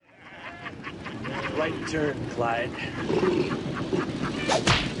right turn, Clyde.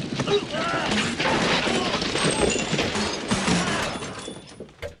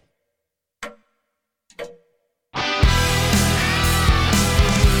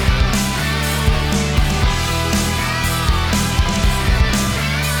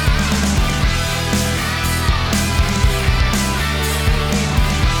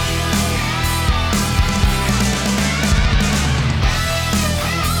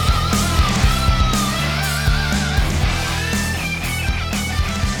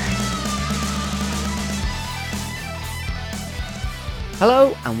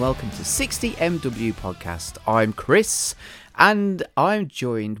 Hello and welcome to 60MW Podcast. I'm Chris and I'm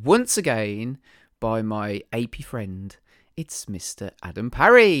joined once again by my AP friend. It's Mr. Adam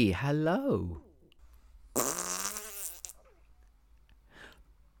Parry. Hello.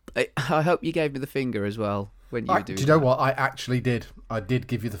 I hope you gave me the finger as well when you were doing Do you know what? I actually did. I did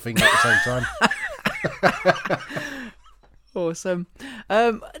give you the finger at the same time. Awesome.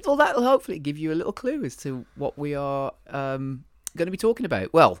 Well, that'll hopefully give you a little clue as to what we are going to be talking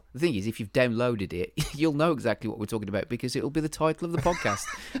about. Well, the thing is, if you've downloaded it, you'll know exactly what we're talking about because it'll be the title of the podcast.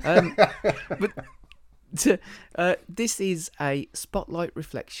 This is a Spotlight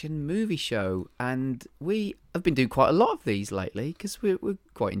Reflection movie show, and we have been doing quite a lot of these lately because we're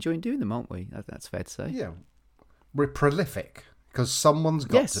quite enjoying doing them, aren't we? That's fair to say. Yeah, we're prolific because someone's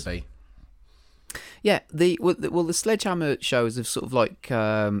got to be. Yeah, the Sledgehammer shows have sort of like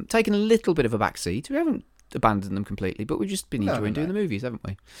taken a little bit of a backseat. We haven't abandoned them completely, but we've just been enjoying doing the movies, haven't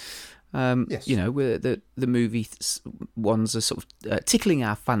we? Yes. You know, the movie ones are sort of tickling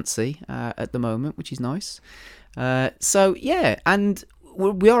our fancy at the moment, which is nice. So yeah, and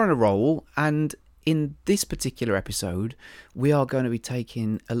we are on a roll, and in this particular episode, we are going to be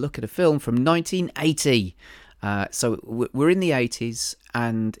taking a look at a film from 1980. So we're in the 80s,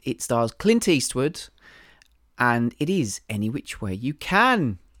 and it stars Clint Eastwood, and it is Any Which Way You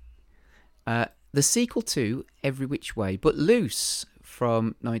Can. The sequel to Every Which Way But Loose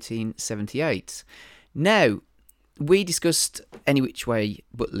from 1978. Now, we discussed Any Which Way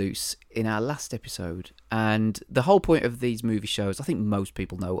But Loose in our last episode, and the whole point of these movie shows, I think most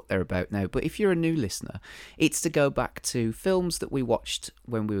people know what they're about now, but if you're a new listener, it's to go back to films that we watched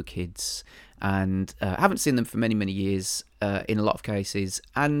when we were kids and haven't seen them for many, many years in a lot of cases,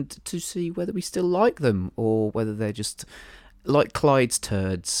 and to see whether we still like them or whether they're just like Clyde's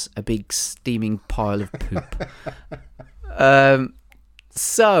turds, a big steaming pile of poop.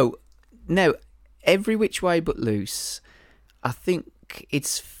 So, now, Every Which Way But Loose, I think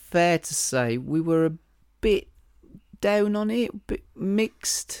it's fair to say we were a bit down on it, a bit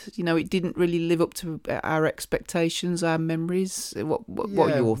mixed. You know, it didn't really live up to our expectations, our memories.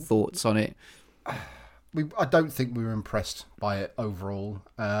 What are your thoughts on it? I don't think we were impressed by it overall.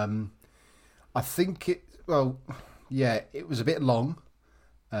 I think it was a bit long.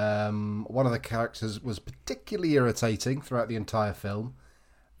 One of the characters was particularly irritating throughout the entire film.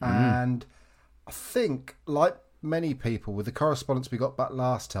 And I think, like many people, with the correspondence we got back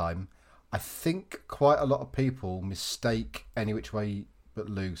last time, I think quite a lot of people mistake Any Which Way But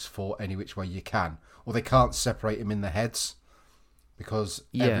Loose for Any Which Way You Can. Or they can't separate them in their heads. Because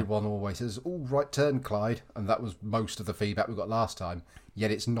everyone always says, "Oh, right turn, Clyde." And that was most of the feedback we got last time. Yet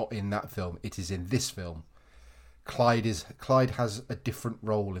it's not in that film. It is in this film. Clyde has a different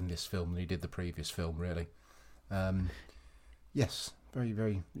role in this film than he did the previous film, really. Yes, very,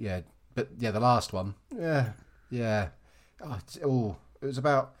 very, yeah. But yeah, the last one, yeah. Oh, it was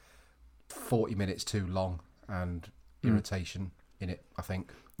about 40 minutes too long and irritation in it, I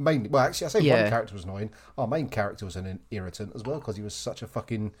think. Mainly, well, actually, I say one character was annoying. Our main character was an irritant as well because he was such a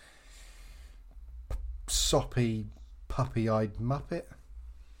fucking soppy, puppy-eyed muppet.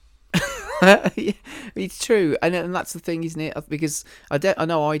 Yeah, it's true, and that's the thing, isn't it? Because I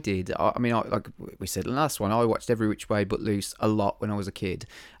know I did. I mean, like we said in the last one, I watched Every Which Way But Loose a lot when I was a kid,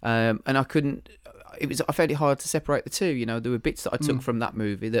 and I couldn't. I found it hard to separate the two. You know, there were bits that I took from that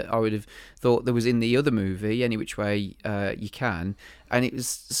movie that I would have thought there was in the other movie, Any Which Way You Can, and it was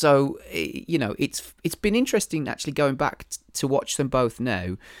so. You know, it's been interesting actually going back to watch them both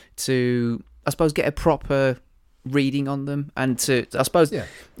now to, I suppose, get a proper reading on them, and to, I suppose,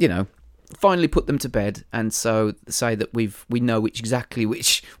 you know, finally put them to bed, and so say that we know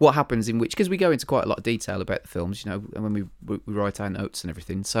what happens in which, because we go into quite a lot of detail about the films, you know, when we write our notes and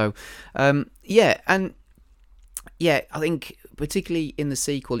everything. So I think particularly in the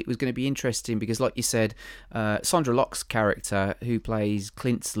sequel it was going to be interesting because, like you said, Sandra Locke's character, who plays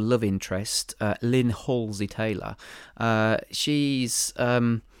Clint's love interest, Lynn Halsey Taylor, she's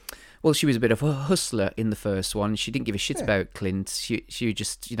Well, she was a bit of a hustler in the first one. She didn't give a shit about Clint. She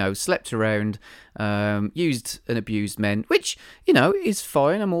just, slept around, used and abused men, which, is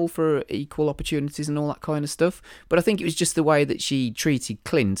fine. I'm all for equal opportunities and all that kind of stuff. But I think it was just the way that she treated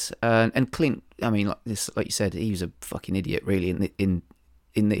Clint. And Clint, I mean, like you said, he was a fucking idiot, really,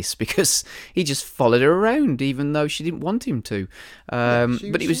 in this, because he just followed her around even though she didn't want him to.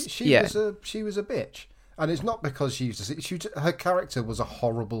 She was a bitch. And it's not because her character was a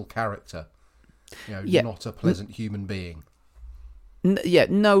horrible character. Not a pleasant human being.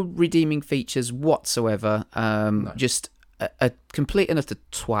 No redeeming features whatsoever. No. Just a complete and utter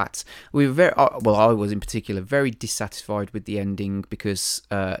twat. We were I was in particular very dissatisfied with the ending because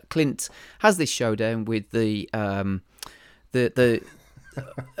Clint has this showdown with the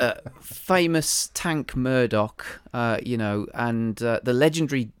famous Tank Murdoch, and the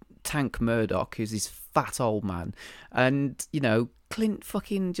legendary Tank Murdoch, who's this fat old man, and Clint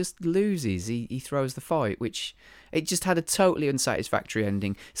fucking just loses. He throws the fight, which it just had a totally unsatisfactory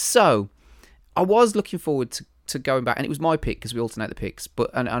ending. So I was looking forward to going back, and it was my pick because we alternate the picks.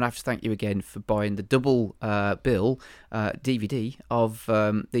 And I have to thank you again for buying the double bill DVD of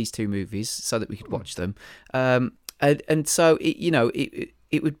these two movies so that we could watch them. And so it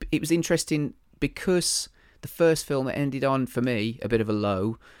was interesting because the first film ended on, for me, a bit of a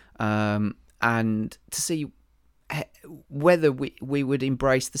low. And to see whether we would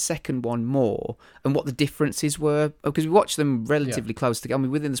embrace the second one more and what the differences were, because we watched them relatively close together. I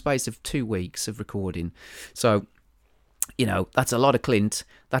mean, within the space of 2 weeks of recording. So, that's a lot of Clint.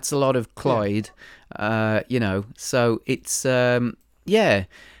 That's a lot of Clyde. So it's, Now,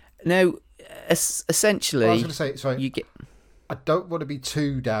 essentially... I was going to say, sorry, I don't want to be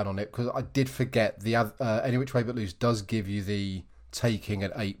too down on it because I did forget the Any Which Way But Loose does give you the taking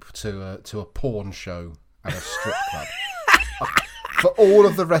an ape to a porn show at a strip club. For all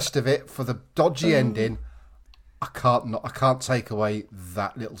of the rest of it, for the dodgy ending, I can't take away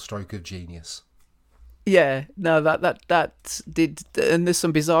that little stroke of genius. Yeah, no, that did, and there's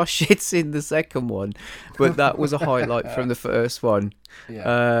some bizarre shits in the second one, but that was a highlight from the first one.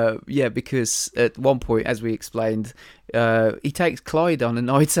 Because at one point, as we explained, he takes Clyde on a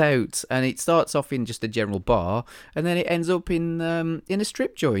night out, and it starts off in just a general bar, and then it ends up in a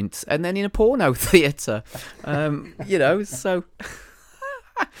strip joint, and then in a porno theatre. So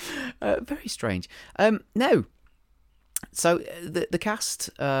very strange. No, so the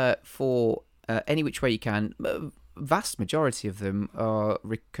cast for Any Which Way You Can, vast majority of them are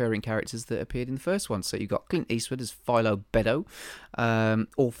recurring characters that appeared in the first one. So you've got Clint Eastwood as Philo Beddoe,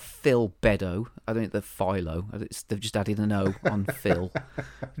 or Phil Beddoe. I don't think they're Philo. They've just added an O on Phil.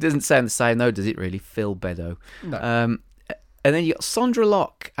 It doesn't sound the same though, does it really? Phil Beddoe. No. And then you got Sondra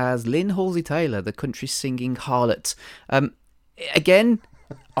Locke as Lynn Halsey Taylor, the country singing harlot. Again,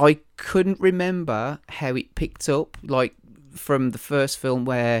 I couldn't remember how it picked up, like from the first film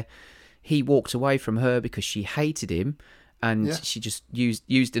where he walked away from her because she hated him and she just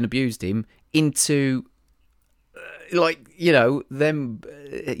used and abused him, into them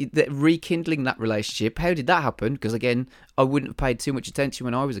rekindling that relationship. How did that happen? Because again, I wouldn't have paid too much attention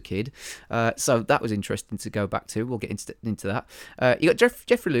when I was a kid, so that was interesting to go back to. We'll get into that. You got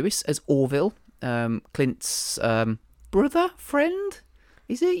Jeffrey Lewis as Orville, Clint's brother, friend.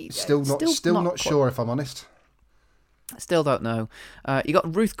 Is he still not sure, if I'm honest? Still don't know. You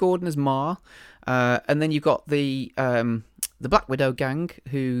got Ruth Gordon as Ma, and then you've got the Black Widow gang,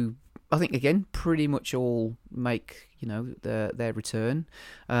 who I think again pretty much all make their return.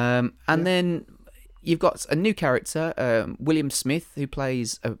 Then you've got a new character, William Smith, who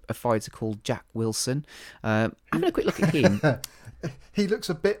plays a fighter called Jack Wilson. Having a quick look at him, he looks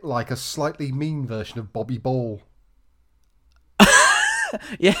a bit like a slightly mean version of Bobby Ball.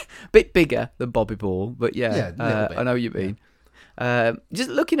 Yeah, a bit bigger than Bobby Ball, but I know what you mean. Just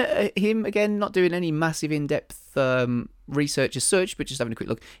looking at him again, not doing any massive in-depth research as such, but just having a quick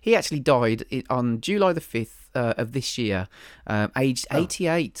look. He actually died on July the 5th of this year, aged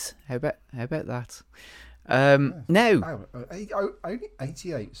 88. How about that? Now, only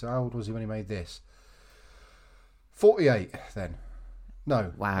 88. So how old was he when he made this? 48 then.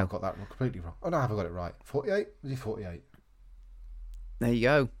 No, wow, I've got that completely wrong. Oh no, I haven't got it right. 48? Was he 48? There you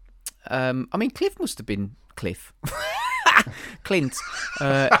go. I mean, Cliff must have been Cliff. Clint.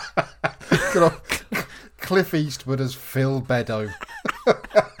 Good old Cliff Eastwood as Phil Beddoe.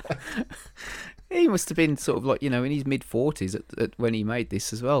 He must have been sort of like, in his mid-40s at when he made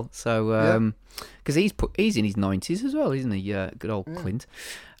this as well. So, because he's in his 90s as well, isn't he? Good old Clint.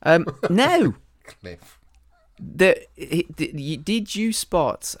 Now, Cliff. Did you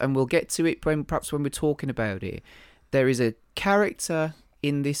spot, and we'll get to it perhaps when we're talking about it, there is a character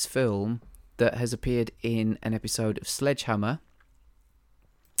in this film that has appeared in an episode of Sledgehammer.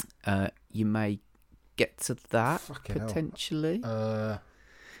 You may get to that Fucking hell. potentially.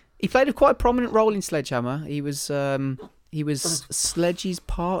 He played a quite prominent role in Sledgehammer. He was Sledge's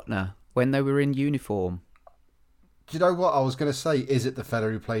partner when they were in uniform. Do you know what I was going to say? Is it the fella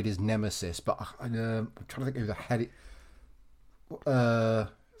who played his nemesis? But I'm trying to think who the head. The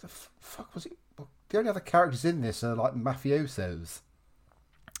fuck was it? The only other characters in this are like mafiosos.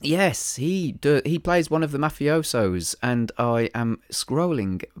 Yes, he plays one of the mafiosos, and I am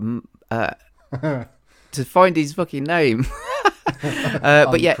scrolling to find his fucking name.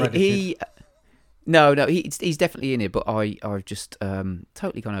 But yeah, he's definitely in it. But I've just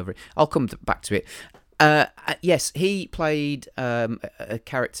totally gone over it. I'll come back to it. Yes, he played a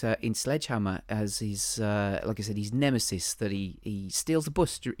character in Sledgehammer as his, like I said, his nemesis. That he steals a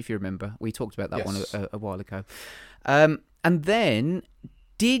bus. If you remember, we talked about that Yes. one a while ago. And then,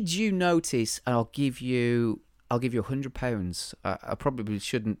 did you notice? And I'll give you £100. I probably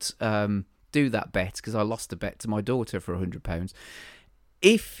shouldn't do that bet because I lost a bet to my daughter for £100.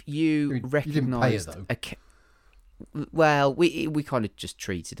 If you recognised though. well, we kind of just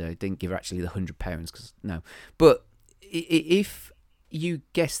treated her. Didn't give her actually the £100 because no. But if you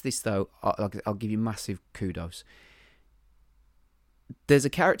guess this though, I'll give you massive kudos. There's a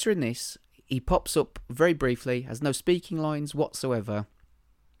character in this. He pops up very briefly, has no speaking lines whatsoever.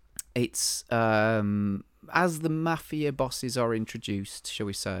 It's as the mafia bosses are introduced, shall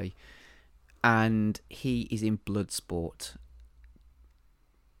we say, and he is in Bloodsport.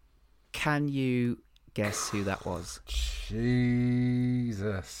 Can you guess who that was?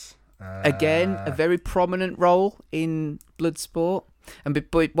 Jesus. Again, a very prominent role in Bloodsport. But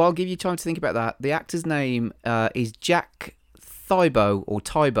while I'll give you time to think about that, the actor's name is Jack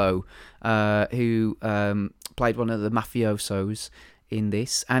Tybo, who played one of the mafiosos in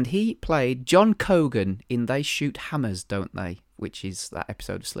this. And he played John Cogan in They Shoot Hammers, Don't They? Which is that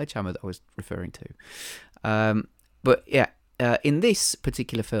episode of Sledgehammer that I was referring to. But yeah. In this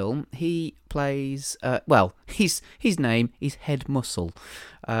particular film, he plays. His name is Head Muscle.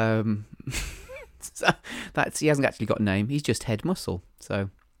 So he hasn't actually got a name. He's just Head Muscle.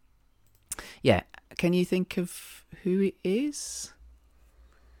 So, yeah. Can you think of who it is?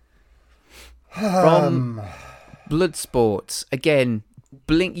 From Bloodsport. Again,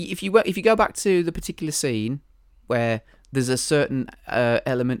 blink. If you go back to the particular scene where there's a certain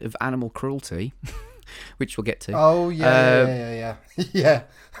element of animal cruelty. Which we'll get to. Oh yeah.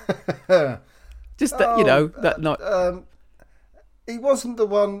 Just that, that not. He wasn't the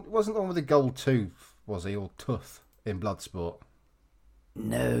one. Wasn't the one with the gold tooth, was he, or tooth in Bloodsport?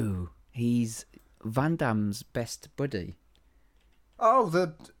 No, he's Van Damme's best buddy. Oh,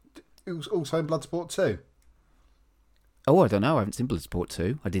 he was also in Bloodsport too. Oh, I don't know. I haven't seen Bloodsport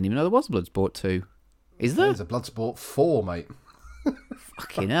 2. I didn't even know there was a Bloodsport 2. Is there? There's a Bloodsport 4, mate.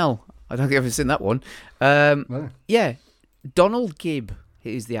 Fucking hell. I don't think I've ever seen that one. No. Yeah, Donald Gibb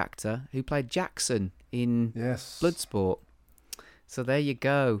is the actor who played Jackson in Bloodsport. So there you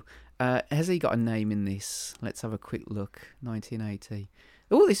go. Has he got a name in this? Let's have a quick look. 1980.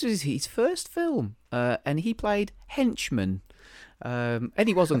 Oh, this was his first film. And he played Henchman. And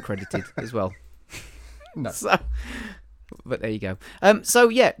he was uncredited as well. No. But there you go. So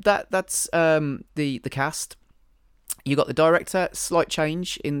yeah, that's the cast. You got the director, slight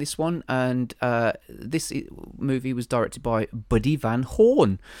change in this one, and this movie was directed by Buddy Van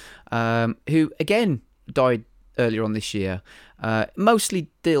Horn, who again died earlier on this year. Mostly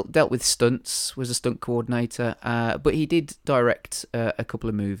dealt with stunts, was a stunt coordinator, but he did direct a couple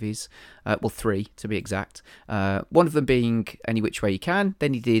of movies, 3 to be exact. One of them being Any Which Way You Can.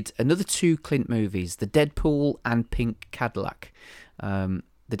 Then he did another 2 Clint movies, The Deadpool and Pink Cadillac.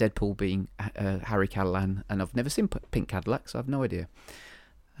 The Deadpool being Harry Callahan, and I've never seen Pink Cadillac, so I've no idea.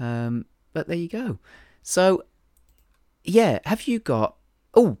 But there you go. So, yeah, have you got...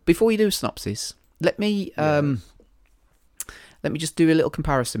 Oh, before we do a synopsis, let me just do a little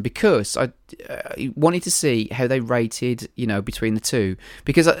comparison, because I wanted to see how they rated, between the two.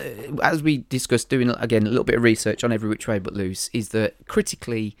 Because as we discussed, doing again a little bit of research on Every Which Way But Loose, is that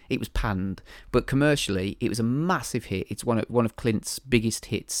critically it was panned, but commercially it was a massive hit. It's one of Clint's biggest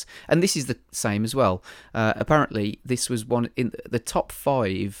hits, and this is the same as well. Apparently, this was one in the top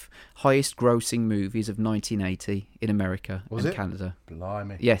 5 highest grossing movies of 1980 in America and Canada.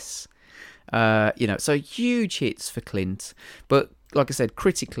 Blimey. Yes. So huge hits for Clint, but like I said,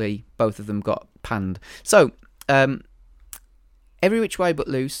 critically, both of them got panned. So, Every Which Way But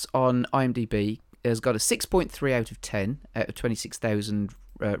Loose on IMDb has got a 6.3 out of 10 out of 26,000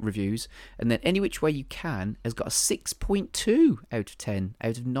 reviews, and then Any Which Way You Can has got a 6.2 out of 10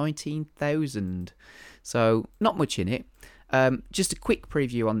 out of 19,000. So not much in it. Just a quick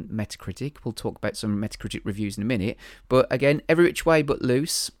preview on Metacritic. We'll talk about some Metacritic reviews in a minute. But again, Every Which Way But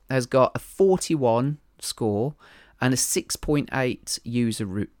Loose has got a 41 score and a 6.8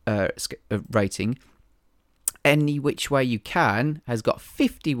 user rating. Any Which Way You Can has got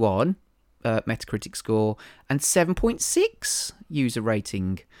 51 Metacritic score and 7.6 user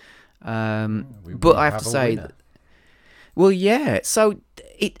rating. But I have to say, well, yeah. So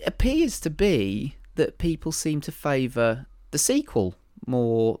it appears to be that people seem to favour the sequel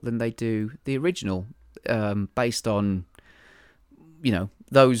more than they do the original, based on, you know,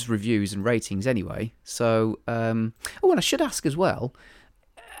 those reviews and ratings anyway. So, and I should ask as well,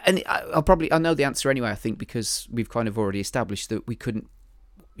 and I know the answer anyway, I think, because we've kind of already established that we couldn't,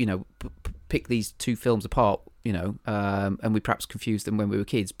 you know, pick these two films apart, you know, and we perhaps confused them when we were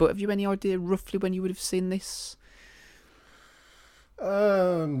kids. But have you any idea roughly when you would have seen this?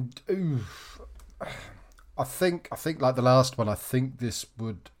 I think like the last one, I think this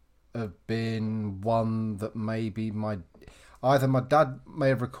would have been one that maybe either my dad may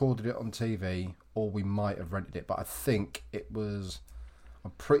have recorded it on TV or we might have rented it, but I think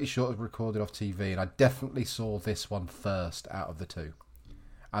I'm pretty sure it was recorded off TV, and I definitely saw this one first out of the two.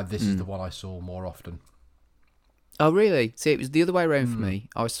 And this is the one I saw more often. Oh, really? See, it was the other way around for me.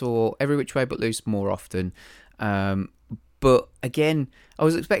 I saw Every Which Way But Loose more often. But again, I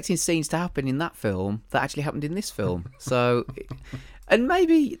was expecting scenes to happen in that film that actually happened in this film. So, and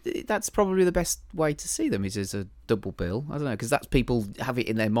maybe that's probably the best way to see them is as a double bill. I don't know, because that's people have it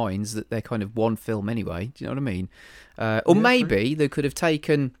in their minds that they're kind of one film anyway. Do you know what I mean? Or maybe true. They could have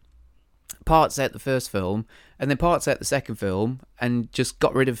taken parts out the first film and then parts out the second film and just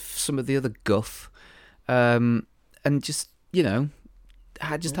got rid of some of the other guff, and just, you know,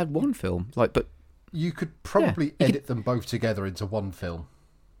 had one film. But you could probably edit them both together into one film.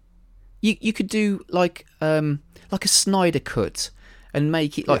 You could do like a Snyder cut and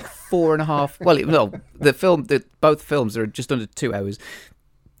make it like 4.5. Both films are just under 2 hours.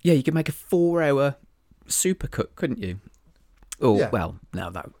 Yeah, you could make a 4-hour super cut, couldn't you? Oh, yeah. Well,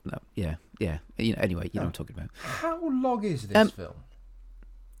 no, yeah. You know, anyway, you know what I'm talking about. How long is this film?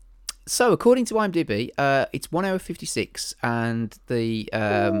 So, according to IMDb, it's 1 hour 56, and the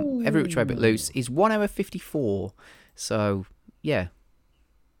Every Which Way But Loose is 1 hour 54. So, yeah,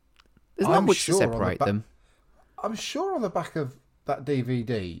 there's not much to separate them. I'm sure on the back of that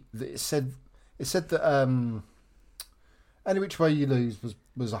DVD that it said that Any Which Way You Lose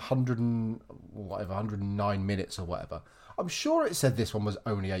was 109 minutes or whatever. I'm sure it said this one was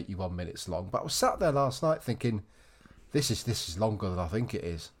only 81 minutes long, but I was sat there last night thinking, this is longer than I think it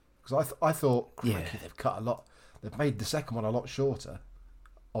is. Because I thought, they've cut a lot. They've made the second one a lot shorter.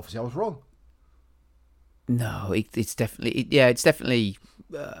 Obviously, I was wrong. No, it's definitely.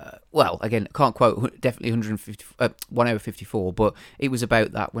 Well, again, I can't quote definitely 1 hour 54, but it was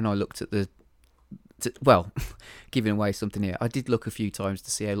about that when I looked at giving away something here. I did look a few times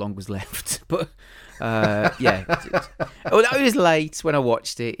to see how long was left, but yeah. Well, it was late when I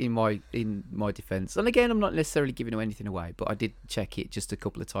watched it. In my defence, and again, I'm not necessarily giving anything away, but I did check it just a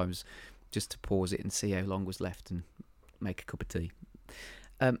couple of times, just to pause it and see how long was left and make a cup of tea.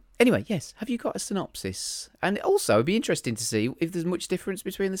 Anyway, yes. Have you got a synopsis? And also, it'd be interesting to see if there's much difference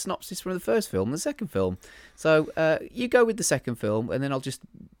between the synopsis from the first film and the second film. So you go with the second film, and then I'll just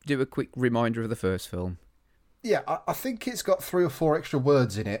do a quick reminder of the first film. Yeah, I think it's got 3 or 4 extra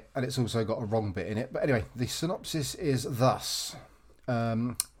words in it, and it's also got a wrong bit in it. But anyway, the synopsis is thus.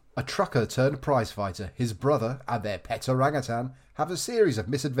 A trucker turned prize fighter, his brother, and their pet orangutan have a series of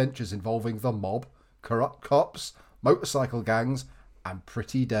misadventures involving the mob, corrupt cops, motorcycle gangs, and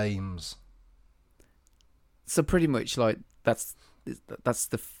pretty dames. So pretty much like that's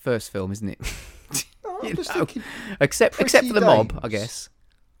the first film, isn't it? I'm just thinking, except for the mob, I guess.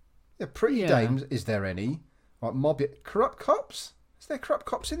 Yeah, pretty dames. Is there any? Like mob, corrupt cops? Is there corrupt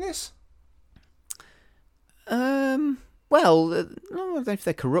cops in this? Well, I don't know if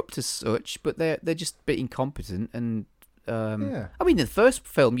they're corrupt as such, but they're just a bit incompetent. And I mean, in the first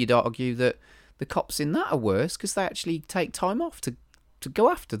film, you'd argue that the cops in that are worse because they actually take time off to go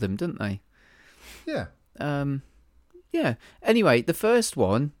after them, don't they? Yeah. Yeah. Anyway, the first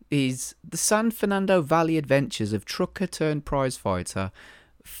one is the San Fernando Valley Adventures of trucker turned prize fighter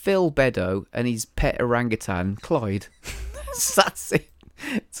Phil Beddoe and his pet orangutan Clyde. So that's it.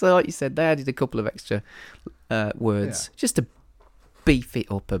 So, like you said, they added a couple of extra words just to beef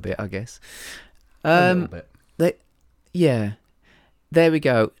it up a bit, I guess. A little bit. There we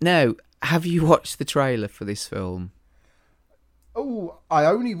go. Now, have you watched the trailer for this film? Oh, I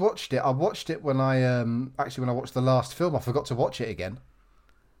only watched it. I watched it when I when I watched the last film. I forgot to watch it again.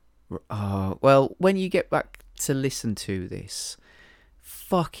 Well, when you get back to listen to this,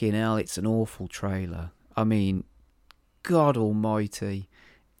 fucking hell, it's an awful trailer. I mean, God Almighty,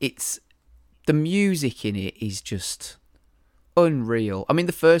 it's the music in it is just unreal. I mean,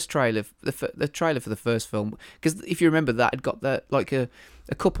 the first trailer, the trailer for the first film, because if you remember that, had got that like a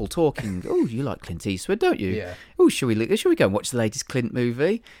couple talking. Oh, you like Clint Eastwood, don't you? Yeah. Oh, shall we go and watch the latest Clint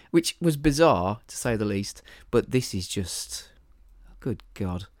movie? Which was bizarre to say the least. But this is just, good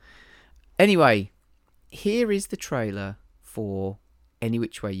God. Anyway, here is the trailer for Any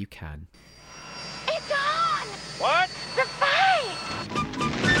Which Way You Can. It's on! What? The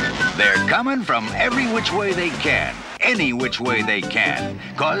fight! They're coming from every which way they can, any which way they can,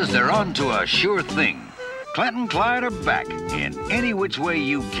 'cause they're on to a sure thing. Clint and Clyde are back in Any Which Way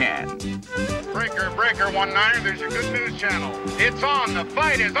You Can. Breaker, 1-9er, there's your good news channel. It's on, the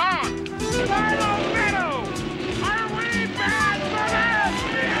fight is on! Carlo Meadow! Are we bad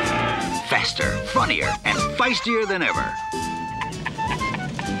for this? Faster, funnier, and feistier than ever.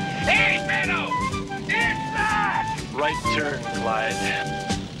 Hey, Meadow! Inside! Right turn, Clyde.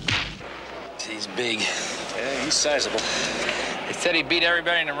 He's big. Yeah, he's sizable. They said he beat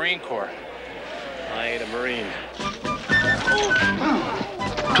everybody in the Marine Corps. I ain't a Marine.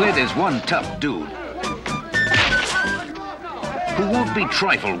 Clint is one tough dude who won't be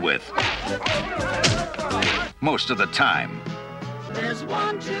trifled with most of the time. There's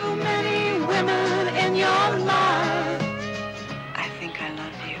one too many women in your life. I think I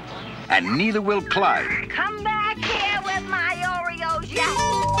love you. And neither will Clyde. Come back here with my Oreos, yeah.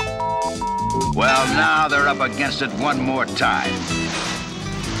 Well, now they're up against it one more time.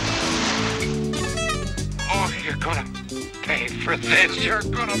 Oh, you're gonna pay for this. You're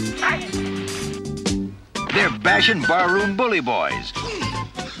gonna pay. They're bashing barroom bully boys.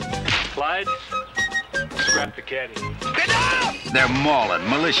 Clyde, scrap the caddy. They're mauling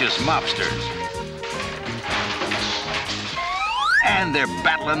malicious mobsters. And they're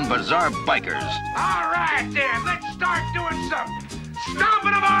battling bizarre bikers. All right, then, let's start doing some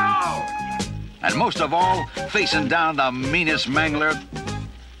stomping of our own. And most of all, facing down the meanest mangler,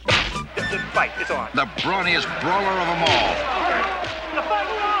 The fight is on. the brawniest brawler of them all. The fight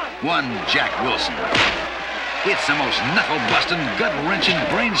is on! One Jack Wilson. It's the most knuckle-busting, gut-wrenching,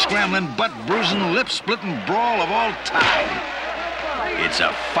 brain-scrambling, butt-bruising, lip-splitting brawl of all time. It's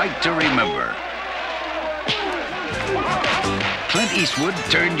a fight to remember. Clint Eastwood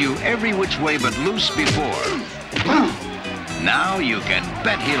turned you every which way but loose before. Now you can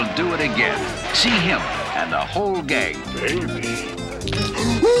bet he'll do it again. See him and the whole gang. Baby.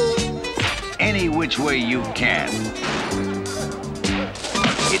 Any which way you can.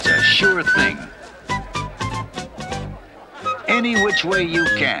 It's a sure thing. Any which way you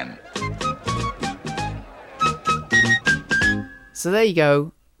can. So there you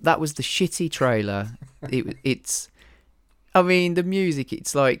go. That was the shitty trailer. It's. I mean, the music.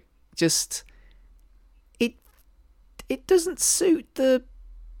 It's like just. It doesn't suit the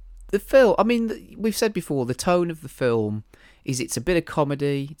film. I mean, we've said before, the tone of the film is it's a bit of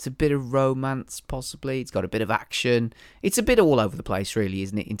comedy, it's a bit of romance, possibly. It's got a bit of action. It's a bit all over the place, really,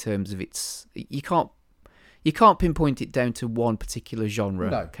 isn't it? In terms of its, you can't pinpoint it down to one particular genre,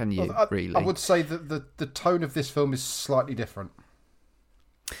 No. can you? Really, I would say that the tone of this film is slightly different.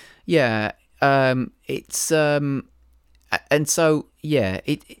 Yeah, it's and so yeah,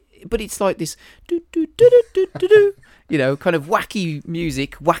 but it's like this do do do do do do do, you know, kind of wacky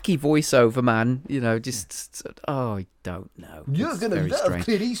music, wacky voiceover, man. You know, just I don't know. You're It's gonna very love strange.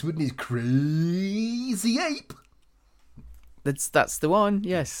 Clint Eastwood and his crazy ape. That's the one.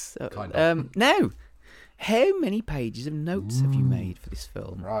 Yes. Kind of. Now, how many pages of notes have you made for this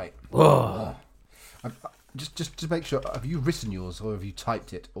film? Right. Whoa. Just to make sure, have you written yours or have you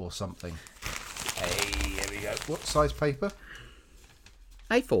typed it or something? Hey, here we go. What size paper?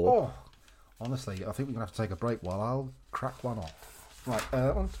 A4. Oh, honestly, I think we're gonna have to take a break while I'll crack one off. Right,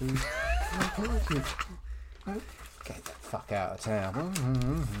 1, 2, 3. Get the fuck out of town.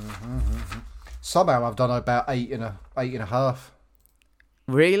 Somehow I've done about 8 and a half.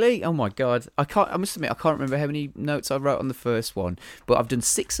 Really? Oh my god! I must admit, I can't remember how many notes I wrote on the first one, but I've done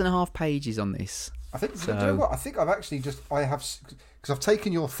 6.5 pages on this. I think. So- Do you know what? I think I've actually because I've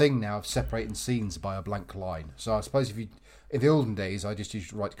taken your thing now of separating scenes by a blank line. So I suppose in the olden days I just used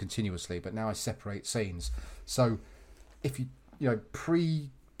to write continuously, but now I separate scenes. So if you pre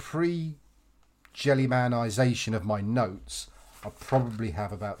Jellymanization of my notes, I probably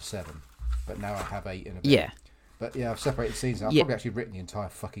have about 7, but now I have 8 in a bit. Yeah. But yeah, I've separated scenes. I've Yeah. probably actually written the entire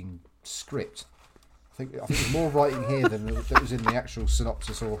fucking script. I think there's more writing here than that was in the actual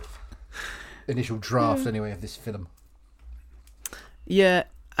synopsis or initial draft, anyway, of this film. Yeah,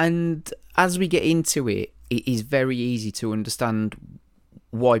 and as we get into it, it is very easy to understand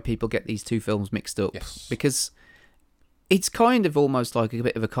why people get these two films mixed up. Yes. Because it's kind of almost like a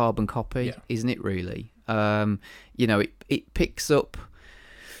bit of a carbon copy, isn't it, really? You know, it picks up,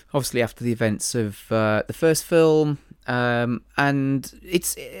 obviously, after the events of the first film, and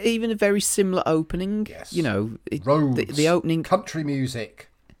it's even a very similar opening. Yes. You know, Roads, the opening... country music,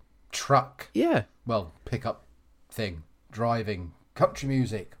 truck, Yeah. well, pickup thing, driving, country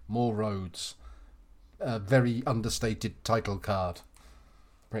music, more roads, a very understated title card.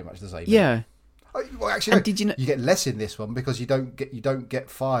 Pretty much the same. Yeah. Oh, well, actually, And did you know... you get less in this one because you don't get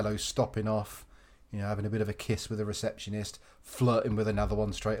Philo stopping off, you know, having a bit of a kiss with a receptionist, flirting with another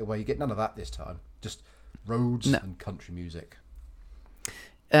one straight away. You get none of that this time. Just roads and country music.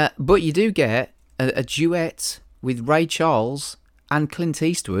 But you do get a duet with Ray Charles and Clint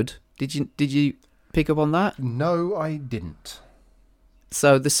Eastwood. Did you pick up on that? No, I didn't.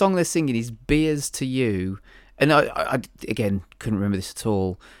 So the song they're singing is "Beers to You," and I again couldn't remember this at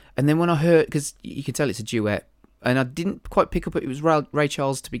all. And then when I heard, because you can tell it's a duet, and I didn't quite pick up it was Ray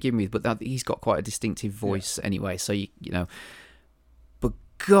Charles to begin with, but he's got quite a distinctive voice anyway. So you know, but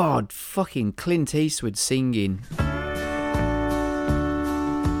God, fucking Clint Eastwood singing.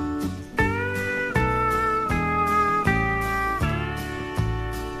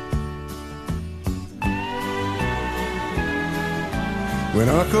 When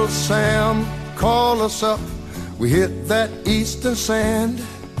Uncle Sam called us up, we hit that eastern sand.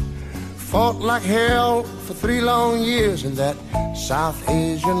 Fought like hell for 3 long years in that South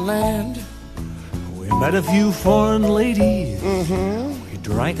Asian land. We met a few foreign ladies. We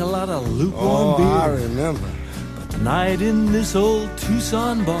drank a lot of lukewarm beer. I remember. But tonight in this old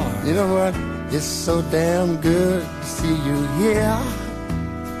Tucson bar, You know what? It's so damn good to see you here.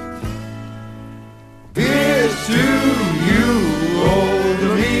 Here's to you, old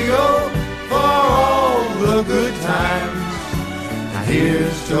amigo, for all the good times. Now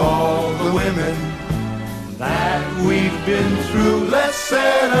here's to all the women that we've been through. Let's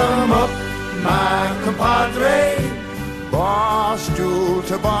set 'em up, my compadre. Bar stool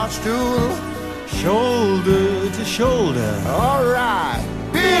to bar stool, shoulder to shoulder. all right.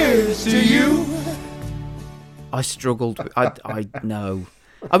 Here's to you. I struggled. I know.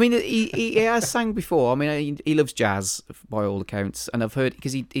 I mean, he has sang before. I mean, he loves jazz by all accounts, and I've heard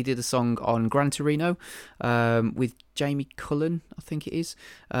because he did a song on Gran Torino with Jamie Cullen, I think it is.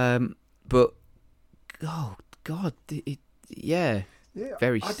 But oh God, Yeah,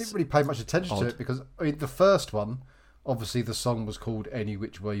 very. I didn't really pay much attention to it because I mean the first one, obviously the song was called "Any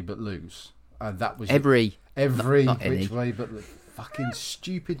Which Way But Loose," and that was every not any. which way but loose. Fucking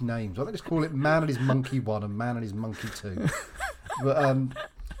stupid names. Why don't they just call it "Man and His Monkey 1" and "Man and His Monkey 2"? But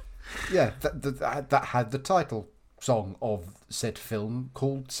yeah, that had the title song of said film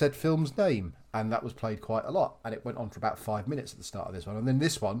called said film's name, and that was played quite a lot, and it went on for about 5 minutes at the start of this one. And then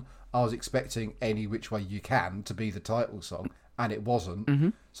this one, I was expecting "Any Which Way You Can" to be the title song, and it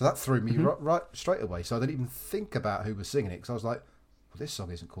wasn't. So that threw me right straight away. So I didn't even think about who was singing it because I was like, well, this song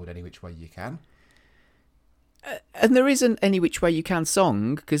isn't called "Any Which Way You Can." And there isn't Any Which Way You Can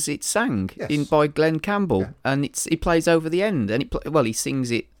song because it's sang Yes. by Glenn Campbell, and he plays over the end, and he sings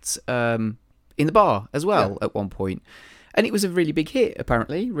it in the bar as well at one point, and it was a really big hit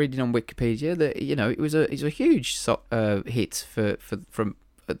apparently. Reading on Wikipedia that it was a huge hit from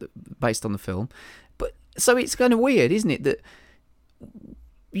based on the film, but so it's kind of weird, isn't it, that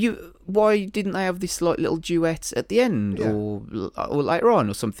why didn't they have this like little duet at the end or later on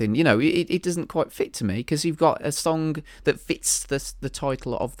or something? It doesn't quite fit to me because you've got a song that fits the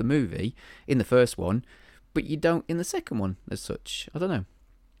title of the movie in the first one, but you don't in the second one as such. I don't know.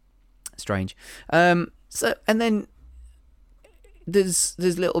 Strange. So and then there's a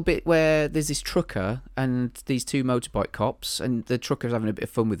little bit where there's this trucker and these two motorbike cops, and the trucker's having a bit of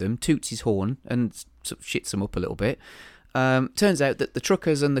fun with them, toots his horn and sort of shits them up a little bit. Turns out that the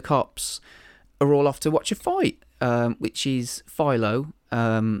truckers and the cops are all off to watch a fight, which is Philo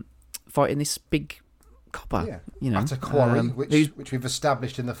fighting this big copper. At a quarry, which we've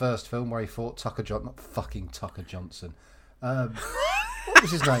established in the first film where he fought Tucker Johnson. Not fucking Tucker Johnson. What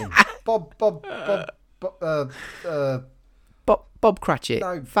was his name? Bob Cratchit.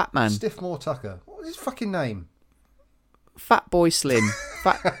 No, Fat Man. Stiffmore Tucker. What was his fucking name? Fat Boy Slim.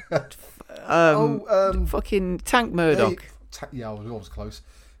 Fucking Tank Murdoch. I was always close.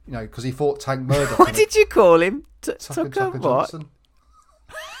 Because he fought Tank Murdoch. What did you call him? Tucker Johnson.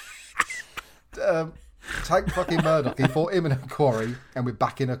 Tank fucking Murdoch. He fought him in a quarry, and we're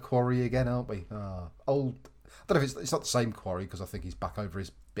back in a quarry again, aren't we? Old. I don't know if it's not the same quarry because I think he's back over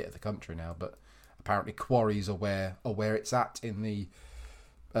his bit of the country now. But apparently, quarries are where it's at in the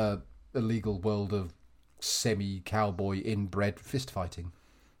illegal world of semi-cowboy inbred fist fighting.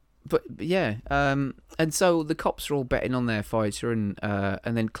 But yeah, and so the cops are all betting on their fighter, and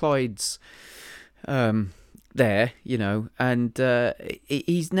then Clyde's there, you know, and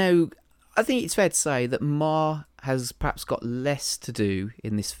he's now. I think it's fair to say that Ma has perhaps got less to do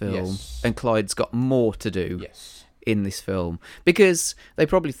in this film, Yes. and Clyde's got more to do Yes. in this film, because they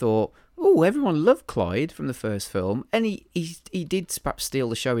probably thought, oh, everyone loved Clyde from the first film, and he did perhaps steal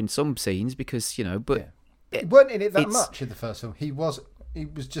the show in some scenes because, you know, but He weren't in it that much in the first film. He was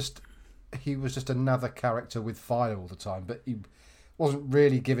just another character with fire all the time, but he wasn't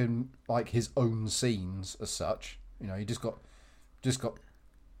really given like his own scenes as such. You know, he just got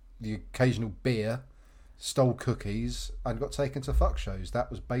the occasional beer, stole cookies, and got taken to fuck shows. That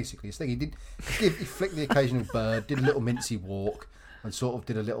was basically his thing. He flicked the occasional bird, did a little mincy walk, and sort of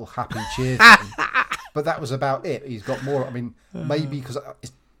did a little happy cheer thing. But that was about it. He's got more. I mean, maybe because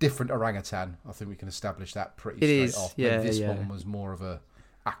it's different orangutan. I think we can establish that pretty straight off. Yeah, but this yeah. one was more of a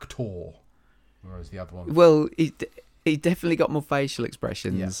actor, whereas the other one. Well, he definitely got more facial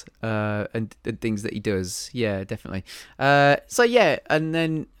expressions and things that he does. Yeah, definitely. So yeah, and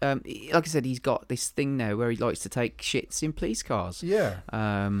then like I said, he's got this thing now where he likes to take shits in police cars. Yeah.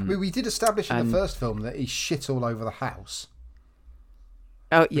 I mean, we did establish in the first film that he shit all over the house.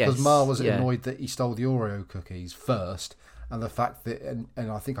 Oh yes. Because Ma was annoyed that he stole the Oreo cookies first, and the fact that, and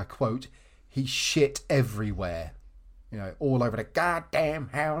I think I quote, he shit everywhere, you know, all over the goddamn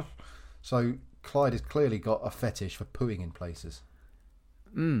house. So Clyde has clearly got a fetish for pooing in places.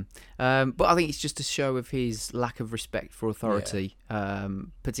 But I think it's just a show of his lack of respect for authority,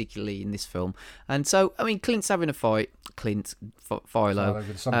 particularly in this film. And so, I mean, Clint's having a fight. Philo,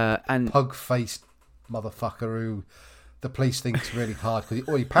 with some and pug-faced motherfucker who the police think's really hard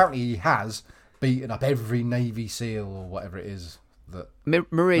because apparently he has beaten up every Navy SEAL or whatever it is that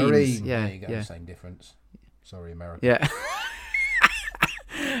Marines. Marine. Yeah, There you go, yeah. same difference. Sorry, America. Yeah.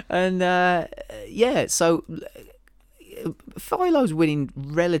 And so Philo's winning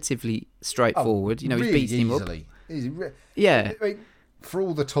relatively straightforward. You know, he's really beating him up. Easily. Yeah. I mean, for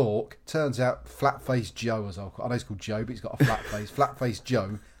all the talk, turns out flat-faced Joe, as I know he's called Joe, but he's got a flat face. Flat-faced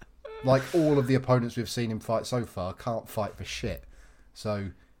Joe, like all of the opponents we've seen him fight so far, can't fight for shit. So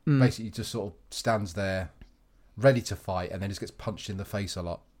basically, he just sort of stands there, ready to fight, and then just gets punched in the face a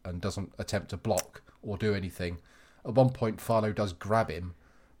lot and doesn't attempt to block or do anything. At one point, Philo does grab him,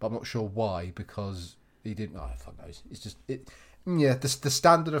 but I'm not sure why, because he didn't. Oh, fuck knows. It's just it. Yeah, the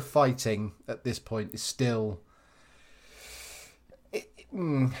standard of fighting at this point is still.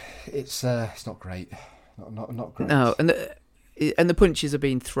 It's not great. Not great. No, and the punches are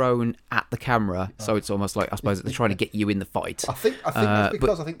being thrown at the camera, so it's almost like, I suppose, they're trying to get you in the fight. I think that's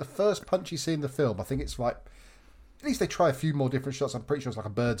because I think the first punch you see in the film, I think it's like, at least they try a few more different shots. I'm pretty sure it's like a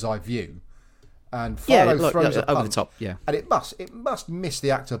bird's eye view. And Philo throws a punch, over the top, yeah. And it must miss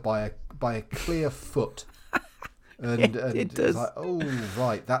the actor by a clear foot. And it does. It's like, oh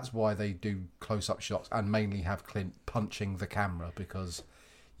right, that's why they do close-up shots and mainly have Clint punching the camera, because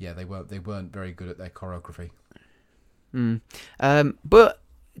they weren't very good at their choreography. But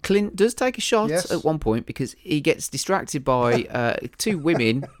Clint does take a shot Yes. at one point because he gets distracted by two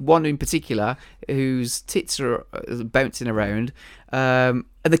women, one in particular whose tits are bouncing around, and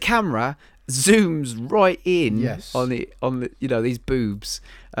the camera zooms right in on the these boobs,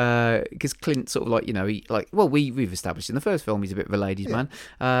 because Clint sort of we've established in the first film he's a bit of a ladies' man,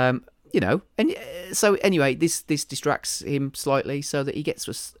 and so anyway this distracts him slightly so that he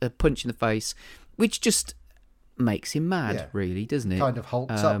gets a punch in the face, which just makes him mad, really, doesn't it? Kind of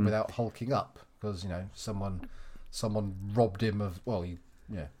hulks up without hulking up, because someone robbed him of, well,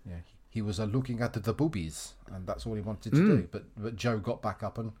 he was looking at the boobies, and that's all he wanted to do. But Joe got back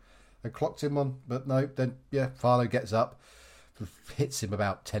up and clocked him on. But no, then Philo gets up, hits him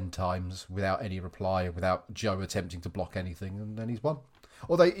about 10 times without any reply, without Joe attempting to block anything, and then he's won.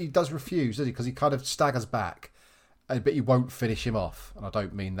 Although he does refuse, does he? Because he kind of staggers back, but he won't finish him off. And I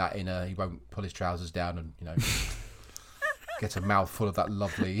don't mean that he won't pull his trousers down and get a mouthful of that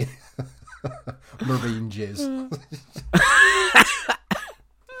lovely marine jizz.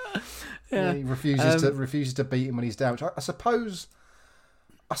 He refuses to beat him when he's down. Which I suppose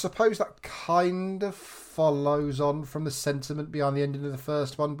that kind of follows on from the sentiment behind the ending of the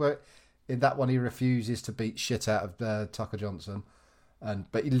first one, where in that one he refuses to beat shit out of Tucker Johnson,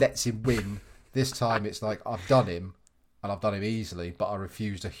 but he lets him win. This time it's like, I've done him, and I've done him easily, but I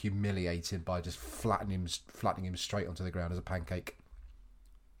refuse to humiliate him by just flattening him straight onto the ground as a pancake.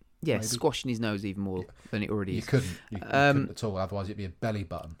 Yeah, Maybe. Squashing his nose even more than it already is. You couldn't at all, otherwise it'd be a belly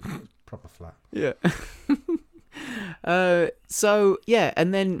button. Proper flat. Yeah. So yeah,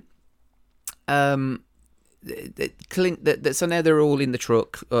 and then Clint. So now they're all in the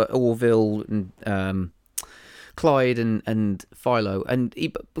truck. Orville and Clyde and Philo, and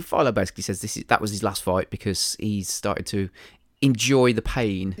Philo basically says that was his last fight because he's started to enjoy the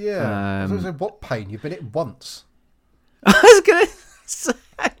pain. Yeah. I was gonna say, what pain? You've been hit once. I was gonna say,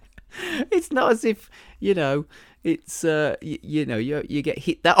 it's not as if it's you get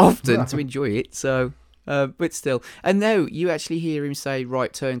hit that often to enjoy it. So, but still, and now you actually hear him say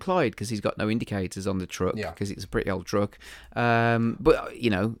 "right turn, Clyde" because he's got no indicators on the truck because it's a pretty old truck. But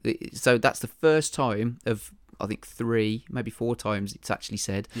so that's the first time of I think 3, maybe 4 times it's actually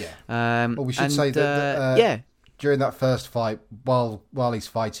said. Yeah. Well, we should say that during that first fight, while he's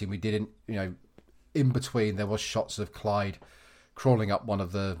fighting, we didn't in between there was shots of Clyde crawling up one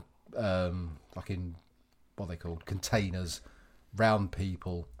of the fucking what are they called, containers round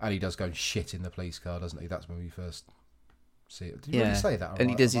people, and he does go and shit in the police car, doesn't he? That's when we first see it. Did you really say that? And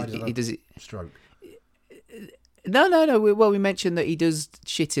he does it. Stroke. No. Well, we mentioned that he does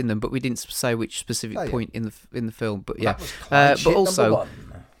shit in them, but we didn't say which specific point in the film. But yeah, but also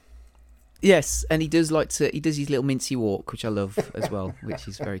yes, and he does his little mincy walk, which I love as well, which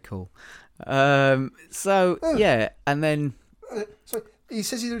is very cool. So yeah, and then so he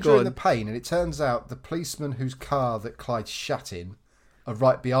says he's enjoying the pain, and it turns out the policeman whose car that Clyde shat in are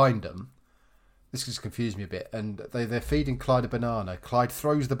right behind him. This just confused me a bit. And they're feeding Clyde a banana. Clyde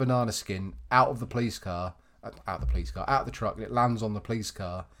throws the banana skin out of the truck, and it lands on the police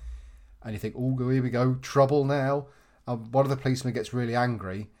car. And you think, oh, here we go, trouble now. One of the policemen gets really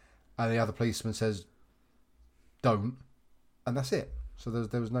angry, and the other policeman says, don't. And that's it. So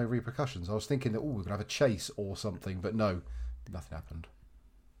there was no repercussions. I was thinking that, we're going to have a chase or something, but no, nothing happened.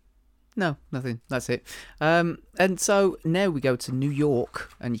 No, nothing. That's it. And so now we go to New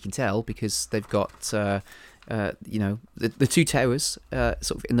York, and you can tell because they've got, the 2 towers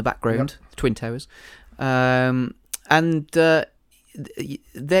sort of in the background, the Twin Towers.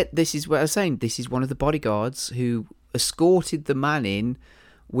 This is what I was saying. This is one of the bodyguards who escorted the man in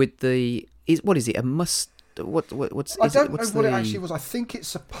with what is it? A must. What's? I don't know what it actually was. I think it's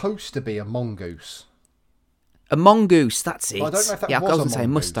supposed to be a mongoose. A mongoose, that's it. I don't know if that was I was going to say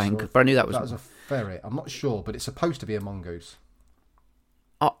Mustang, but I knew that was a ferret. I'm not sure, but it's supposed to be a mongoose.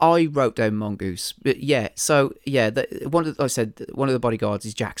 I wrote down mongoose, but yeah. So yeah, one of the bodyguards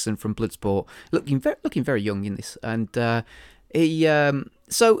is Jackson from Bloodsport, looking very young in this, and he.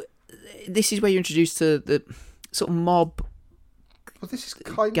 So this is where you're introduced to the sort of mob. Well, this is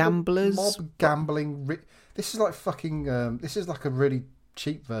kind gamblers, of mob gambling. This is like fucking. This is like a really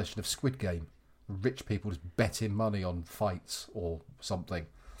cheap version of Squid Game. Rich people just betting money on fights or something.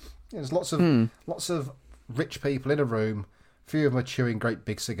 There's lots of rich people in a room. A few of them are chewing great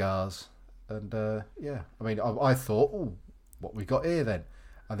big cigars, and I mean, I thought, what we got here then?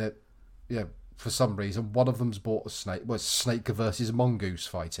 And then, for some reason, one of them's bought a snake. Well, snake versus mongoose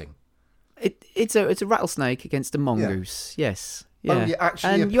fighting. It's a rattlesnake against a mongoose. Yeah. Yes. Yeah. Oh, it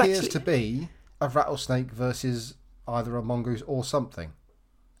actually appears to be a rattlesnake versus either a mongoose or something.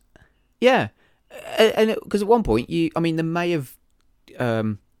 Yeah. And because at one point, they may have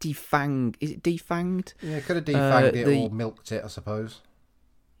defanged. Is it defanged? Yeah, could have defanged it or milked it, I suppose.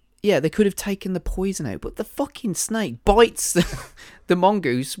 Yeah, they could have taken the poison out, but the fucking snake bites the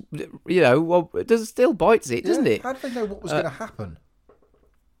mongoose. It still bites it, doesn't it? How did they know what was going to happen?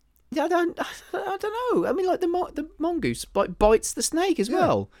 I don't know. I mean, like the mongoose bites the snake as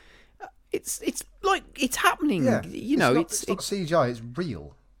well. It's like it's happening. Yeah. It's not CGI. It's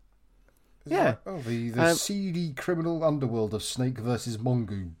real. Yeah. The seedy criminal underworld of snake versus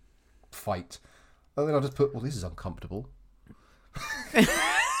mongoose fight. And then I just put, this is uncomfortable.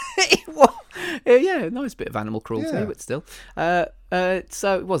 Yeah, nice bit of animal cruelty, but still. So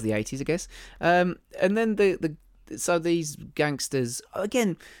it was the 80s, I guess. And then so these gangsters,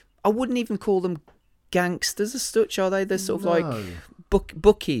 again, I wouldn't even call them gangsters as such, are they? They're sort of like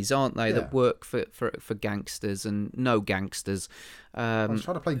bookies, aren't they, that work for gangsters and no gangsters. I was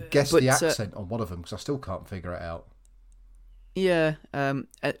trying to guess the accent on one of them because I still can't figure it out. Yeah,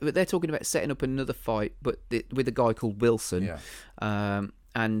 but they're talking about setting up another fight, but with a guy called Wilson. Yeah.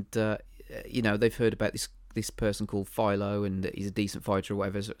 And they've heard about this person called Philo, and that he's a decent fighter or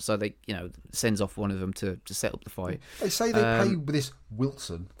whatever. So they, sends off one of them to set up the fight. They say they pay this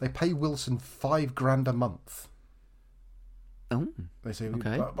Wilson. They pay Wilson $5,000 a month. Oh, they say,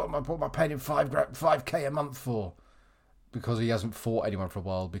 okay. What am I paying him $5K a month for? because he hasn't fought anyone for a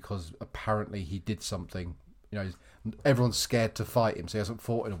while because apparently he did something. You know, everyone's scared to fight him, so he hasn't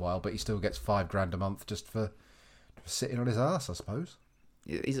fought in a while, but he still gets $5,000 a month just for sitting on his ass, I suppose.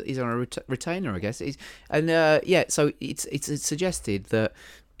 He's on a retainer, I guess. So it's suggested that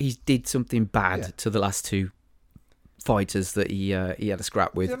he did something bad to the last two fighters that he had a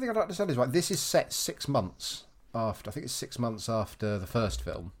scrap with. The other thing I don't understand is, right, this is set 6 months after. I think it's 6 months after the first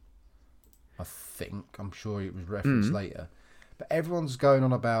film. I'm sure it was referenced later. But everyone's going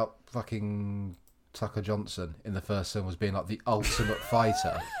on about fucking Tucker Johnson in the first film was being like the ultimate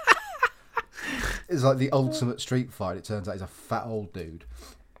fighter. It's like the ultimate street fight. It turns out he's a fat old dude.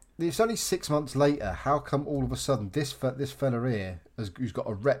 It's only 6 months later. How come all of a sudden this fella here, who's got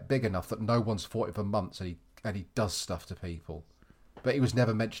a rep big enough that no one's fought him for months, and he does stuff to people, but he was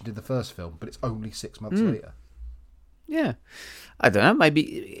never mentioned in the first film. But it's only 6 months later. Yeah, I don't know. Maybe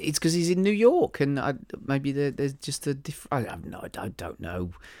it's because he's in New York, and maybe there's just a different. I don't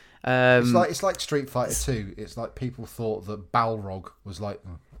know. It's like Street Fighter 2. It's like people thought that Balrog was like.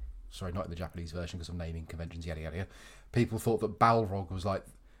 Sorry, not in the Japanese version because of naming conventions, yada yada yada. People thought that Balrog was like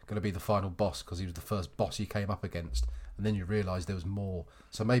going to be the final boss because he was the first boss you came up against, and then you realise there was more.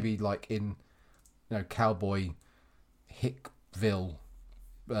 So maybe like in, Cowboy Hickville,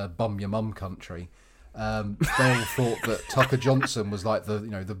 bum your mum country. They all thought that Tucker Johnson was like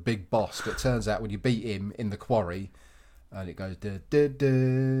the big boss, but it turns out when you beat him in the quarry, and it goes da, da, da,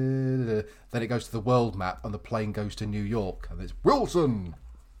 da, then it goes to the world map, and the plane goes to New York, and it's Wilson.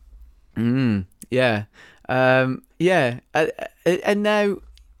 Yeah, and now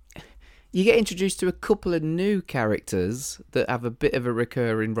you get introduced to a couple of new characters that have a bit of a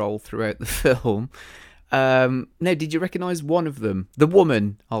recurring role throughout the film. Now, did you recognise one of them? The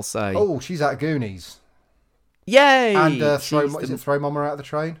woman, I'll say. Oh, she's out of Goonies. Yay! And throw Mama out of the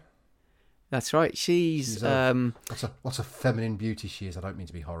train? That's right. She's what a feminine beauty she is. I don't mean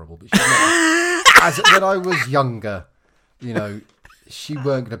to be horrible, but she's not, when I was younger, she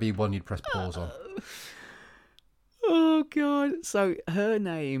weren't going to be one you'd press pause on. Oh God! So her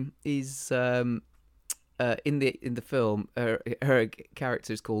name is in the film. Her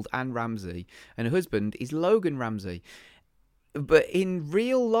character is called Anne Ramsey, and her husband is Logan Ramsey. But in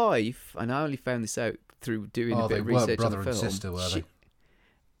real life, and I only found this out through doing a bit of research on the film. Brother and sister, were they?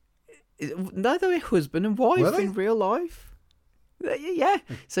 No, they were husband and wife in real life. Yeah.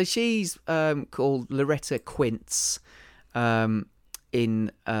 So she's called Loretta Quince. No,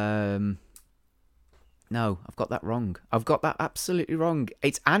 I've got that wrong. I've got that absolutely wrong.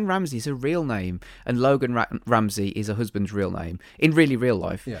 It's Anne Ramsey is her real name, and Logan Ramsey is her husband's real name in really real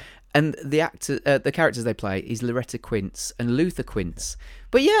life. Yeah. And the characters they play is Loretta Quince and Luther Quince.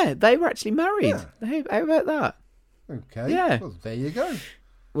 But yeah, they were actually married. Yeah. How about that? Okay. Yeah. Well, there you go.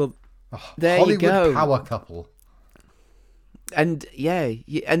 Well, there Hollywood you go. Power couple. And yeah,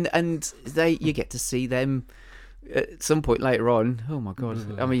 and you get to see them at some point later on. Oh my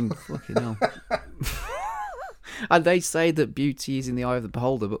God! I mean, fucking hell. And they say that beauty is in the eye of the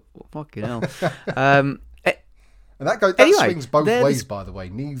beholder, but fucking hell. And that swings both ways, by the way.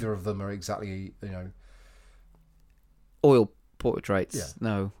 Neither of them are exactly, oil portraits,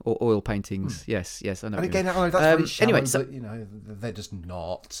 no, or oil paintings. Yes, I know. And again, I know that's very shallow, anyway, so, but they're just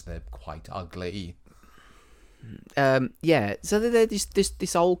not. They're quite ugly. Yeah, so they're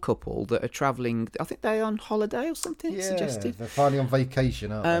this old couple that are travelling. I think they're on holiday or something. Yeah, suggested. They're finally on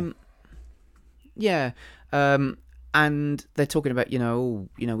vacation, aren't they? Yeah, and they're talking about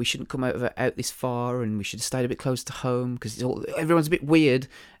we shouldn't come out this far, and we should have stayed a bit close to home because everyone's a bit weird.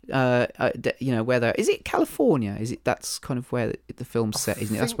 Where they're is it California? Is it that's kind of where the film's set,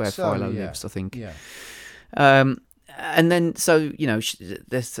 isn't it? That's where Philo lives, I think. Yeah. And then, so,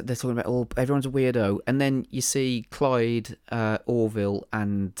 they're talking about, everyone's a weirdo. And then you see Clyde, Orville,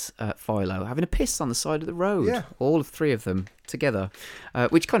 and Philo having a piss on the side of the road. Yeah. All of three of them together,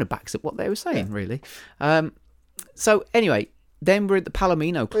 which kind of backs up what they were saying, really. So, anyway, then we're at the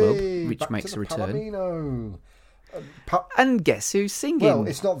Palomino Club, which makes a return. Palomino. And guess who's singing? Well,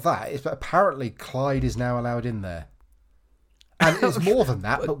 it's not that. But apparently Clyde is now allowed in there. And it's more than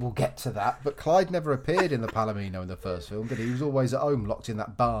that, but we'll get to that. But Clyde never appeared in the Palomino in the first film, did he? He was always at home, locked in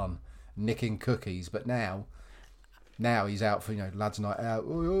that barn, nicking cookies. But now he's out for, lads' night out,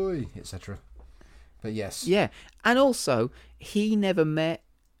 oi, oi, etc. But yes. Yeah, and also, he never met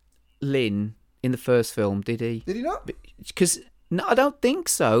Lynn in the first film, did he? Did he not? Because, no, I don't think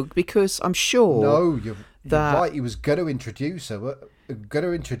so, because I'm sure... No, you're right, he was going to introduce him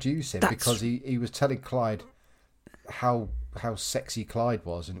because he was telling Clyde how sexy Clyde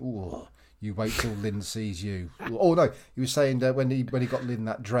was, and you wait till Lynn sees you. Oh no, he was saying that when he got Lynn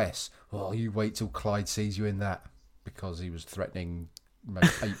that dress. Oh, you wait till Clyde sees you in that. because he was threatening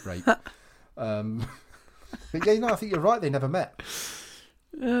ape rape. But yeah, I think you're right. They never met.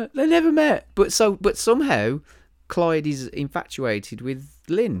 They never met, but somehow Clyde is infatuated with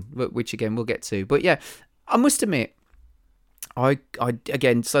Lynn, which again we'll get to. But yeah, I must admit, I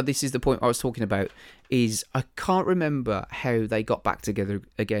again. So this is the point I was talking about. Is I can't remember how they got back together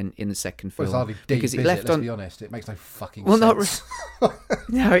again in the second film. Well, it's hardly deep, because let's be honest, it makes no fucking sense.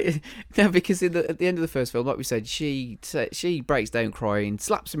 No, because at the end of the first film, like we said, she breaks down crying,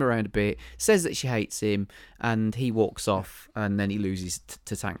 slaps him around a bit, says that she hates him, and he walks off, and then he loses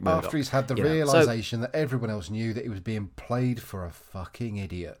to Tank Murdoch. After he's had the realisation that everyone else knew that he was being played for a fucking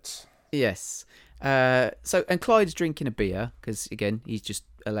idiot. Yes. And Clyde's drinking a beer because again he's just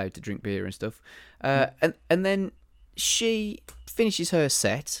allowed to drink beer and stuff. And then she finishes her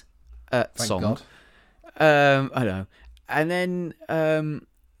set song. God. I know. And then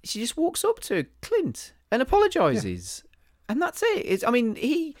she just walks up to Clint and apologises, and that's it.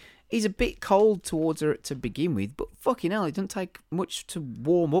 He's a bit cold towards her to begin with, but fucking hell, it doesn't take much to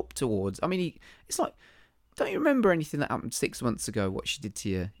warm up towards. It's like, don't you remember anything that happened 6 months ago? What she did to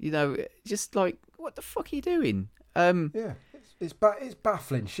you? Just like, what the fuck are you doing? Yeah, it's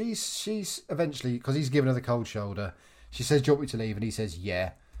baffling. She's eventually, because he's given her the cold shoulder. She says, "Do you want me to leave?" And he says,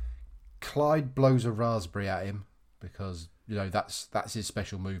 "Yeah." Clyde blows a raspberry at him because that's his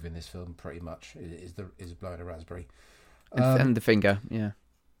special move in this film. Pretty much is blowing a raspberry and the finger. Yeah.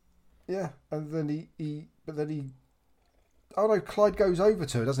 Yeah, and then Clyde goes over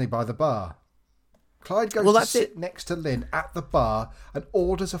to her, doesn't he, by the bar? Clyde goes to sit next to Lynn at the bar and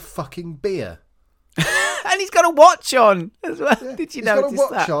orders a fucking beer. And he's got a watch on as well. Yeah, Did you notice that? He's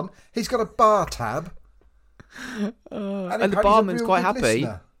got a watch on. He's got a bar tab. And the barman's quite happy.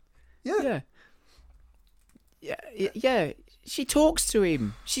 Yeah. Yeah. She talks to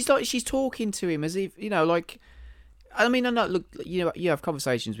him. She's talking to him as if, like... I know, look, you have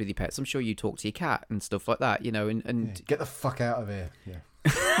conversations with your pets. I'm sure you talk to your cat and stuff like that, and... Yeah, get the fuck out of here. Yeah.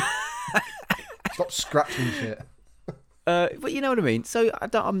 Stop scratching shit. But you know what I mean. So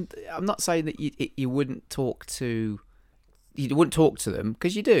I'm not saying that you wouldn't talk to them,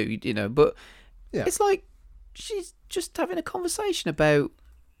 because you do, but it's like she's just having a conversation about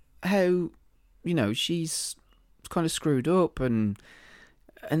how she's kind of screwed up and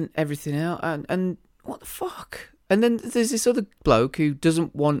everything else, and what the fuck. And then there's this other bloke who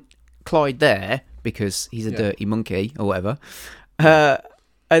doesn't want Clyde there because he's a dirty monkey or whatever. And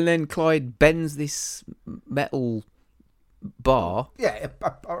then Clyde bends this metal bar. Yeah,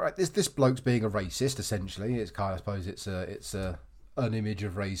 all right. This bloke's being a racist. Essentially, it's kind of, I suppose it's an image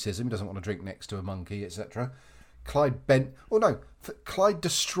of racism. He doesn't want to drink next to a monkey, etc. Clyde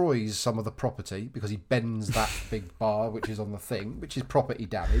destroys some of the property because he bends that big bar, which is on the thing, which is property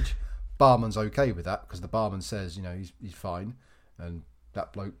damage. Barman's okay with that because the barman says, he's fine, and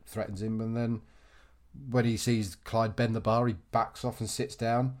that bloke threatens him, and then when he sees Clyde bend the bar, he backs off and sits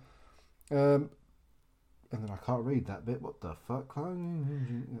down. And then I can't read that bit. What the fuck?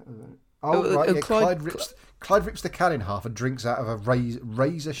 Clyde rips the can in half and drinks out of a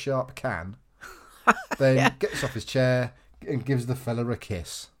razor sharp can. Then gets off his chair and gives the fella a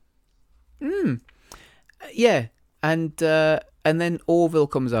kiss. Yeah, and then Orville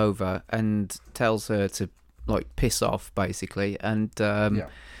comes over and tells her to piss off, basically, and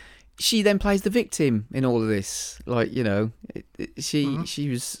she then plays the victim in all of this. She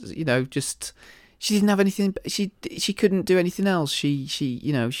was just. She didn't have anything. She couldn't do anything else. She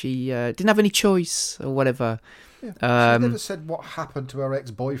didn't have any choice or whatever. Yeah. She never said what happened to her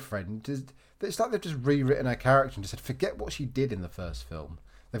ex-boyfriend. It's like they've just rewritten her character and just said, forget what she did in the first film.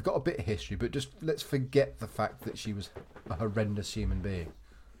 They've got a bit of history, but just let's forget the fact that she was a horrendous human being.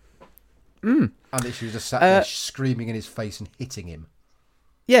 And that she was just sat there screaming in his face and hitting him.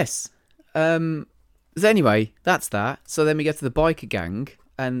 Yes. So anyway, that's that. So then we get to the biker gang.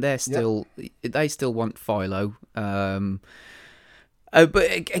 And they still want Philo. But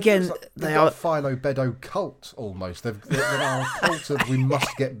again, they are a Philo Beddoe cult almost. They're now a cult of we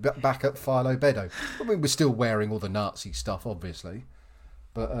must get back at Philo Beddoe. We're still wearing all the Nazi stuff, obviously,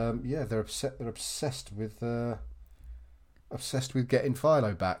 but they're obsessed with getting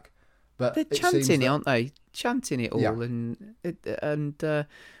Philo back. But they're chanting it, aren't they? Chanting it all, and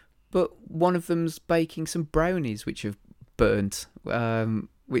but one of them's baking some brownies which have burnt,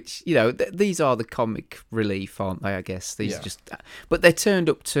 which these are the comic relief, aren't they? I guess these but they're turned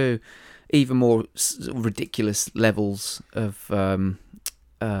up to even more ridiculous levels of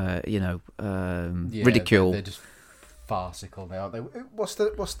ridicule. They're just farcical now, aren't they? What's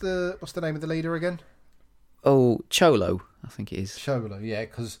the name of the leader again? Oh, Cholo, I think it is. Cholo, yeah,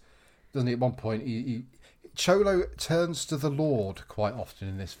 because doesn't he at one point Cholo turns to the Lord quite often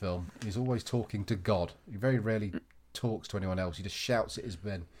in this film. He's always talking to God. He very rarely talks to anyone else. He just shouts at his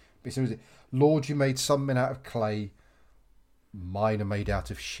men. But as Lord, you made some men out of clay. Mine are made out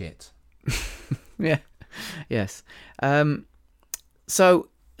of shit. Yeah. Yes. So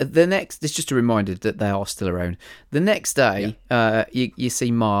the next, it's just a reminder that they are still around. The next day, you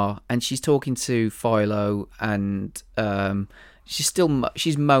see Ma, and she's talking to Philo, and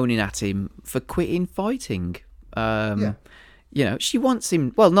she's moaning at him for quitting fighting. You know, she wants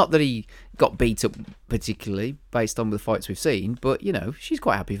him. Well, not that he got beat up particularly based on the fights we've seen, but you know, she's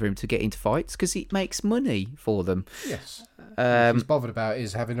quite happy for him to get into fights because it makes money for them. Yes. What she's bothered about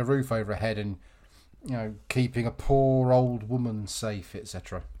is having a roof over her head and, you know, keeping a poor old woman safe,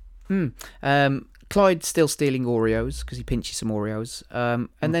 etc. Clyde's still stealing Oreos because he pinches some Oreos,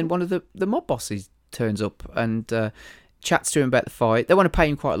 and then one of the mob bosses turns up and chats to him about the fight. They want to pay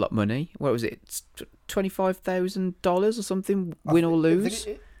him quite a lot of money. What was it? $25,000 or something, win or lose?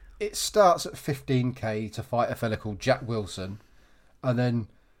 It starts at $15,000 to fight a fella called Jack Wilson, and then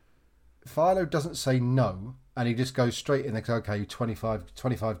Philo doesn't say no, and he just goes straight in there. Okay,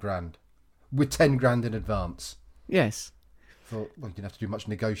 25 grand with 10 grand in advance. Yes. Thought, well, he didn't have to do much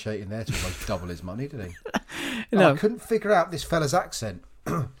negotiating there to almost double his money, did he? No. I couldn't figure out this fella's accent.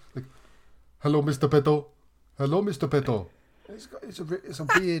 Like, hello, Mr. Beto. Hello, Mr. Beto. It's a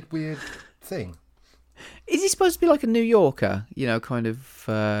weird thing. Is he supposed to be like a New Yorker? You know, kind of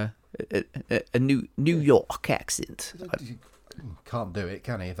a New York accent. Can't do it,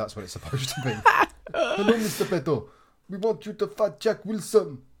 can he? If that's what it's supposed to be. Hello, Mr. Beto. We want you to fight Jack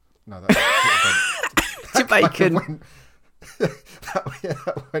Wilson. No, that's Jamaican.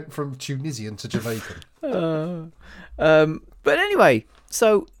 That went from Tunisian to Jamaican. But anyway,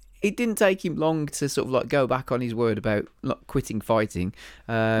 so it didn't take him long to sort of like go back on his word about not quitting fighting.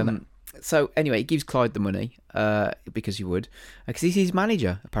 No. So anyway, he gives Clyde the money because he would, because he's his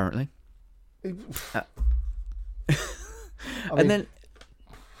manager apparently. Then,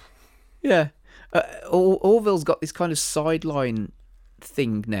 yeah, Orville's got this kind of sideline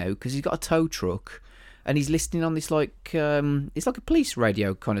thing now because he's got a tow truck. And he's listening on this like it's like a police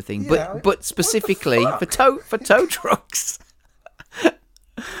radio kind of thing, but specifically for tow trucks.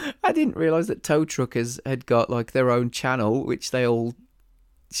 I didn't realise that tow truckers had got like their own channel, which they all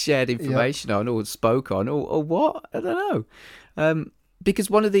shared information on or spoke on, or what? I don't know.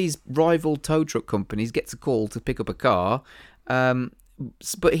 Because one of these rival tow truck companies gets a call to pick up a car,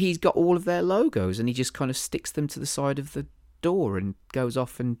 but he's got all of their logos, and he just kind of sticks them to the side of the door and goes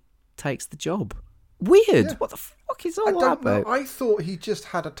off and takes the job. Weird. Yeah. What the fuck is all that about? I thought he just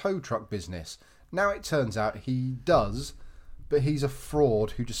had a tow truck business. Now it turns out he does, but he's a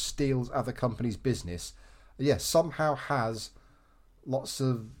fraud who just steals other companies' business. Yes, somehow has lots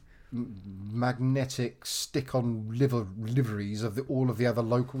of magnetic stick-on liveries of all of the other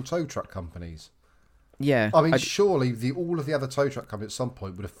local tow truck companies. Yeah. I mean, surely all of the other tow truck companies at some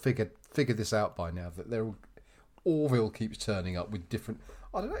point would have figured this out by now, that they're all... Orville keeps turning up with different...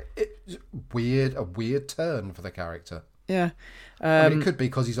 I don't know. It's a weird turn for the character. Yeah. I mean, it could be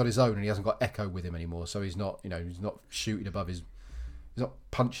because he's on his own and he hasn't got Echo with him anymore, so he's not, he's not shooting above his... He's not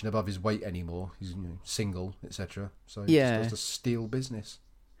punching above his weight anymore. He's single, etc. So he just does a steal business.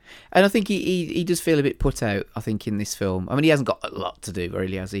 And I think he does feel a bit put out, I think, in this film. I mean, he hasn't got a lot to do,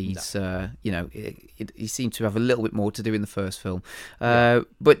 really, has he? He's, he seemed to have a little bit more to do in the first film. So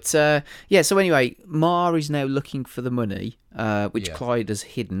anyway, Ma is now looking for the money, which Clyde has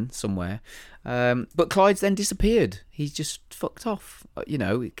hidden somewhere. But Clyde's then disappeared. He's just fucked off,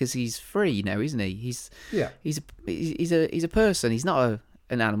 because he's free now, isn't he? He's a person. He's not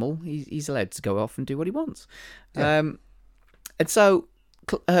an animal. He's allowed to go off and do what he wants. Yeah. And so...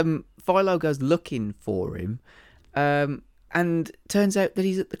 Philo goes looking for him, and turns out that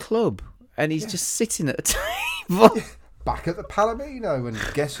he's at the club, and he's just sitting at a table. Back at the Palomino, and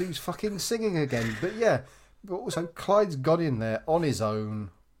guess who's fucking singing again? But also Clyde's gone in there on his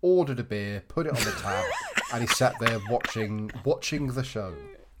own, ordered a beer, put it on the tab, and he sat there watching the show.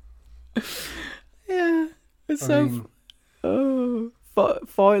 Yeah, it's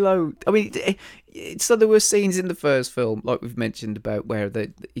Philo. I mean, so there were scenes in the first film, like we've mentioned, about where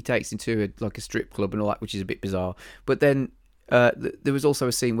he takes him to a strip club and all that, which is a bit bizarre. But then there was also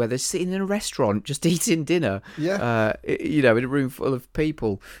a scene where they're sitting in a restaurant just eating dinner. Yeah. In a room full of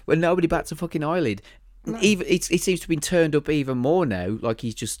people where nobody bats a fucking eyelid. No. Even it seems to have been turned up even more now. Like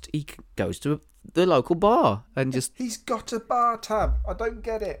he goes to the local bar and just... He's got a bar tab. I don't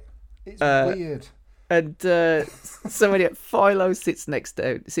get it. It's weird. And so anyway, Philo sits down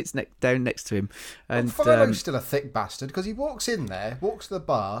next to him. And Philo's still a thick bastard because he walks in there, walks to the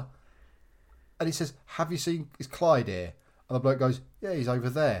bar, and he says, "Have you seen, is Clyde here?" And the bloke goes, "Yeah, he's over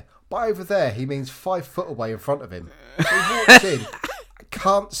there." By over there, he means 5 foot away in front of him. So he walks in,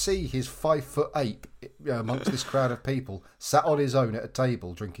 can't see his 5'8" ape amongst this crowd of people, sat on his own at a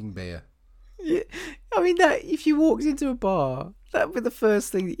table drinking beer. Yeah, I mean, that if you walked into a bar, that would be the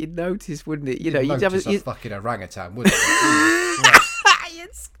first thing that you'd notice, wouldn't it? You'd have a fucking orangutan, wouldn't you?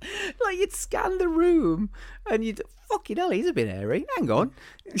 You'd scan the room and you'd fucking hell, he's a bit hairy. Hang on.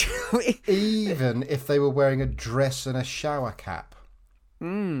 Even if they were wearing a dress and a shower cap,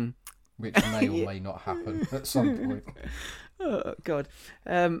 which may or may not happen at some point. Oh God.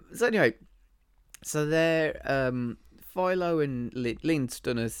 So anyway, so they're Philo and Lynn's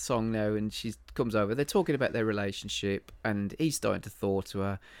done a song now, and she comes over. They're talking about their relationship, and he's starting to thaw to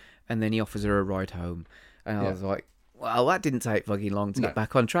her, and then he offers her a ride home, and I was like, well, that didn't take fucking long to get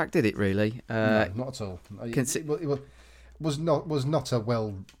back on track, did it? Really? No, not at all. It was not a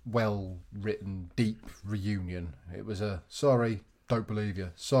well written, deep reunion. It was a sorry, don't believe you.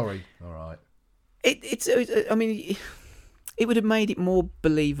 Sorry, all right. I mean, it would have made it more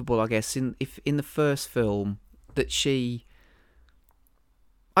believable, I guess, if in the first film that she,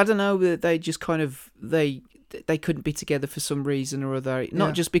 I don't know, that they just kind of they couldn't be together for some reason or other.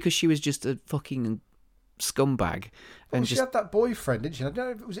 Not just because she was just a fucking scumbag. Well, she had that boyfriend, didn't she? I don't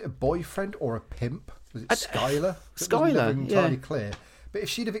know if was it a boyfriend or a pimp. Was it Skylar? Skylar, it was never entirely clear. But if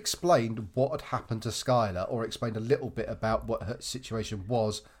she'd have explained what had happened to Skylar, or explained a little bit about what her situation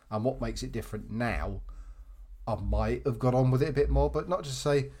was and what makes it different now, I might have got on with it a bit more. But not just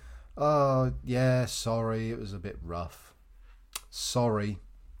say, "Oh yeah, sorry, it was a bit rough. Sorry."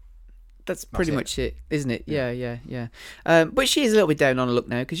 That's pretty much it, isn't it? Yeah. But she is a little bit down on her luck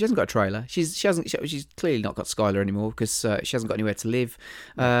now because she hasn't got a trailer. She's clearly not got Skylar anymore because she hasn't got anywhere to live.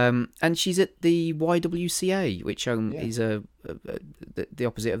 And she's at the YWCA, which is the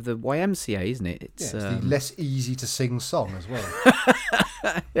opposite of the YMCA, isn't it? It's the less easy to sing song as well.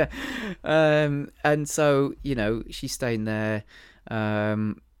 Yeah. And so she's staying there.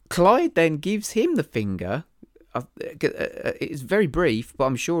 Clyde then gives him the finger. It's very brief, but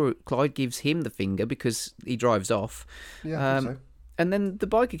I'm sure Clyde gives him the finger because he drives off. Yeah, I think so. And then the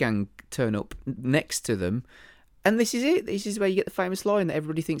biker gang turn up next to them, and this is it. This is where you get the famous line that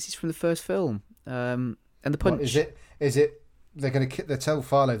everybody thinks is from the first film. And the punch. What, is it? They're going to they tell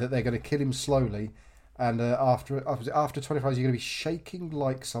Philo that they're going to kill him slowly, and after 25 hours, you're going to be shaking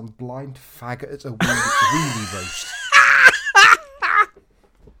like some blind faggot at a wheelie roast.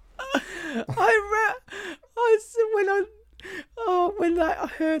 When I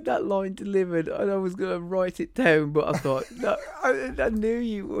heard that line delivered, and I was going to write it down, but I thought, no, I knew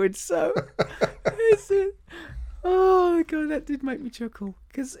you would. So, oh my God, that did make me chuckle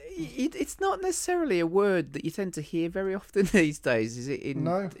because it's not necessarily a word that you tend to hear very often these days, is it?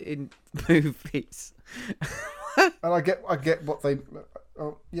 In movies. And I get what they.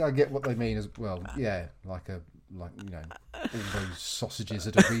 I get what they mean as well. Yeah, like all those sausages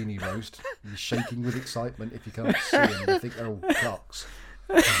at a weenie roast. You're shaking with excitement if you can't see them. You think they're all cocks.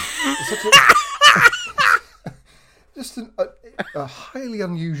 Just a highly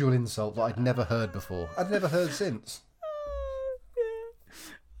unusual insult that I'd never heard before. I'd never heard since.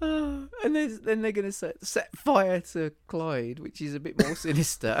 And then they're going to set fire to Clyde, which is a bit more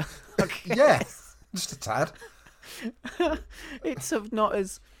sinister. Yeah, just a tad. It's not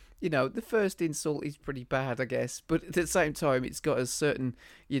as, the first insult is pretty bad, I guess, but at the same time, it's got a certain,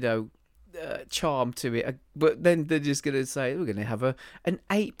 charm to it. But then they're just going to say, we're going to have an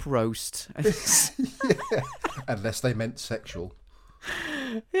ape roast. Yeah. Unless they meant sexual.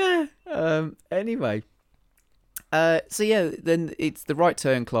 Yeah. Anyway. Then it's the right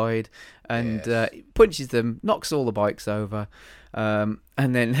turn, Clyde, and punches them, knocks all the bikes over, and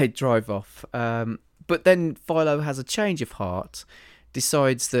then they drive off. But then Philo has a change of heart,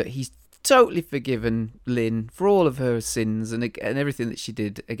 decides that he's totally forgiven Lynn for all of her sins and everything that she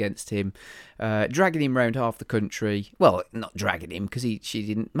did against him, dragging him around half the country. Well, not dragging him because she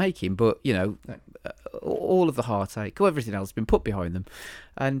didn't make him, but all of the heartache, everything else has been put behind them,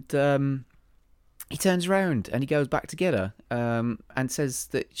 and he turns around and he goes back to get her and says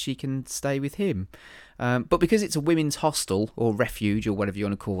that she can stay with him. But because it's a women's hostel or refuge or whatever you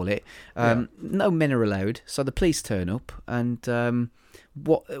want to call it, no men are allowed. So the police turn up and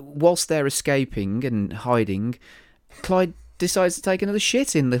whilst they're escaping and hiding, Clyde decides to take another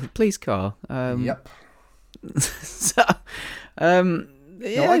shit in the police car. Yep. So,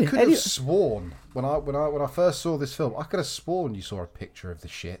 I could have sworn when I first saw this film, I could have sworn you saw a picture of the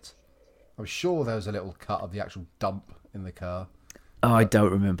shit. I was sure there was a little cut of the actual dump in the car. Oh, I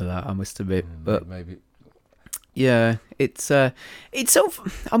don't remember that, I must admit. But maybe. Yeah, it's sort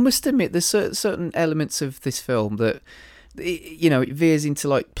of, I must admit, there's certain elements of this film that, it veers into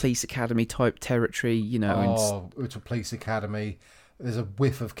like Police Academy type territory, It's a Police Academy. There's a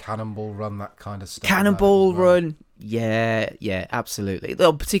whiff of Cannonball Run, that kind of stuff. Cannonball Run, yeah, absolutely.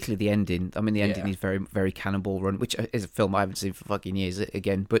 Well, particularly the ending. I mean, the ending is very, very Cannonball Run, which is a film I haven't seen for fucking years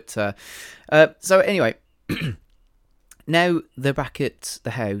again. But so anyway, now they're back at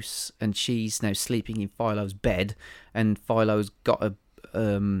the house, and she's now sleeping in Philo's bed, and Philo's got a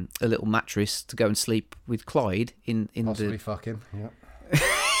little mattress to go and sleep with Clyde in possibly fucking, yeah.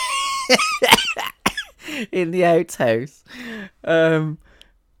 in the outhouse. Again,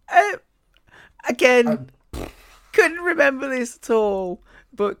 couldn't remember this at all.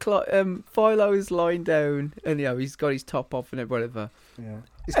 But Philo is lying down, and he's got his top off and whatever. Yeah,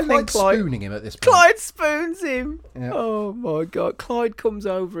 is Clyde spooning him at this point? Clyde spoons him. Yeah. Oh my god! Clyde comes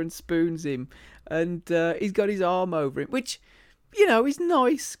over and spoons him, and he's got his arm over him, which is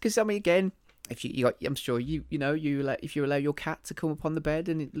nice because I mean, again, if I'm sure if you allow your cat to come up on the bed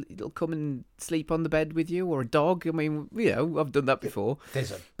and it'll come and sleep on the bed with you, or a dog. I mean, I've done that before.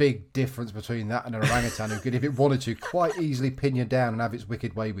 There's a big difference between that and an orangutan who could, if it wanted to, quite easily pin you down and have its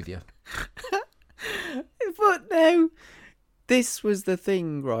wicked way with you. But now, this was the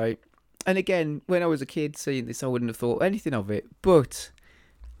thing, right? And again, when I was a kid seeing this, I wouldn't have thought anything of it. But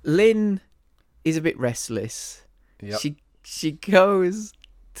Lynn is a bit restless. Yep. She goes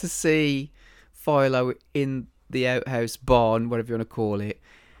to see Philo in the outhouse barn, whatever you want to call it,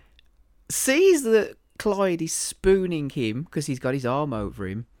 sees that Clyde is spooning him because he's got his arm over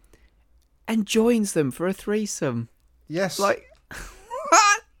him, and joins them for a threesome. Yes. Like,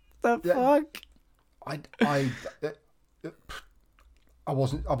 what the fuck? I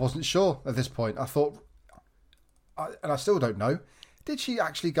wasn't sure at this point. I thought, and I still don't know, did she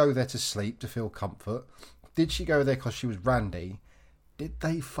actually go there to sleep, to feel comfort? Did she go there because she was randy? Did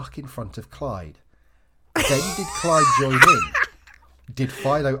they fuck in front of Clyde? Then did Clyde join in? Did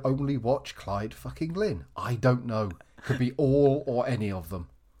Philo only watch Clyde fucking Lynn? I don't know. Could be all or any of them.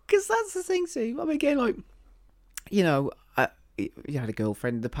 Because that's the thing, see. I mean, again, like, you had a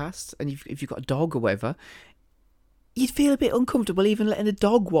girlfriend in the past, and if you've got a dog or whatever, you'd feel a bit uncomfortable even letting a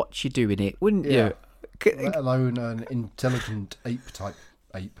dog watch you doing it, wouldn't you? Let alone an intelligent ape-type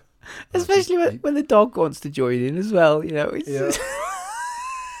ape. Especially when the dog wants to join in as well, It's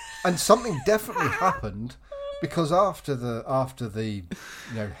And something definitely happened, because after the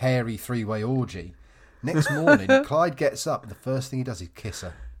hairy three-way orgy, next morning Clyde gets up and the first thing he does is kiss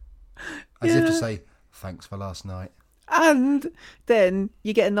her, as if to say thanks for last night. And then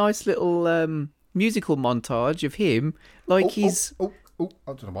you get a nice little musical montage of him, like he's. I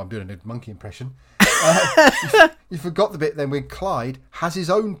don't know why I'm doing a monkey impression. You forgot the bit then when Clyde has his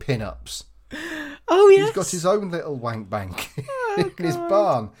own pin-ups. Oh yes, he's got his own little wank bank in his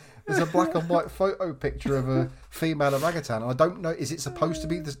barn. There's a black and white photo picture of a female orangutan. I don't know, is it supposed to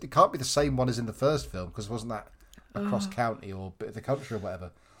be this? It can't be the same one as in the first film, because wasn't that across county or bit of the country or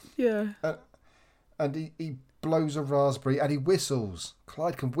whatever? Yeah. And he blows a raspberry and he whistles.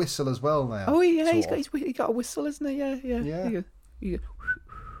 Clyde can whistle as well now. Oh yeah, he's got a whistle, isn't he? Yeah.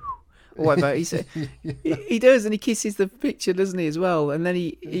 Or whatever he does, and he kisses the picture, doesn't he, as well? And then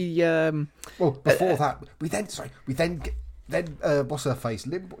he well, before that, we then what's her face?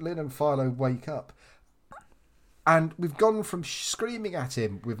 Lynn and Philo wake up, and we've gone from screaming at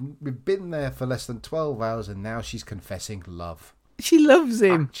him. We've been there for less than 12 hours, and now she's confessing love. She loves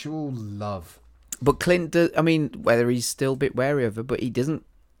him, actual love. But Clint, I mean, whether he's still a bit wary of her, but he doesn't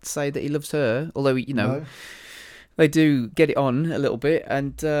say that he loves her. Although No. They do get it on a little bit,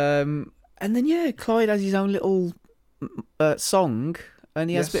 and then Clyde has his own little song, and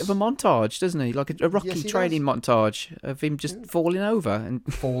he has a bit of a montage, doesn't he? Like a Rocky training montage of him just falling over,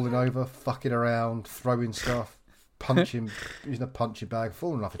 fucking around, throwing stuff, punching, using a punching bag,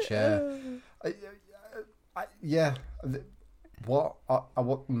 falling off a chair. I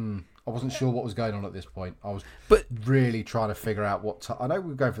wasn't sure what was going on at this point. I was really trying to figure out what. I know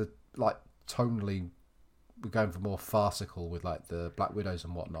we were going for tonally. We're going for more farcical with like the Black Widows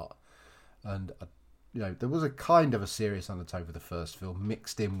and whatnot, and there was a kind of a serious undertone for the first film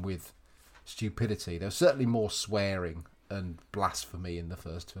mixed in with stupidity. There was certainly more swearing and blasphemy in the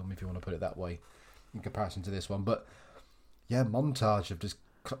first film, if you want to put it that way, in comparison to this one. But yeah, montage of just,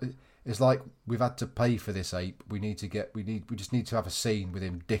 it's like we've had to pay for this ape. We just need to have a scene with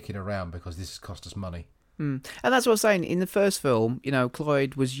him dicking around because this has cost us money. And that's what I was saying. In the first film,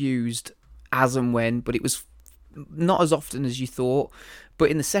 Clyde was used as and when, but it was not as often as you thought. But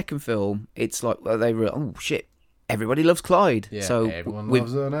in the second film, it's like they were, oh shit, everybody loves Clyde. Yeah, so everyone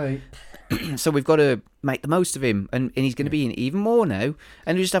loves an ape. So we've got to make the most of him, and he's going to be in even more now.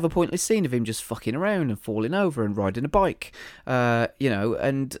 And we just have a pointless scene of him just fucking around and falling over and riding a bike,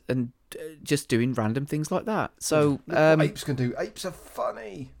 and just doing random things like that. So what apes can do. Apes are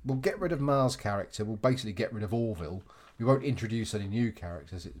funny. We'll get rid of Mars' character. We'll basically get rid of Orville. We won't introduce any new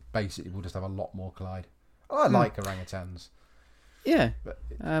characters. It basically we'll just have a lot more Clyde. I like orangutans. Yeah.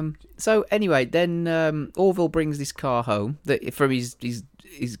 So anyway, then Orville brings this car home from his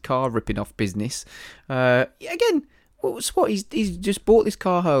car ripping off business. Again, he's just bought this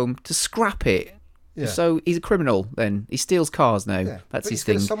car home to scrap it. Yeah. So he's a criminal. Then he steals cars now. Yeah. That's but his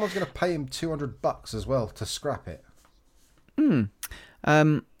thing. Someone's going to pay him $200 as well to scrap it.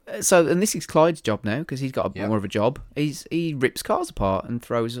 So, and this is Clyde's job now because he's got a bit more of a job. He rips cars apart and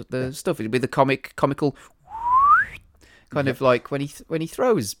throws the stuff with the comical kind of like when he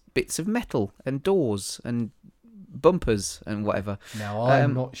throws bits of metal and doors and bumpers and whatever. Now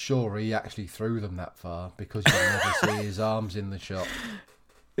I'm not sure he actually threw them that far because you never see his arms in the shot.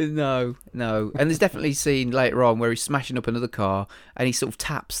 No. And there's definitely a scene later on where he's smashing up another car and he sort of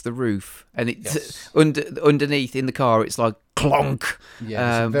taps the roof and it's underneath in the car it's like clonk.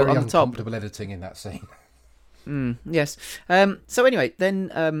 Yeah, there's very uncomfortable editing in that scene. Yes. So anyway,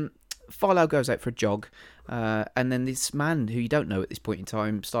 then Philo goes out for a jog. And then this man who you don't know at this point in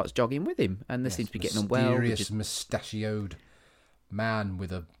time starts jogging with him, and they seem to be getting on well. Mysterious, mustachioed man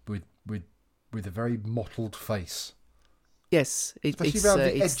with a very mottled face. Yes, especially around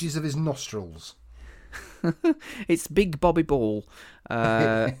the edges of his nostrils. It's Big Bobby Ball,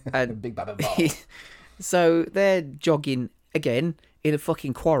 and Big Bobby Ball. So they're jogging again in a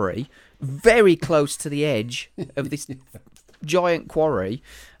fucking quarry, very close to the edge of this giant quarry.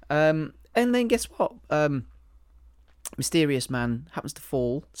 And then guess what? Mysterious man happens to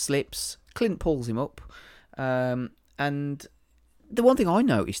fall, slips. Clint pulls him up. And the one thing I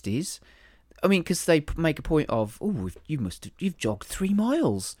noticed is, I mean, because they make a point of, you've jogged 3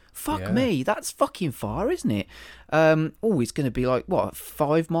 miles. Fuck me, that's fucking far, isn't it? It's going to be like, what, a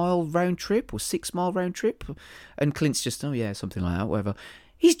 5-mile round trip or 6-mile round trip? And Clint's just, something like that, whatever.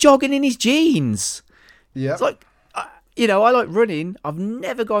 He's jogging in his jeans. Yeah. It's like, I like running. I've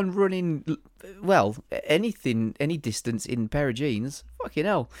never gone running, any distance in a pair of jeans. Fucking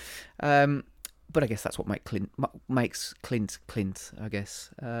hell. But I guess that's what makes Clint, I guess.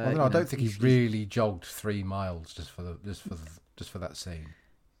 I don't think he's really jogged 3 miles just for that scene.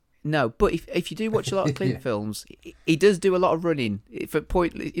 No, but if you do watch a lot of Clint films, he does do a lot of running.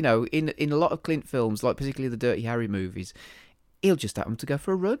 In a lot of Clint films, like particularly the Dirty Harry movies, he'll just happen to go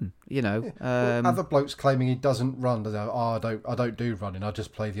for a run, Other blokes claiming he doesn't run. I don't do running. I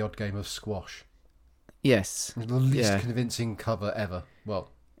just play the odd game of squash. Yes, the least convincing cover ever. Well,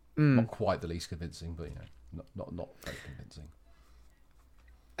 not quite the least convincing, but not very convincing.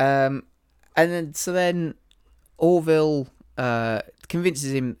 And then Orville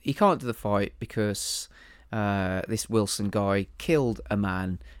convinces him he can't do the fight because this Wilson guy killed a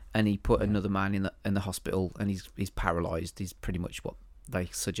man. And he put another man in the hospital, and he's paralysed. He's pretty much what they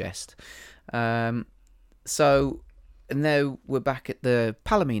suggest. So now we're back at the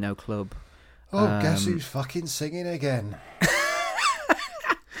Palomino Club. Guess who's fucking singing again?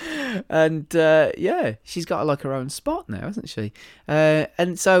 And she's got like her own spot now, hasn't she?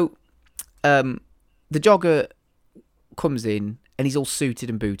 And so the jogger comes in, and he's all suited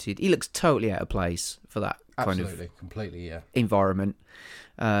and booted. He looks totally out of place for that completely, environment.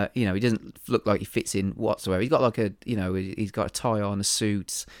 He doesn't look like he fits in whatsoever. He's got he's got a tie on, a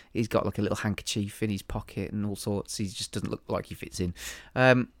suit. He's got like a little handkerchief in his pocket and all sorts. He just doesn't look like he fits in.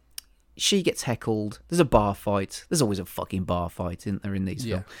 She gets heckled. There's a bar fight. There's always a fucking bar fight, isn't there, in these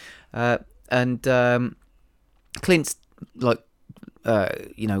films? And Clint's like,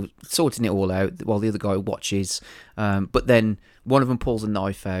 sorting it all out while the other guy watches. But then one of them pulls a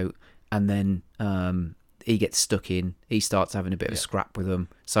knife out, and then he gets stuck in. He starts having a bit of a scrap with them.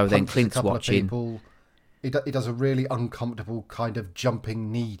 So then Clint's watching. He does a really uncomfortable kind of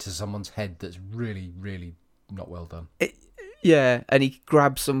jumping knee to someone's head that's really, really not well done. And he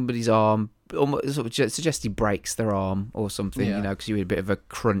grabs somebody's arm, almost sort of suggests he breaks their arm or something, because you had a bit of a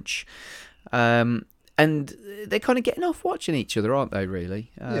crunch. And they're kind of getting off watching each other, aren't they,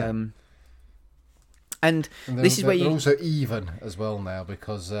 really? And this is where they're also even as well now,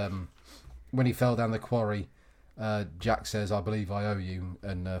 because when he fell down the quarry, Jack says, "I believe I owe you,"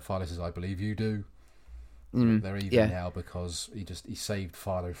 and Philo says, "I believe you do." They're even now because he saved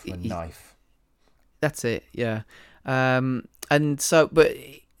Philo from a knife. That's it, yeah. And so, but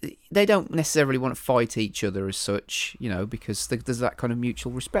they don't necessarily want to fight each other as such, because there's that kind of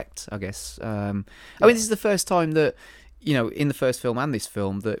mutual respect, I guess. I mean, this is the first time that, in the first film and this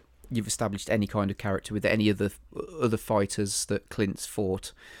film, that you've established any kind of character with any of the other fighters that Clint's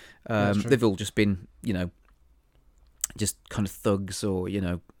fought. They've all just been, just kind of thugs or,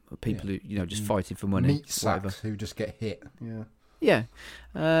 people who, just fighting for money. Meat sacks who just get hit. Yeah. Yeah.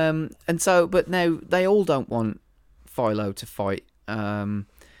 And so, but now they all don't want Philo to fight.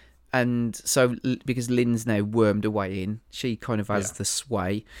 And so, because Lynn's now wormed her way in, she kind of has the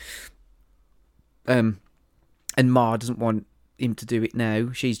sway. And Ma doesn't want him to do it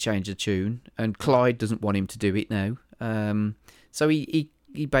now. She's changed the tune. And Clyde doesn't want him to do it now. So he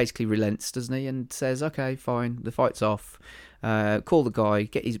basically relents, doesn't he? And says, okay, fine, the fight's off. Call the guy,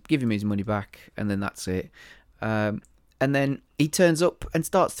 give him his money back, and then that's it. And then he turns up and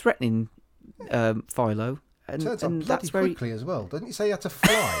starts threatening Philo. And, turns up bloody that's quickly as well. Doesn't he say he had to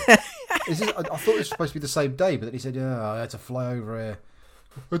fly? I thought it was supposed to be the same day, but then he said, I had to fly over here.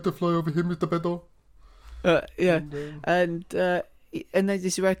 I had to fly over here, Mr. Bedor. And then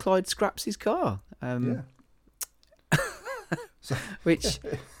this is where Clyde scraps his car. Which...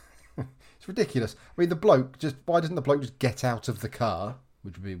 It's ridiculous. I mean, the bloke why doesn't the bloke just get out of the car,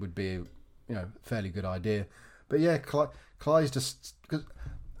 which would be a fairly good idea. But yeah, Clyde's just, because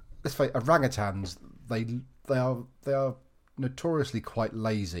let's face it, orangutans, they are notoriously quite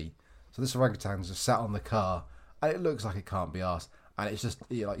lazy. So this orangutan's just sat on the car, and it looks like it can't be arsed, and it's just,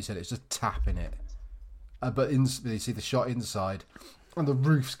 like you said, it's just tapping it. But you see the shot inside, and the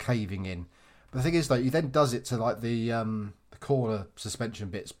roof's caving in. But the thing is, though, he then does it to like the corner suspension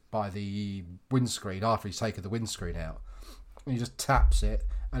bits by the windscreen after he's taken the windscreen out. And he just taps it,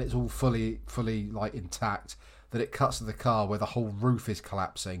 and it's all fully like intact. That it cuts to the car where the whole roof is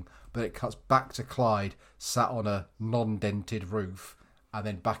collapsing, but it cuts back to Clyde sat on a non-dented roof, and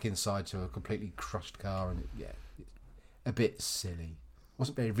then back inside to a completely crushed car. And it's a bit silly.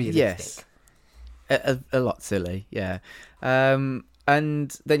 Wasn't very realistic. Yes, a lot silly. Yeah.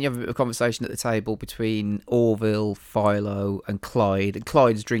 And then you have a conversation at the table between Orville, Philo, and Clyde. And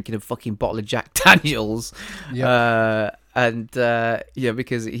Clyde's drinking a fucking bottle of Jack Daniels. Yep.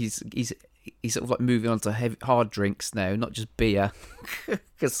 Because he's sort of like moving on to hard drinks now, not just beer.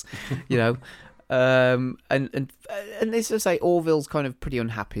 Because, and as I say, Orville's kind of pretty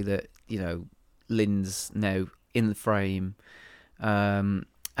unhappy that, Lynn's now in the frame. And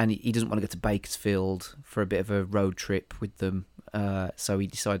he doesn't want to go to Bakersfield for a bit of a road trip with them. So he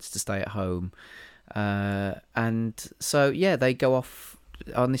decides to stay at home. And so, they go off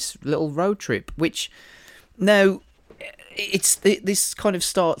on this little road trip, which now this kind of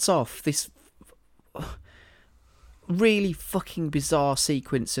starts off this really fucking bizarre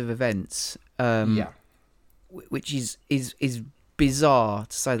sequence of events. Which is bizarre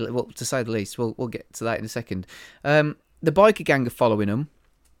to say the least. We'll get to that in a second. The biker gang are following them.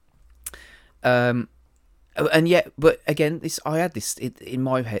 But again, I had this in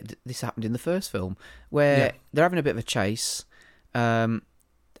my head. This happened in the first film where they're having a bit of a chase, and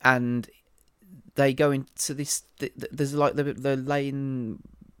they go into this. There's like they're laying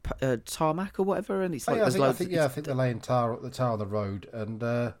tarmac or whatever, and it's like I think they're laying tar on the road,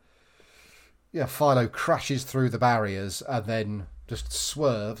 and Philo crashes through the barriers and then just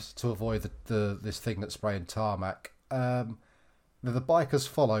swerves to avoid this thing that's spraying tarmac. The bikers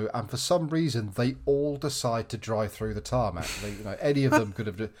follow, and for some reason, they all decide to drive through the tarmac. Any of them could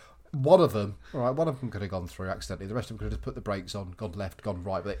have. One of them could have gone through accidentally. The rest of them could have just put the brakes on, gone left, gone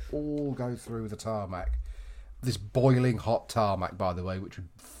right. But they all go through the tarmac. This boiling hot tarmac, by the way, which would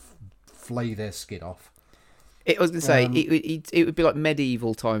flay their skin off. I was going to say, it would be like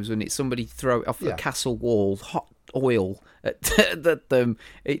medieval times when somebody throw off a castle wall, hot oil at them.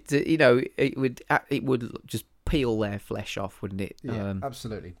 It would just peel their flesh off, wouldn't it? Yeah,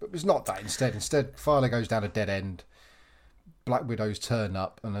 absolutely. But it's not that. Instead, Philo goes down a dead end. Black Widows turn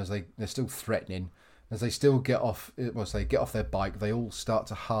up, and as they're still threatening, as they still get off their bike, they all start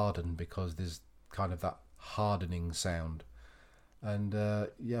to harden because there's kind of that hardening sound. And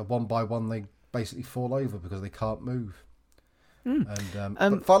one by one they basically fall over because they can't move. And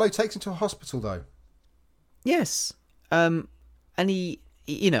but Philo takes him to a hospital though. Yes. And he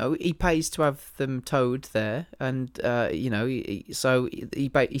pays to have them towed there, and he says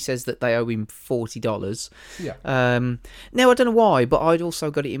that they owe him $40. Yeah. Now I don't know why, but I'd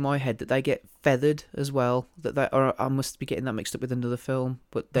also got it in my head that they get feathered as well. I must be getting that mixed up with another film,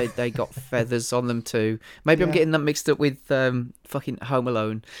 but they got feathers on them too. Maybe I'm getting that mixed up with fucking Home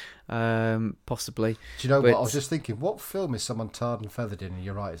Alone, possibly. Do you know what? I was just thinking, what film is someone tarred and feathered in? And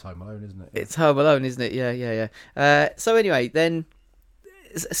you're right, it's Home Alone, isn't it? It's Home Alone, isn't it? Yeah. So anyway, then.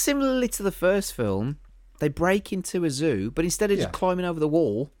 Similarly to the first film, They break into a zoo, but instead of Yeah. just climbing over the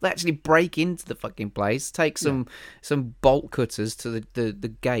wall, they actually break into the fucking place, take some bolt cutters to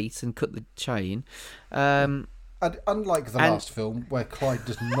the gate and cut the chain. And unlike the last film, where Clyde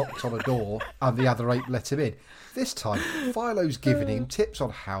just knocked on a door and the other ape let him in, this time Philo's giving him tips on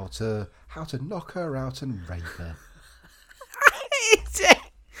how to knock her out and rape her.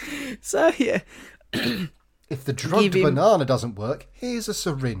 So yeah, If the drugged banana doesn't work, here's a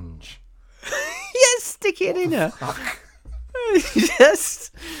syringe. yes, stick it in her. Fuck.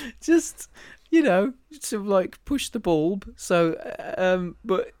 just sort of like push the bulb. So,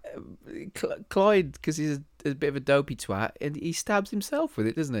 but Clyde, because he's a bit of a dopey twat, and he stabs himself with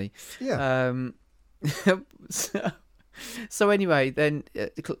it, doesn't he? Yeah. So anyway, then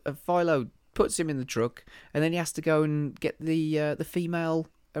Philo puts him in the truck, and then he has to go and get the female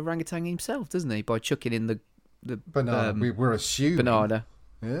orangutan himself, doesn't he? By chucking in the Banana. We're assuming. banana.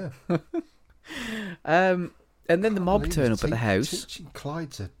 Yeah. And then the mob turn up at the house. Teaching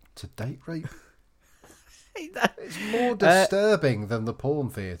Clyde to date rape. It's more disturbing than the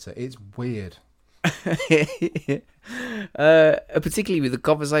porn theatre. It's weird. Particularly with the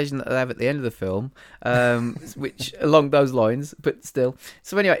conversation that they have at the end of the film, which along those lines, but still.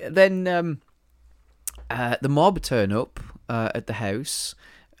 So anyway, then the mob turn up at the house,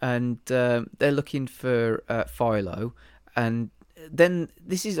 and they're looking for Philo, and then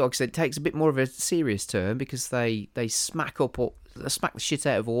this is, like I said, it takes a bit more of a serious turn because they smack the shit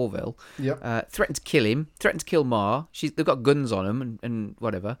out of Orville. Yep. Threaten to kill him, threaten to kill Ma. They've got guns on them and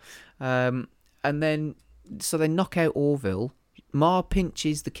whatever. And then so they knock out Orville. Ma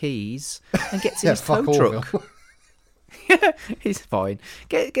pinches the keys and gets in his tow truck. He's fine.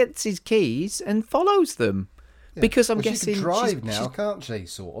 Gets his keys and follows them. Yeah. Because I'm guessing she can drive now, can't she?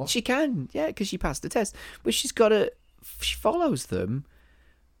 Sort of. She can, yeah, because she passed the test. But she follows them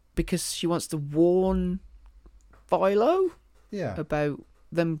because she wants to warn Philo. Yeah. About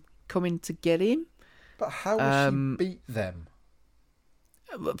them coming to get him. But how will she beat them?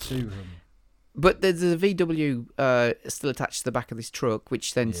 To him. But there's a VW still attached to the back of this truck,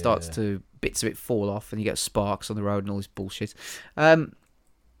 which then starts to, bits of it fall off, and you get sparks on the road and all this bullshit.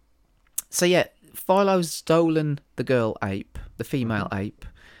 So yeah, Philo's stolen the girl ape, the female ape.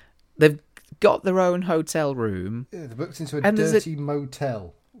 They've got their own hotel room. Yeah, they're booked into a dirty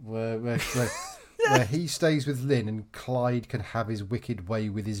motel where he stays with Lynn and Clyde can have his wicked way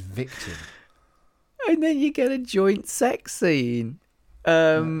with his victim. And then you get a joint sex scene,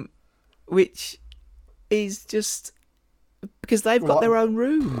 which is just because they've got their own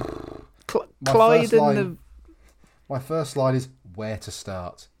room. Clyde and my first line is where to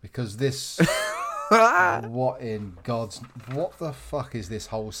start, because this what the fuck is this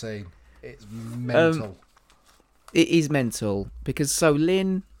whole scene? It's mental. It is mental because so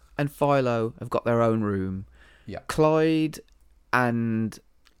Lynn and Philo have got their own room. Yeah. Clyde and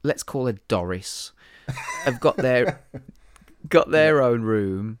let's call her Doris have got their own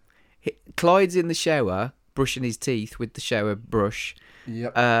room. Clyde's in the shower brushing his teeth with the shower brush.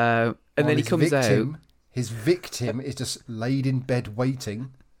 Yep. And then he comes out. His victim is just laid in bed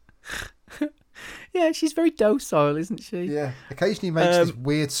waiting. Yeah, she's very docile, isn't she? Yeah. Occasionally makes this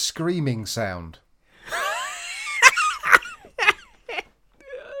weird screaming sound.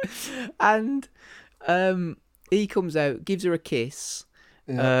 And he comes out, gives her a kiss,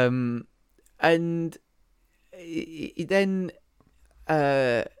 and then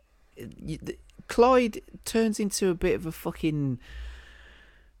Clyde turns into a bit of a fucking.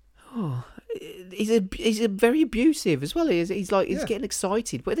 He's a very abusive as well. He's getting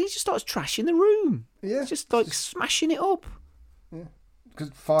excited, but then he just starts trashing the room. Yeah, he's just like smashing it up. Yeah, because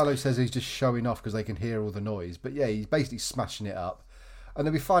Philo says he's just showing off because they can hear all the noise. But yeah, he's basically smashing it up. And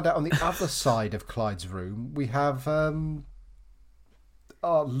then we find out on the other side of Clyde's room, we have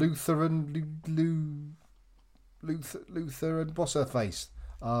Luther and Luther and what's her face?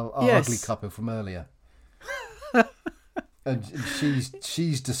 Our ugly couple from earlier. And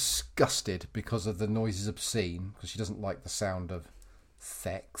she's disgusted because of the noise is obscene, because she doesn't like the sound of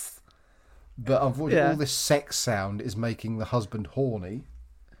sex. But unfortunately, all this sex sound is making the husband horny.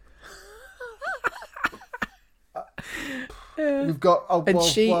 We've got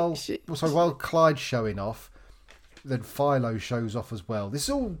while Clyde's showing off, then Philo shows off as well. This is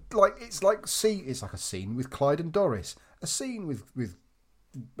all it's like a scene with Clyde and Doris, a scene with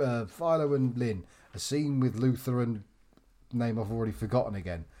Philo and Lynn, a scene with Luther and name I've already forgotten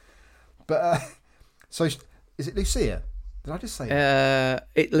again. But so is it Lucia? Did I just say that?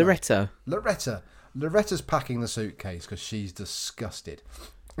 Loretta. Loretta's packing the suitcase because she's disgusted.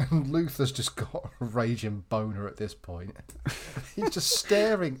 And Luther's just got a raging boner at this point. He's just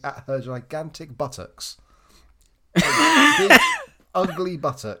staring at her gigantic buttocks. Big, ugly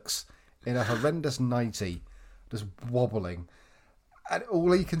buttocks in a horrendous 90, just wobbling. And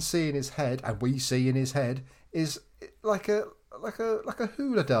all he can see in his head, and we see in his head, is like a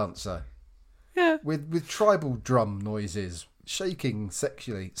hula dancer. Yeah. With tribal drum noises, shaking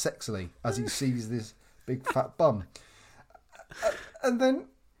sexily as he sees this big fat bum. And then,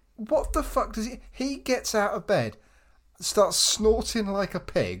 what the fuck does he gets out of bed, starts snorting like a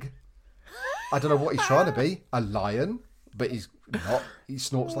pig. I don't know what he's trying to be, a lion, but he's not. He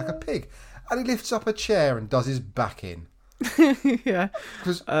snorts like a pig. And he lifts up a chair and does his back in. Yeah.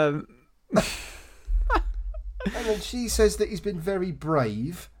 And then she says that he's been very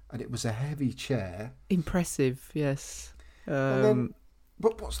brave, and it was a heavy chair. Impressive, yes. And then,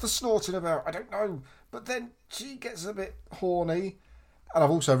 but what's the snorting about? I don't know. But then she gets a bit horny. And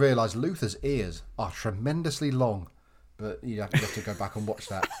I've also realised Luther's ears are tremendously long. But you have to go back and watch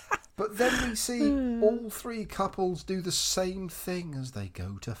that. But then we see all three couples do the same thing as they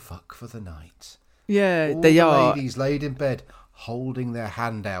go to fuck for the night. Yeah, all they the are. ladies laid in bed, holding their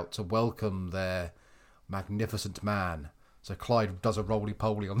hand out to welcome their magnificent man. So Clyde does a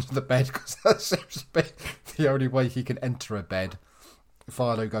roly-poly onto the bed because that seems to be the only way he can enter a bed.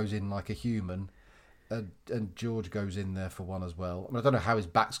 Philo goes in like a human, and George goes in there for one as well. I mean, I don't know how his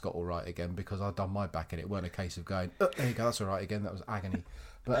back's got all right again because I'd done my back and it weren't a case of going, there you go, that's all right again. That was agony.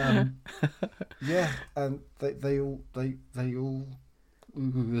 But yeah, and they all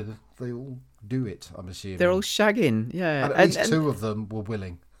do it. I'm assuming They're all shagging. Yeah, and at least two of them were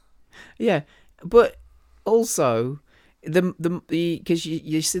willing. Yeah, but also the because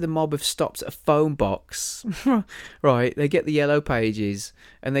you see the mob have stopped at a phone box, right? They get the yellow pages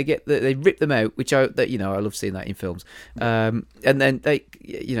and they rip them out, which I love seeing that in films. And then they,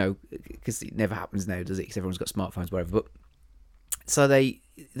 because it never happens now, does it? Because everyone's got smartphones, whatever. But so they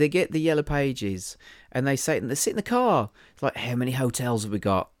get the yellow pages and they sit in the car. It's like, how many hotels have we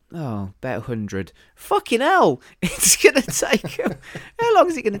got? Oh, about 100. Fucking hell! It's gonna take them. How long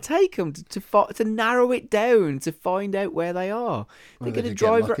is it gonna take them to narrow it down to find out where they are? They're gonna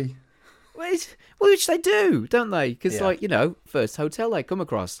drive. Which they do, don't they? Because first hotel they come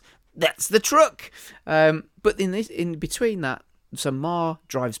across, that's the truck. But in between that, so Ma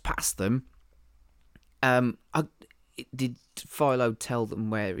drives past them. Did Philo tell them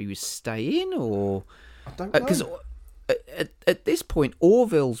where he was staying, or I don't know? Because at this point,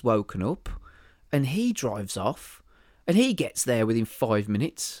 Orville's woken up, and he drives off, and he gets there within 5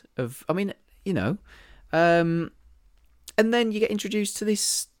 minutes of. And then you get introduced to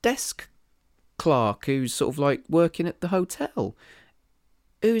this desk clerk who's sort of like working at the hotel.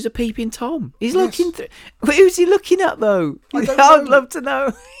 Who's a peeping Tom? He's looking through. Who's he looking at though? I'd love to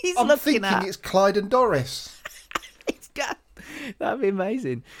know. I'm thinking it's Clyde and Doris. That'd be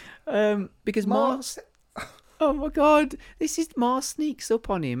amazing. Because Mars. Oh my God! Mars sneaks up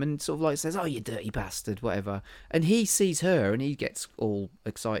on him and sort of like says, "Oh, you dirty bastard," whatever. And he sees her and he gets all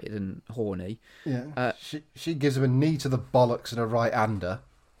excited and horny. Yeah. She gives him a knee to the bollocks and a right-hander.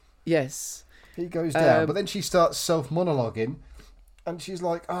 Yes. He goes down, but then she starts self-monologuing, and she's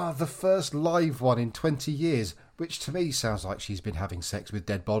like, the first live one in 20 years, which to me sounds like she's been having sex with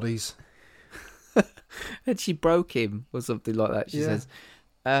dead bodies. And she broke him or something like that, she says.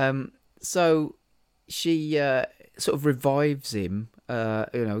 So she sort of revives him,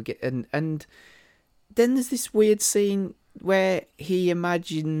 and then there's this weird scene where he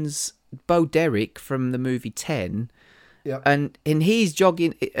imagines Bo Derek from the movie 10. Yep. And he's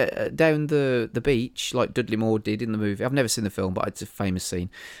jogging down the beach like Dudley Moore did in the movie. I've never seen the film, but it's a famous scene.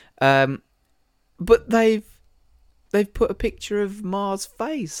 But they've put a picture of Ma's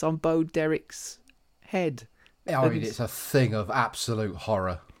face on Bo Derek's head. I mean, it's a thing of absolute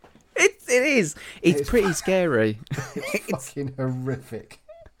horror. It is. It's pretty scary. It's fucking horrific.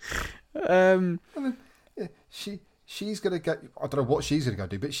 She's gonna go. I don't know what she's gonna go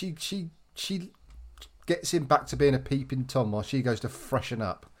do, but she gets him back to being a peeping Tom while she goes to freshen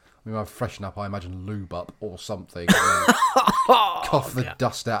up. I mean, by freshen up, I imagine lube up or something. Cough the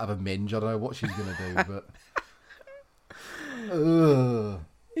dust out of a minge. I don't know what she's gonna do, but.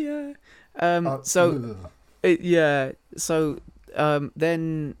 Yeah.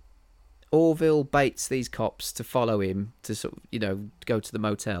 Then Orville baits these cops to follow him to sort of, go to the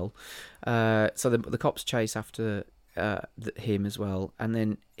motel. So the cops chase after him as well, and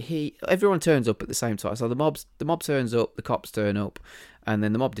then everyone turns up at the same time. So the mob turns up, the cops turn up, and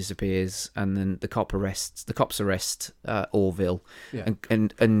then the mob disappears, and then the cops arrest Orville,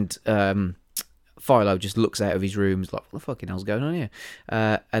 and Philo just looks out of his room, like, what the fucking hell's going on here?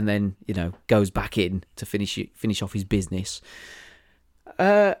 And then, goes back in to finish off his business.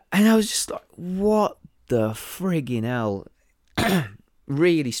 And I was just like, what the friggin' hell?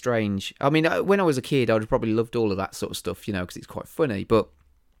 Really strange. I mean, when I was a kid, I'd have probably loved all of that sort of stuff, you know, because it's quite funny. But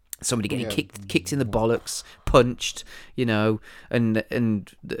somebody getting kicked in the bollocks, punched, you know, and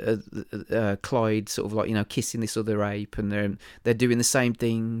Clyde sort of like, you know, kissing this other ape, and they're doing the same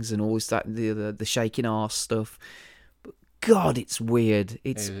things and all this, that, the shaking arse stuff. But God, it's weird.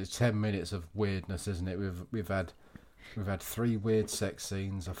 It's 10 minutes of weirdness, isn't it? We've had 3 weird sex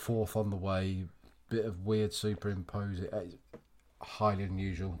scenes, a 4th on the way, bit of weird superimposing. Highly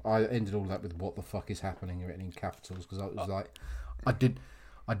unusual. I ended all that with "What the fuck is happening?" written in capitals, because I was like, I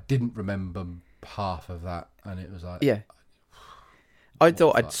didn't remember half of that, and it was like, yeah. I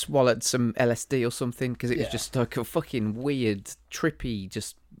thought I'd swallowed some LSD or something, because it was just like a fucking weird, trippy,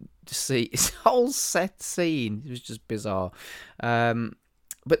 just see this whole set scene. It was just bizarre.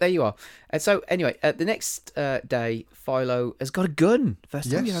 But there you are. So anyway, the next day, Philo has got a gun.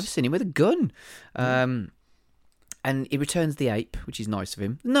 First time you've ever seen him with a gun. And he returns the ape, which is nice of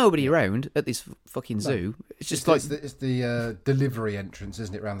him. Nobody around at this fucking zoo. It's just like... It's the delivery entrance,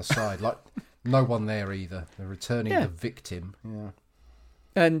 isn't it, around the side? Like, no one there either. They're returning the victim. Yeah.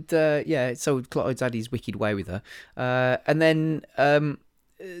 And, so Clyde's had his wicked way with her. And then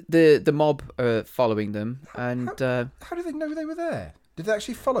the mob are following them. And how did they know they were there? Did they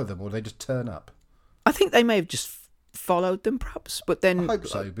actually follow them, or did they just turn up? I think they may have just followed them, perhaps, but then I hope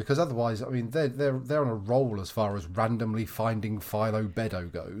so, because otherwise, I mean, they're on a roll as far as randomly finding Philo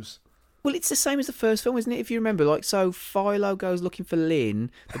Beddoe goes. Well, it's the same as the first film, isn't it? If you remember, like, so Philo goes looking for Lynn,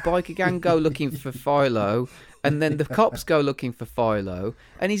 the biker gang go looking for Philo, and then the cops go looking for Philo,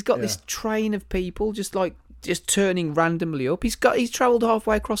 and he's got this train of people just turning randomly up. He's travelled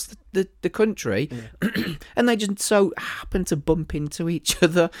halfway across the country, and they just so happen to bump into each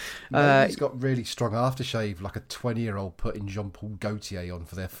other. He's got really strong aftershave, like a 20-year-old putting Jean-Paul Gaultier on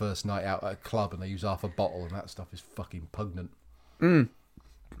for their first night out at a club, and they use half a bottle, and that stuff is fucking pungent.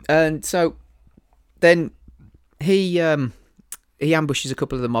 And so then he ambushes a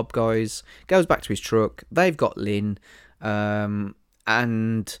couple of the mob guys, goes back to his truck. They've got Lynn, and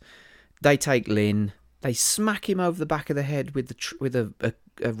they take Lynn. They smack him over the back of the head with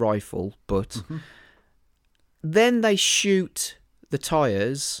a rifle butt. Then they shoot the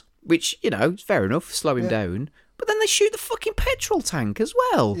tyres, which, you know, fair enough, slow him down. But then they shoot the fucking petrol tank as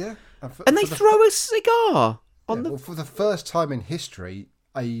well. Yeah. And they throw a cigar on the... Well, for the first time in history,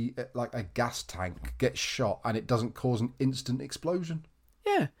 a gas tank gets shot and it doesn't cause an instant explosion.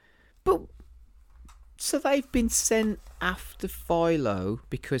 Yeah. But... So they've been sent after Philo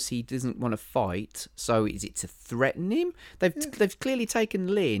because he doesn't want to fight. So is it to threaten him? They've clearly taken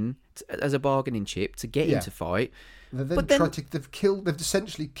Lynn as a bargaining chip to get him to fight. They've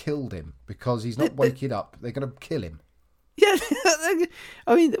essentially killed him because he's not waking up. They're going to kill him. Yeah,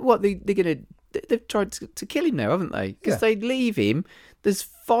 I mean, what they're going to? They've tried to kill him now, haven't they? Because they leave him. There's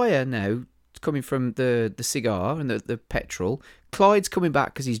fire now coming from the cigar and the petrol. Clyde's coming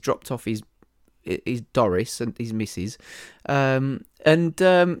back because he's dropped off his Doris and his missus, and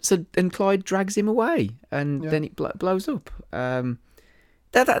Clyde drags him away, and then it blows up.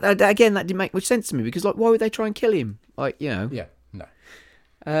 That again, that didn't make much sense to me, because, like, why would they try and kill him? Like, you know. Yeah, no.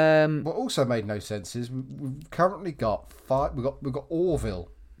 What also made no sense is we've currently got we've got Orville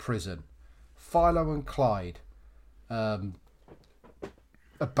prison, Philo and Clyde,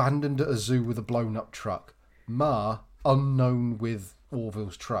 abandoned at a zoo with a blown up truck, Ma unknown with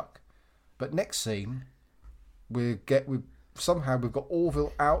Orville's truck. But next scene, we've got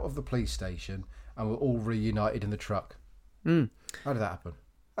Orville out of the police station, and we're all reunited in the truck. How did that happen?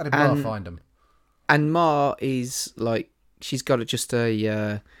 How did Ma find them? And Ma is like, she's got just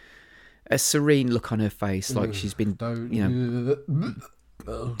a serene look on her face, like she's been, done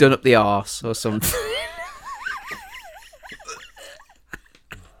up the arse or something.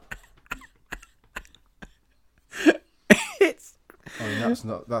 I mean, that's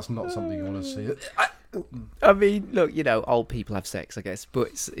not something you want to see. I mean, look, you know, old people have sex, I guess,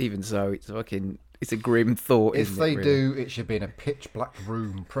 but even so, it's a grim thought. If they do, it should be in a pitch black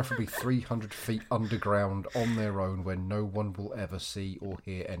room, preferably 300 feet underground, on their own, where no one will ever see or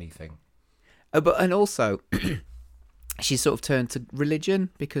hear anything. And also, she sort of turned to religion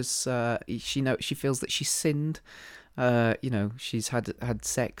because she feels that she sinned. She's had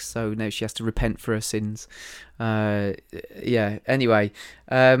sex, so now she has to repent for her sins. Anyway,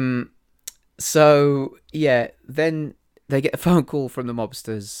 then they get a phone call from the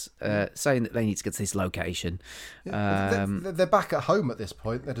mobsters saying that they need to get to this location. They're back at home at this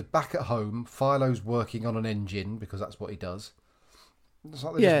point. They're back at home. Philo's working on an engine because that's what he does. It's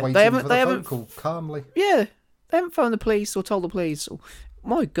like they're just waiting for the phone call calmly. Yeah, they haven't phoned the police or told the police.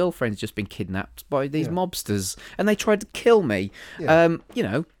 my girlfriend's just been kidnapped by these mobsters, and they tried to kill me. Yeah. You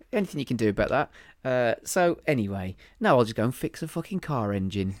know, anything you can do about that. So anyway, now I'll just go and fix a fucking car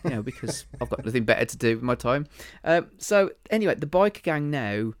engine, you know, because I've got nothing better to do with my time. So anyway, the biker gang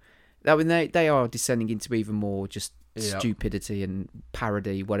now, I mean, they are descending into even more just stupidity and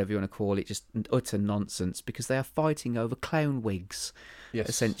parody, whatever you want to call it, just utter nonsense, because they are fighting over clown wigs,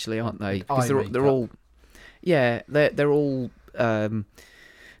 essentially, aren't they? Because they're all, they're all,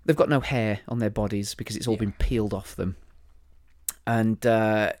 they've got no hair on their bodies because it's all been peeled off them, and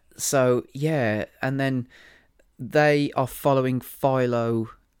so and then they are following Philo,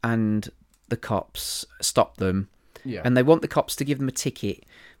 and the cops stop them, and they want the cops to give them a ticket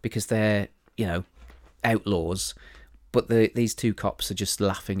because they're, you know, outlaws. But these two cops are just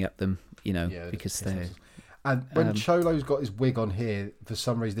laughing at them, you know, because they're... And when Cholo's got his wig on here, for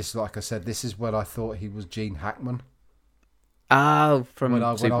some reason, this is, like I said, this is when I thought he was Gene Hackman. Oh, from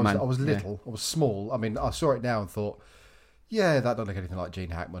Superman. I was little, I was small. I mean, I saw it now and thought, that doesn't look anything like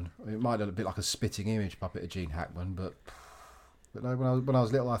Gene Hackman. I mean, it might look a bit like a spitting image puppet of Gene Hackman, but no, when I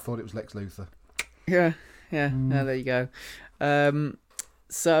was little, I thought it was Lex Luthor. Yeah. No, there you go.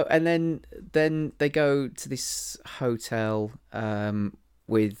 So, and then they go to this hotel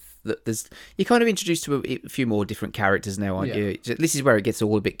with there's, you're kind of introduced to a few more different characters now, aren't you? This is where it gets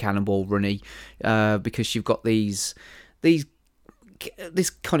all a bit Cannonball Runny, because you've got this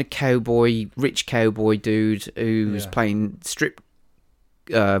kind of rich cowboy dude who's playing strip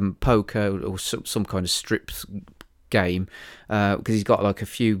poker or some kind of strip game, because he's got like a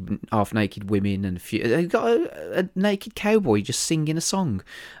few half-naked women and he's got a naked cowboy just singing a song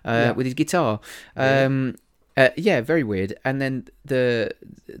with his guitar. Very weird. And then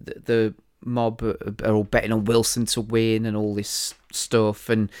the mob are all betting on Wilson to win and all this stuff,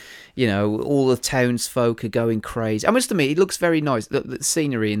 and you know, all the townsfolk are going crazy. I must admit, it looks very nice. The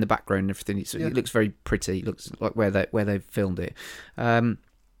scenery in the background and everything, it looks very pretty. It looks like where they filmed it. And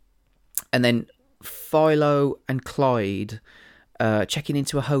then Philo and Clyde checking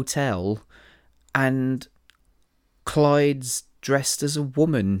into a hotel, and Clyde's dressed as a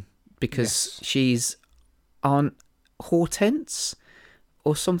woman because she's Aunt Hortense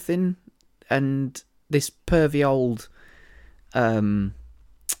or something, and this pervy old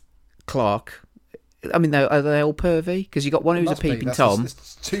Clark. I mean, are they all pervy? Because you got one who's a peeping Tom.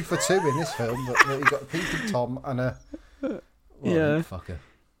 It's 2 for 2 in this film, but you got a peeping Tom and a fucker.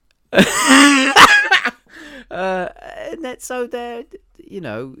 And so they're, you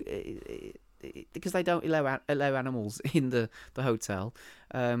know, because they don't allow animals in the hotel.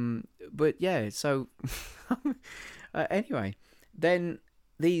 But yeah, so anyway, then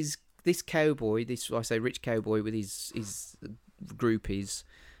this cowboy, rich cowboy with his groupies,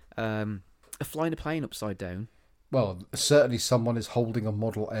 are flying a plane upside down. Well, certainly someone is holding a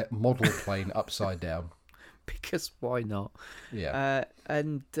model plane upside down. Because why not? Yeah.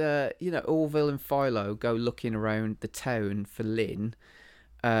 And you know, Orville and Philo go looking around the town for Lynn.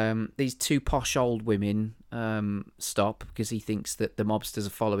 These two posh old women stop because he thinks that the mobsters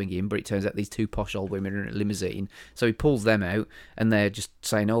are following him, but it turns out these two posh old women are in a limousine. So he pulls them out, and they're just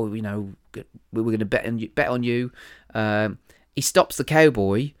saying, "Oh, you know, we're going to bet on you." He stops the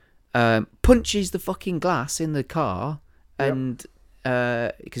cowboy, punches the fucking glass in the car, and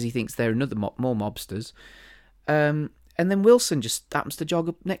because he thinks they're more mobsters. And then Wilson just happens to jog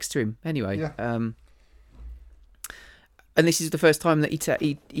up next to him anyway. And this is the first time that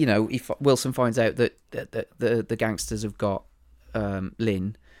Wilson finds out that the gangsters have got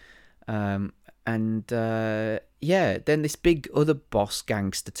Lynn, then this big other boss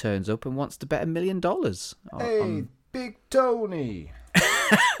gangster turns up and wants to bet $1 million. Hey, Big Tony.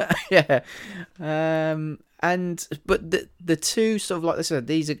 But the two sort of, like I said,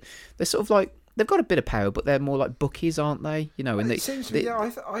 they're sort of like, they've got a bit of power, but they're more like bookies, aren't they? You know, and it seems to be. I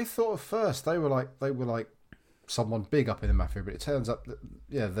thought at first they were like someone big up in the mafia, but it turns out that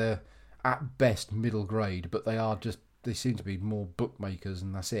they're at best middle grade, but they seem to be more bookmakers,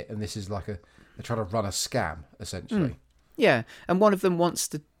 and that's it. And this is like they're trying to run a scam essentially. Yeah, and one of them wants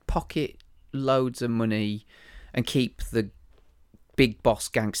to pocket loads of money and keep the big boss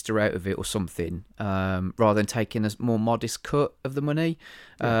gangster out of it or something, rather than taking a more modest cut of the money.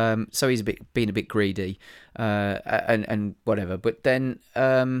 So he's being a bit greedy, and whatever. But then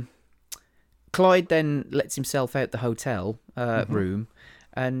Clyde then lets himself out the hotel room,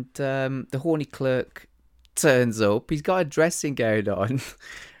 and the horny clerk turns up. He's got a dressing gown on,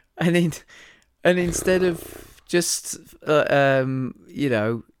 and instead of just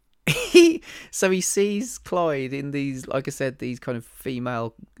so he sees Clyde in these, like I said, these kind of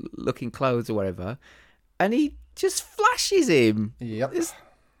female-looking clothes or whatever, and he just flashes him. Yep. It's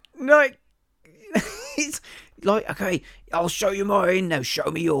like, it's like, okay, I'll show you mine, now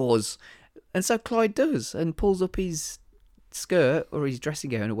show me yours. And so Clyde does, and pulls up his skirt or his dressing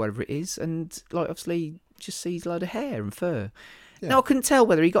gown or whatever it is, and like obviously just sees a load of hair and fur. Yeah. Now I couldn't tell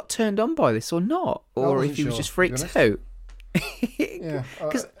whether he got turned on by this or not, or if he was just freaked out. Yeah,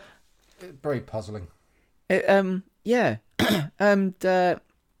 because very puzzling. Yeah, and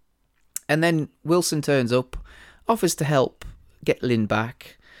then Wilson turns up, offers to help get Lynn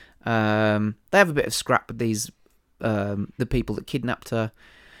back. They have a bit of scrap with these the people that kidnapped her.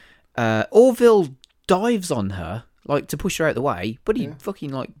 Orville dives on her like to push her out of the way, but he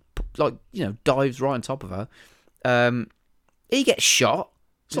fucking like dives right on top of her. He gets shot.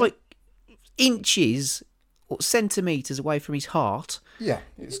 It's like inches or centimeters away from his heart. Yeah,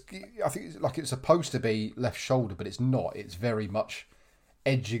 I think it's supposed to be left shoulder, but it's not. It's very much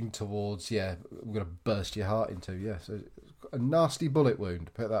edging towards. Yeah, we're gonna burst your heart into. Yeah, so a nasty bullet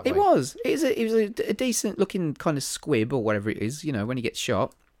wound. Put it that way. It was. It was a decent looking kind of squib or whatever it is. You know, when he gets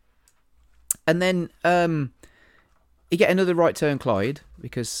shot, and then you get another right turn, Clyde,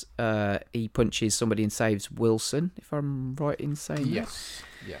 because he punches somebody and saves Wilson. If I'm right in saying yes,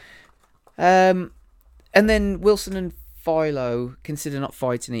 that. Yeah. And then Wilson and Philo consider not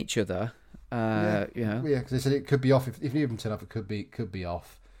fighting each other. Yeah, because they said it could be off if you even turn up. It could be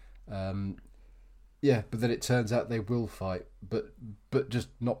off. Yeah, but then it turns out they will fight, but just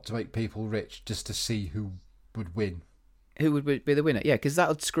not to make people rich, just to see who would win. Who would be the winner? Yeah, because that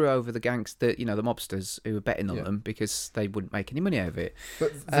would screw over the the mobsters who were betting on them because they wouldn't make any money out of it.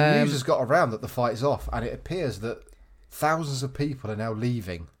 But the news has got around that the fight is off, and it appears that thousands of people are now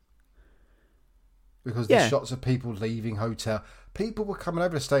leaving. Because there's shots of people leaving hotel. People were coming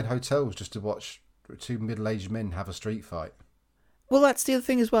over to stay in hotels just to watch two middle-aged men have a street fight. Well, that's the other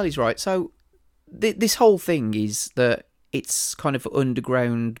thing as well, he's right. So this whole thing is that it's kind of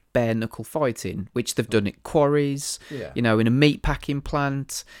underground bare-knuckle fighting, which they've done at quarries, in a meat packing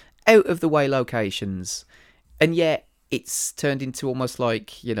plant, out-of-the-way locations. And yet it's turned into almost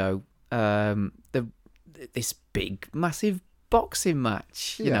like, this big, massive boxing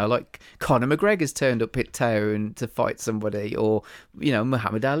match, like Conor McGregor's turned up at town to fight somebody, or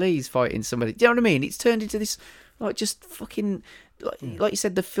Muhammad Ali's fighting somebody. Do you know what I mean? It's turned into this like just fucking like you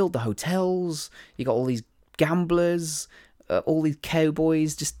said, they filled the hotels. You got all these gamblers, all these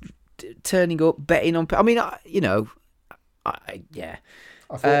cowboys just turning up, betting on. I mean, I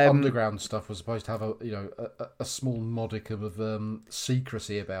thought underground stuff was supposed to have a small modicum of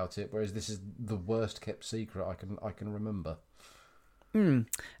secrecy about it, whereas this is the worst kept secret I can remember.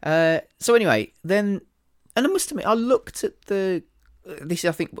 So anyway, then, and I must admit, I looked at this is,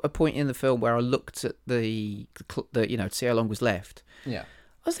 I think, a point in the film where I looked at the to see how long was left. Yeah.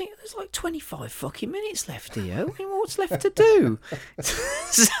 I was thinking, there's like 25 fucking minutes left here. I mean, what's left to do?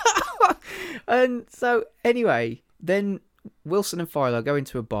 So anyway, then Wilson and Philo go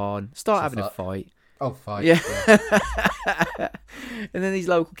into a barn, start having a fight. Oh, fight. Yeah. And then these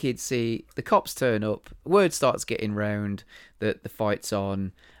local kids see the cops turn up. Word starts getting round that the fight's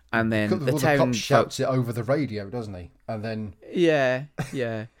on, and then the cop shouts it over the radio, doesn't he? And then yeah.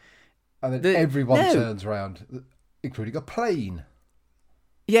 And then everyone turns around, including a plane.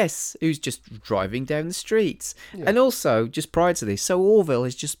 Yes, who's just driving down the streets. Yeah. And also, just prior to this, so Orville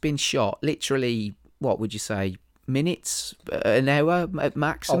has just been shot. Literally, what would you say? Minutes, an hour at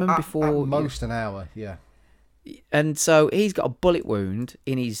maximum before. At most an hour, yeah. And so he's got a bullet wound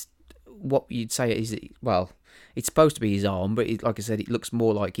in his, what you'd say is, it's supposed to be his arm, but like I said, it looks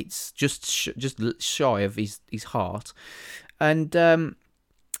more like it's just shy of his heart. And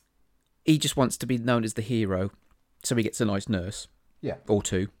he just wants to be known as the hero, so he gets a nice nurse. Yeah. Or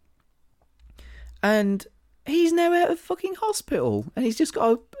two. And he's now out of fucking hospital, and he's just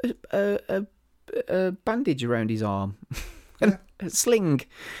got a bandage around his arm. And a sling.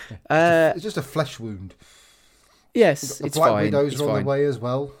 It's just a flesh wound. Yes, the it's Black fine. Widows it's are on fine. the way as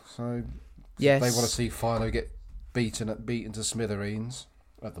well, so yes. They want to see Philo get beaten to smithereens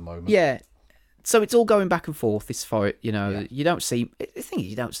at the moment. Yeah. So it's all going back and forth, this fight, You don't see... I think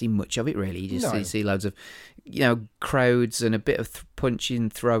you don't see much of it, really. You just see loads of, crowds and a bit of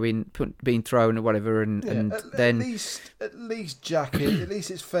punching, being thrown or whatever, and then... At least Jack, at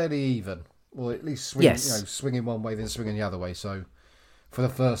least it's fairly even. Well, at least swinging one way, then swinging the other way. So for the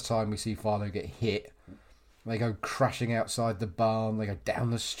first time, we see Philo get hit. They go crashing outside the barn. They go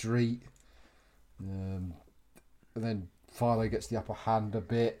down the street. And then Philo gets the upper hand a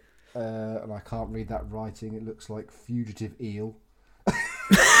bit. And I can't read that writing. It looks like fugitive eel.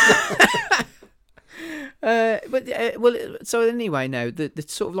 So anyway, now the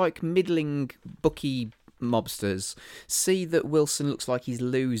sort of like middling bookie mobsters see that Wilson looks like he's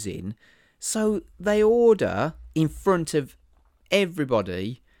losing, so they order in front of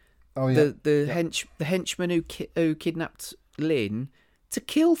everybody the henchman who kidnapped Lynn to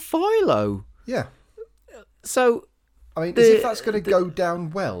kill Philo. Yeah. So, I mean, as if that's going to go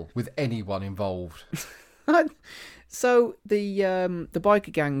down well with anyone involved. So the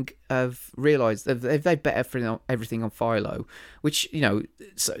biker gang have realised they've bet everything on Philo, which, you know,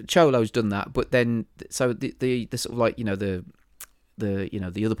 so Cholo's done that, but then so the sort of like, you know, the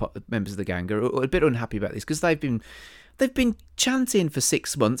other members of the gang are a bit unhappy about this because they've been chanting for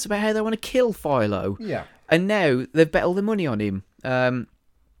 6 months about how they want to kill Philo. Yeah. And now they've bet all their money on him.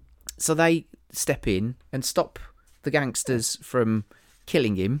 So they step in and stop the gangsters from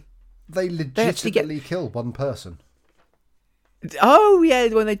killing him. They legitimately kill one person. Oh, yeah,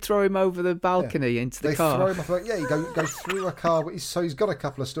 when they throw him over the balcony into the car. They throw him off, like, he goes through a car. So he's got a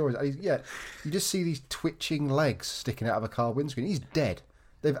couple of stories. And you just see these twitching legs sticking out of a car windscreen. He's dead.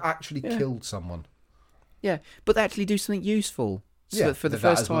 They've actually killed someone. Yeah, but they actually do something useful. So for the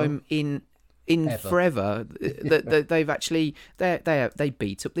first time in Ever. forever, they've actually they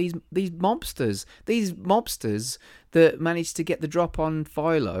beat up these mobsters. These mobsters that managed to get the drop on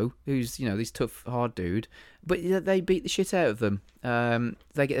Philo, who's, you know, this tough hard dude, but they beat the shit out of them.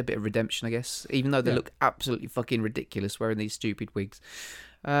 They get a bit of redemption, I guess, even though they look absolutely fucking ridiculous wearing these stupid wigs.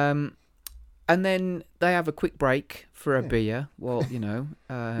 And then they have a quick break for a beer. Well, you know,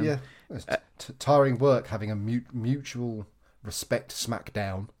 it's tiring work having a mutual respect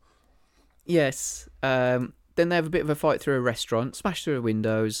smackdown. Yes. Then they have a bit of a fight through a restaurant, smash through the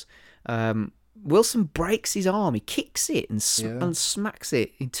windows. Wilson breaks his arm. He kicks it and smacks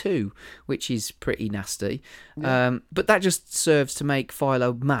it in two, which is pretty nasty. Yeah. But that just serves to make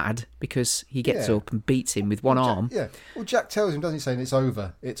Philo mad because he gets up and beats him with one arm. Yeah. Well, Jack tells him, doesn't he, saying it's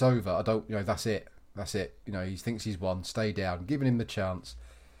over. It's over. I don't, you know, that's it. That's it. You know, he thinks he's won. Stay down. Giving him the chance.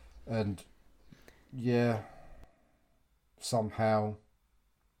 And, somehow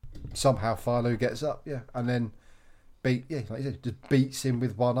Philo gets up, and then like you said, just beats him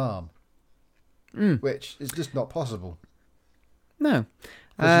with one arm, which is just not possible. No.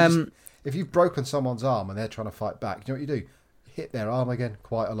 If you've broken someone's arm and they're trying to fight back, you know what you do? You hit their arm again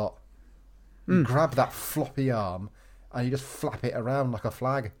quite a lot. You grab that floppy arm and you just flap it around like a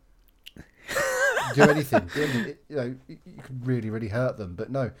flag. Do anything. You know, you could really, really hurt them, but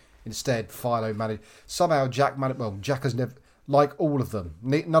no. Instead, Philo managed. Somehow, Jack has never. Like all of them,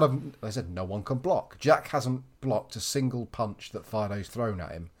 none of them. I said no one can block. Jack hasn't blocked a single punch that Philo's thrown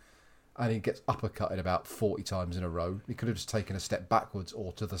at him, and he gets uppercutted about 40 times in a row. He could have just taken a step backwards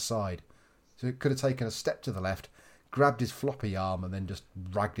or to the side. So he could have taken a step to the left, grabbed his floppy arm, and then just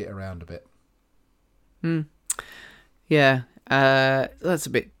dragged it around a bit. Yeah, that's a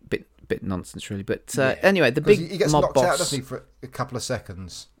bit nonsense, really. But anyway, the big he gets mob knocked boss out, doesn't he, for a couple of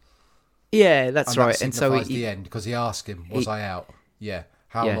seconds. Yeah, that's right. That and so the end because he asked him, "Was I out?" Yeah.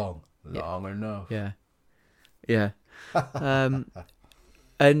 How long? Long enough. Yeah.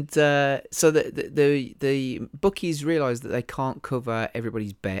 And so the bookies realise that they can't cover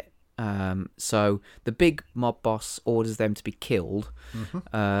everybody's bet. So the big mob boss orders them to be killed.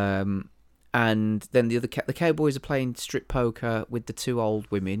 And then the cowboys are playing strip poker with the two old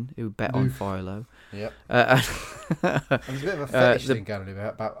women who bet on Philo. Yep. There's a bit of a fetish thing going on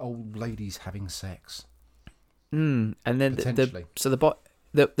about old ladies having sex. And then the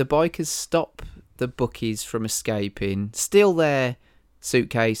bikers stop the bookies from escaping, steal their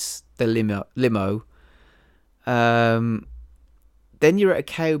suitcase, the limo. Then you're at a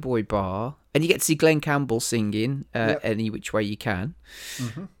cowboy bar, and you get to see Glenn Campbell singing Any Which Way You Can.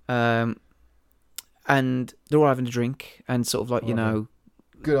 And they're all having a drink, and sort of like, you know...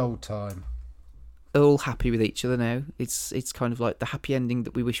 Good old time. They're all happy with each other now. It's kind of like the happy ending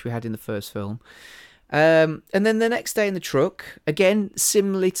that we wish we had in the first film. And then the next day in the truck, again,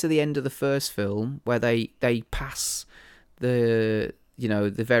 similarly to the end of the first film, where they pass the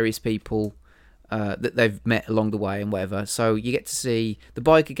various people that they've met along the way and whatever. So you get to see the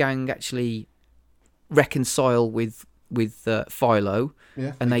biker gang actually reconcile with Philo,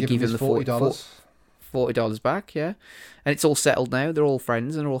 and they give him the $40 back, and it's all settled now. They're all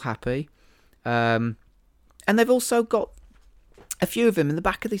friends and they're all happy. And they've also got a few of them in the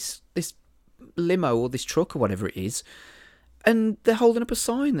back of this limo or this truck or whatever it is, and they're holding up a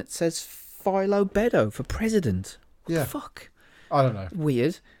sign that says Philo Beddoe for president. What the fuck? I don't know.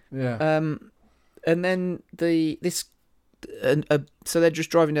 Weird. Yeah. And then so they're just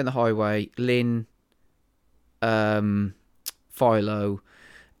driving down the highway. Lynn, Philo,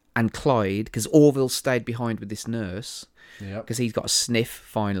 and Clyde, because Orville stayed behind with this nurse. Yeah. Because he's got a sniff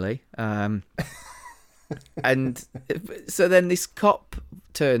finally. And so then this cop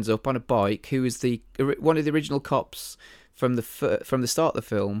turns up on a bike, who is one of the original cops from the start of the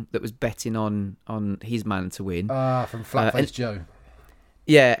film that was betting on his man to win. From Flatface Joe.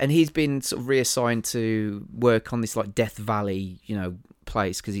 Yeah, and he's been sort of reassigned to work on this like Death Valley,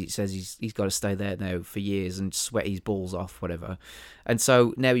 place, because he says he's got to stay there now for years and sweat his balls off, whatever. And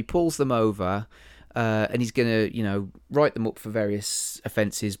so now he pulls them over, and he's gonna, write them up for various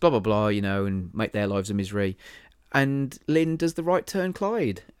offences, blah blah blah, and make their lives a misery. And Lynn does the right turn,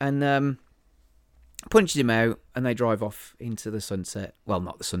 Clyde, and punches him out, and they drive off into the sunset. Well,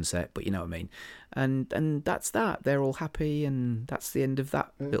 not the sunset, but you know what I mean. And that's that. They're all happy, and that's the end of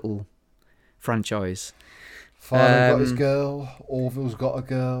that little franchise. Farley got his girl. Orville's got a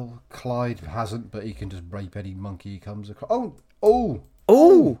girl. Clyde hasn't, but he can just rape any monkey he comes across. You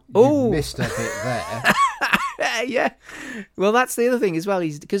missed a bit there. Yeah. Well, that's the other thing as well.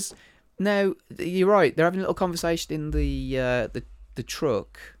 Because now you're right. They're having a little conversation in the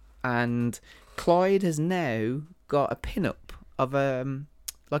truck, and Clyde has now got a pin-up of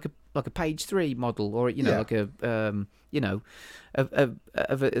like a page 3 model, or like a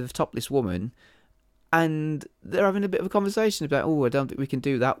of a topless woman, and they're having a bit of a conversation about, I don't think we can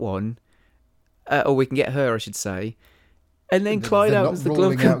do that one, or we can get her, I should say. And then Clyde opens the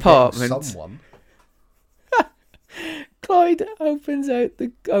glove compartment. Clyde opens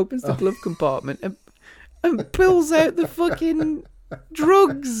the glove compartment and pulls out the fucking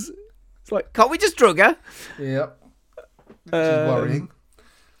drugs. It's like, can't we just drug her? Yep. Which is worrying.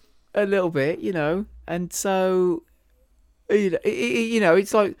 A little bit, and so,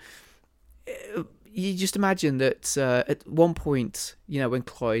 it's like, you just imagine that at one point, when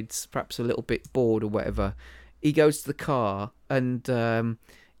Clyde's perhaps a little bit bored or whatever, he goes to the car and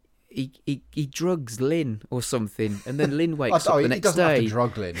he drugs Lynn or something, and then Lynn wakes up the next day. He doesn't have to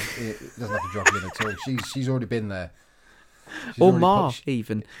drug Lynn. He doesn't have to drug Lynn at all. She's already been there. Or Ma,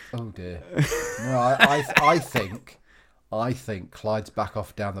 even. Oh dear. No, I think Clyde's back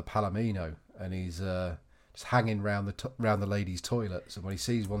off down the Palomino, and he's just hanging round the ladies' toilets. And when he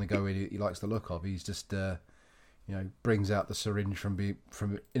sees one go in, he likes the look of. He's just brings out the syringe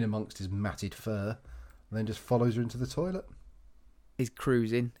from in amongst his matted fur, and then just follows her into the toilet. He's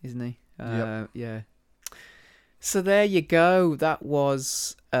cruising, isn't he? Yep. Yeah. So there you go. That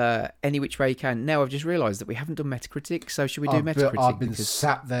was Any Which Way You Can. Now I've just realised that we haven't done Metacritic, so should we do Metacritic? I've been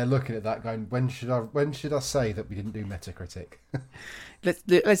sat there looking at that going, when should I say that we didn't do Metacritic?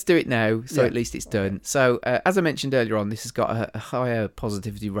 Let's do it now, so at least it's done. So as I mentioned earlier on, this has got a higher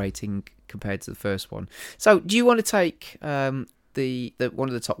positivity rating compared to the first one. So do you want to take the one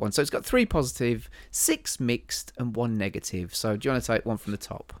of the top ones? So it's got 3 positive, 6 mixed, and 1 negative. So do you want to take one from the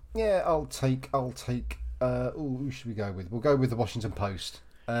top? Yeah, I'll take. Who should we go with? We'll go with the Washington Post.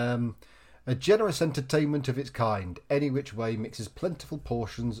 A generous entertainment of its kind, Any Which Way mixes plentiful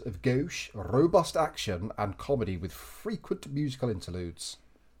portions of gauche, robust action and comedy with frequent musical interludes.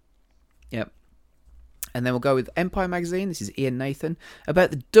 Yep. And then we'll go with Empire Magazine. This is Ian Nathan. About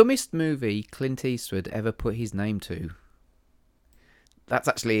the dumbest movie Clint Eastwood ever put his name to. That's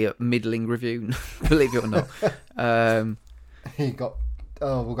actually a middling review, believe it or not.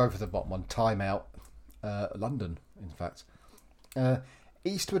 We'll go for the bottom one. Time Out. London, in fact.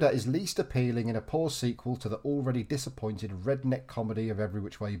 Eastwood at his least appealing in a poor sequel to the already disappointed redneck comedy of Every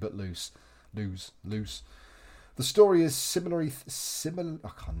Which Way But Loose. The story is similarly thin.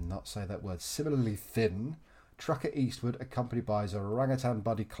 Trucker Eastwood, accompanied by his orangutan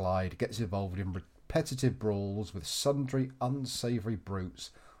buddy Clyde, gets involved in repetitive brawls with sundry unsavoury brutes,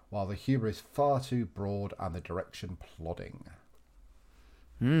 while the humour is far too broad and the direction plodding.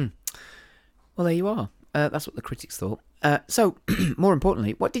 Well, there you are. That's what the critics thought. So, more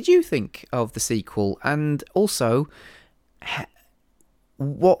importantly, what did you think of the sequel? And also,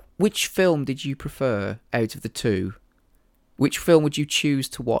 which film did you prefer out of the 2? Which film would you choose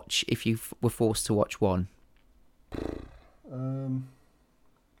to watch if you were forced to watch one?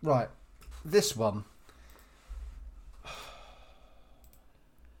 Right. This one.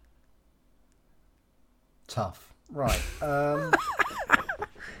 Tough. Right.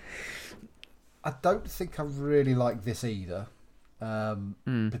 I don't think I really like this either,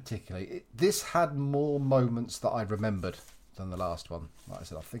 particularly. This had more moments that I remembered than the last one. Like I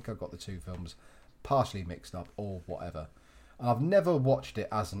said, I think I got the 2 films partially mixed up or whatever. And I've never watched it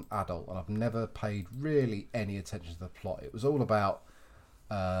as an adult, and I've never paid really any attention to the plot. It was all about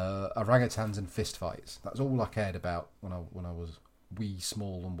orangutans and fistfights. That's all I cared about when I was wee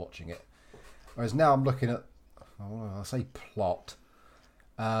small and watching it. Whereas now I'm looking at, I'll say plot.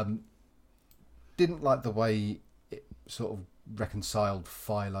 Didn't like the way it sort of reconciled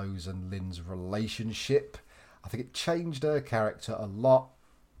Philo's and Lynn's relationship. I think it changed her character a lot.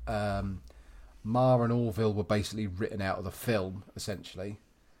 Ma and Orville were basically written out of the film, essentially.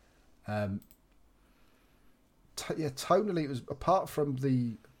 Tonally, it was apart from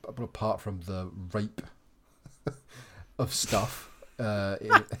the rape of stuff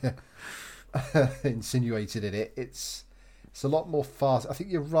insinuated in it. It's a lot more fast. I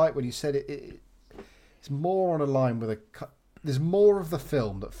think you're right when you said it's more on a line with there's more of the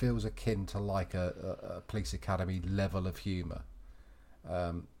film that feels akin to like a Police Academy level of humour.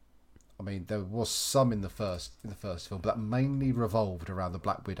 I mean, there was some in the first film, but that mainly revolved around the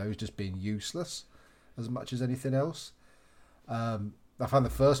Black Widows just being useless as much as anything else. I found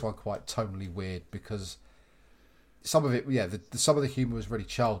the first one quite tonally weird because some of it, some of the humour was really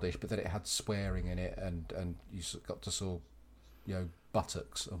childish, but then it had swearing in it, and you got to saw,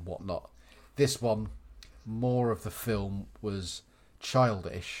 buttocks and whatnot. This one, more of the film was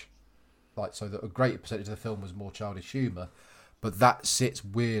childish, so that a greater percentage of the film was more childish humour, but that sits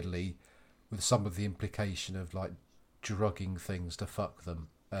weirdly with some of the implication of like drugging things to fuck them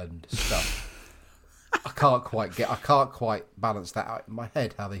and stuff. I can't quite balance that out in my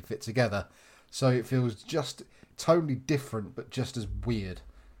head how they fit together. So it feels just totally different, but just as weird.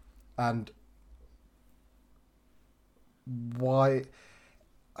 And why?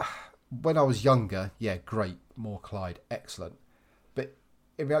 When I was younger, yeah, great, more Clyde, excellent. But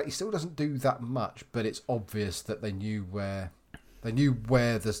in reality, it still doesn't do that much. But it's obvious that they knew where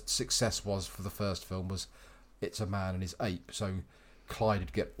the success was for the first film was It's a Man and His Ape. So Clyde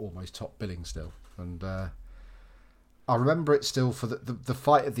would get almost top billing still. And I remember it still for the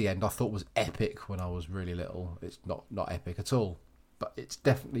fight at the end. I thought was epic when I was really little. It's not epic at all, but it's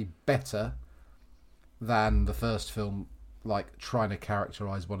definitely better than the first film, like trying to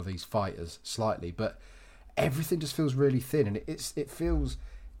characterize one of these fighters slightly. But everything just feels really thin, and it feels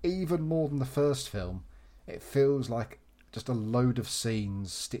even more than the first film. It feels like just a load of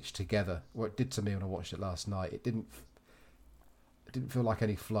scenes stitched together. Well, it did to me when I watched it last night. It didn't feel like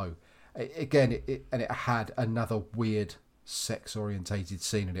any flow. It had another weird sex-orientated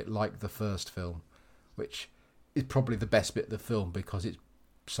scene in it, like the first film, which is probably the best bit of the film because it's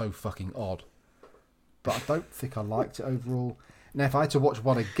so fucking odd. But I don't think I liked it overall. Now, if I had to watch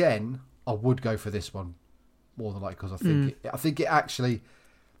one again, I would go for this one more than likely because I think it actually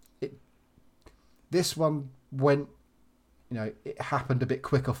this one went. It happened a bit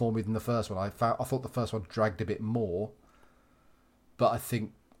quicker for me than the first one. I thought the first one dragged a bit more, but I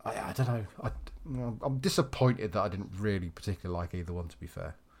think. I don't know. I'm disappointed that I didn't really particularly like either one, to be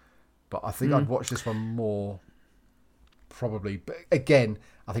fair. But I think I'd watch this one more, probably. But again,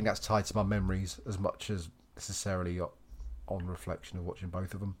 I think that's tied to my memories as much as necessarily on reflection of watching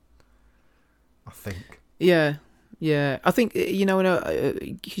both of them. I think. Yeah. I think,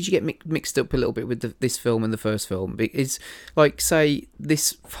 because you get mixed up a little bit with this film and the first film. It's like, say,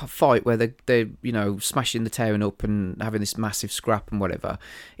 this fight where they're smashing the town up and having this massive scrap and whatever,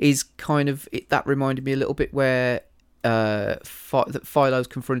 is kind of, that reminded me a little bit where Philo's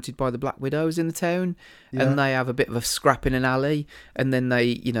confronted by the Black Widows in the town, and they have a bit of a scrap in an alley, and then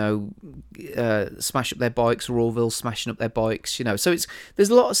they smash up their bikes, or Orville's smashing up their bikes, so there's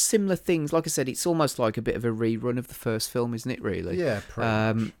a lot of similar things. Like I said, it's almost like a bit of a rerun of the first film, isn't it, really? Yeah, pretty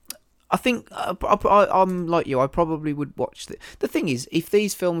much. I think I'm like you. I probably would watch the thing is, if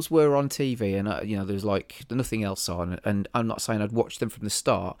these films were on TV and there's like nothing else on, and I'm not saying I'd watch them from the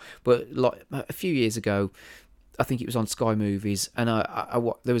start, but like a few years ago, I think it was on Sky Movies, and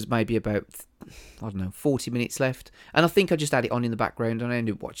there was maybe about 40 minutes left, and I think I just had it on in the background, and I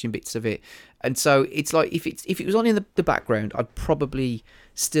ended up watching bits of it. And so it's like if it was on in the background, I'd probably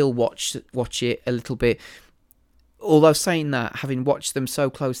still watch it a little bit. Although saying that, having watched them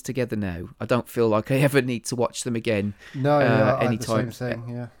so close together now, I don't feel like I ever need to watch them again. No, anytime. The same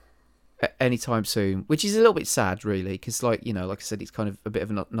thing, yeah. Anytime soon, which is a little bit sad, really, because like I said, it's kind of a bit of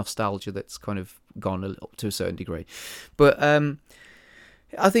a nostalgia that's kind of gone a little to a certain degree. But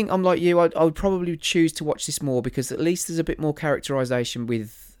I think I'm like you. I would probably choose to watch this more because at least there's a bit more characterization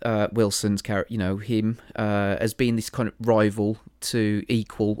with Wilson's character. Him as being this kind of rival to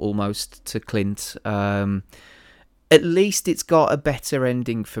equal almost to Clint. At least it's got a better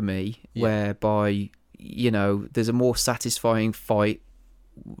ending for me, whereby there's a more satisfying fight,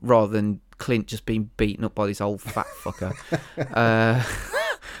 rather than Clint just being beaten up by this old fat fucker.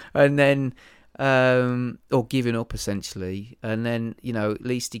 And then, or giving up essentially. And then, at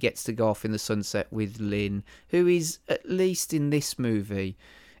least he gets to go off in the sunset with Lynn, who is, at least in this movie,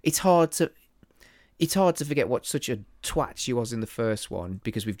 it's hard to forget what such a twat she was in the first one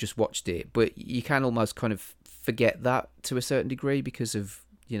because we've just watched it, but you can almost kind of forget that to a certain degree because of,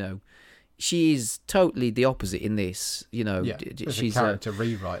 she is totally the opposite in this. It's She's a character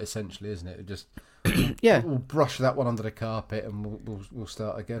rewrite, essentially, isn't it? It just yeah. we'll brush that one under the carpet and we'll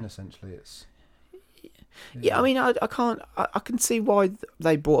start again. Essentially, it's yeah. I mean, I can't. I can see why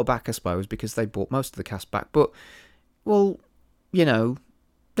they brought her back, I suppose, because they brought most of the cast back. But they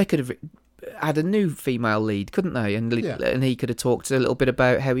could have had a new female lead, couldn't they? And he could have talked a little bit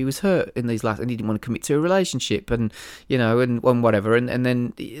about how he was hurt in these last, and he didn't want to commit to a relationship, and and whatever, and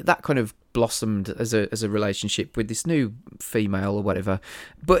then that kind of blossomed as a relationship with this new female or whatever.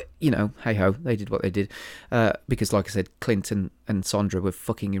 But hey ho, they did what they did, because like I said, Clinton and Sandra were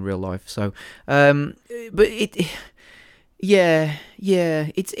fucking in real life. So, but it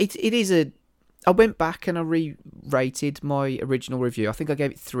is a. I went back and I re-rated my original review. I think I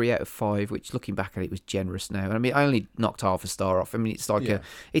gave it 3 out of 5, which, looking back at it, was generous now. I mean, I only knocked half a star off. I mean, it's like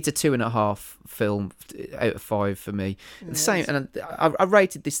it's a 2.5 film out of 5 for me. The same, and I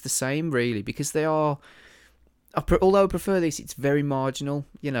rated this the same, really, because they are. Although I prefer this, it's very marginal.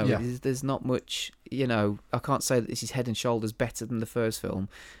 There's not much. I can't say that this is head and shoulders better than the first film,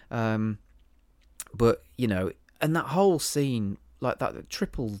 but and that whole scene, like that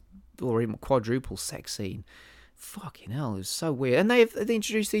triple or even quadruple sex scene, fucking hell, it was so weird. And they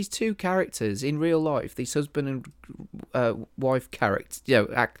introduced these two characters in real life, these husband and wife characters,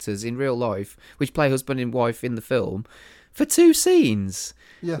 actors in real life, which play husband and wife in the film, for 2 scenes.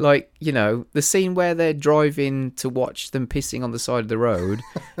 Yeah. Like, the scene where they're driving to watch them pissing on the side of the road,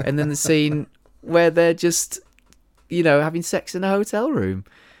 and then the scene where they're just, having sex in a hotel room.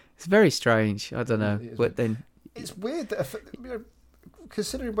 It's very strange. I don't know. But then it's weird that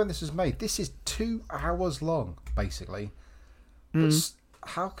considering when this was made, this is 2 hours long, basically. But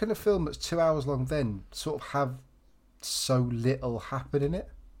how can a film that's 2 hours long then sort of have so little happen in it?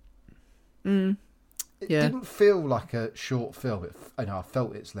 It didn't feel like a short film. I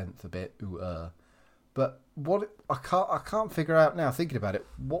felt its length a bit. But I can't figure out now, thinking about it,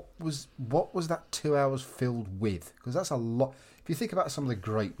 what was that 2 hours filled with? Because that's a lot. If you think about some of the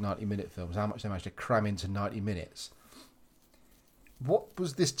great 90-minute films, how much they managed to cram into 90 minutes. What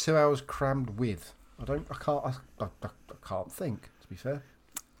was this 2 hours crammed with? I can't think, to be fair.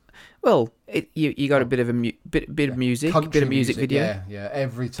 Well, you got a bit of bit of music, bit of music video. Yeah.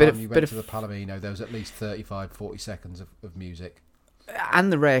 Every time you went to the Palomino, there was at least 35, 40 seconds of music.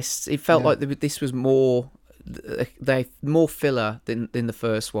 And the rest, it felt like this was more filler than the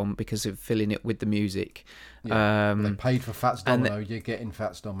first one because of filling it with the music. Yeah, they paid for Fats Domino. You're getting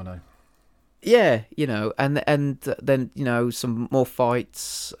Fats Domino. Yeah, and then some more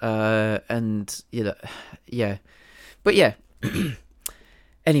fights, and but yeah.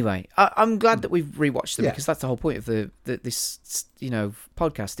 Anyway, I'm glad that we've rewatched them because that's the whole point of this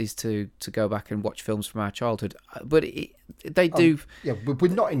podcast is to go back and watch films from our childhood. But they do. We're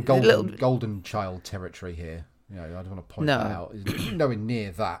not in golden child territory here. I don't want to point that out. It's nowhere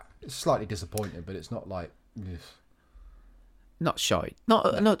near that. It's slightly disappointing, but it's not like. Ugh. Not shite, not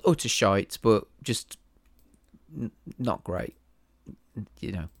utter shite, but just not great.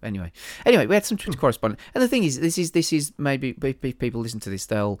 Anyway, we had some Twitter correspondence, and the thing is, this is maybe if people listen to this,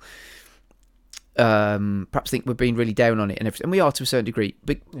 they'll perhaps think we're being really down on it and everything, and we are to a certain degree.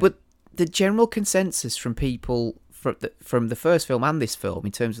 But the general consensus from people from the first film and this film,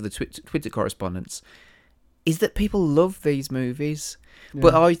 in terms of the Twitter correspondence, is that people love these movies. Yeah.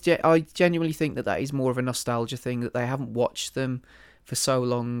 But I genuinely think that is more of a nostalgia thing, that they haven't watched them for so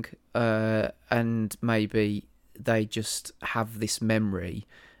long, and maybe they just have this memory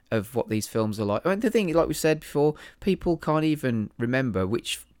of what these films are like. I mean, the thing, like we said before, people can't even remember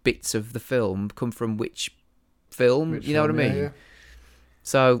which bits of the film come from which film. What I mean? Yeah.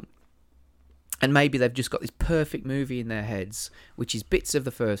 So, and maybe they've just got this perfect movie in their heads, which is bits of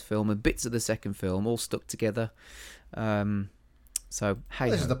the first film and bits of the second film all stuck together. So, hey,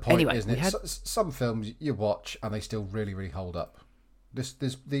 this is the point, anyway, isn't it? Some films you watch and they still really, really hold up.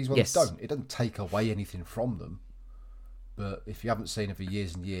 These ones don't. It doesn't take away anything from them. But if you haven't seen it for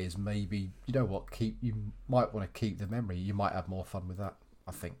years and years, maybe, you might want to keep the memory. You might have more fun with that,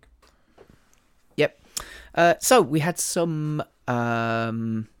 I think. Yep. So we had some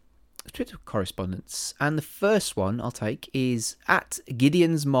Twitter correspondence, and the first one I'll take is at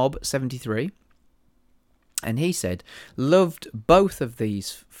Gideon's Mob 73. And he said, loved both of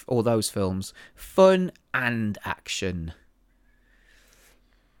those films, fun and action.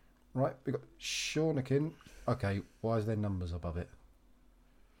 Right, we got Shawnikin. Okay, why is there numbers above it?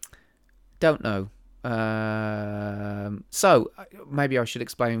 Don't know. So maybe I should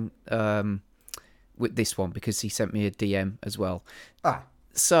explain with this one, because he sent me a DM as well.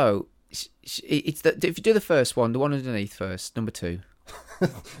 So It's that if you do the first one, the one underneath first, number 2.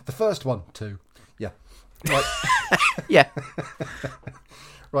 The first one, 2. Yeah. Right. Yeah.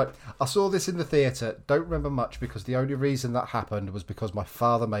 Right. I saw this in the theatre. Don't remember much because the only reason that happened was because my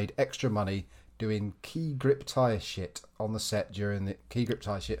father made extra money doing key grip tire shit on the set during the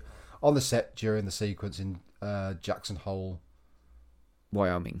sequence in Jackson Hole,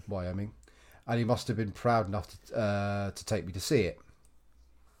 Wyoming. And he must have been proud enough to take me to see it.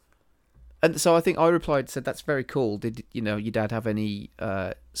 And so I think I replied, said, "That's very cool. Did your dad have any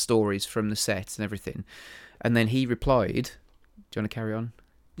stories from the set and everything?" And then he replied, "Do you want to carry on?"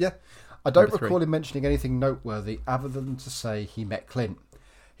 Yeah. I don't Number 3. recall him mentioning anything noteworthy other than to say he met Clint.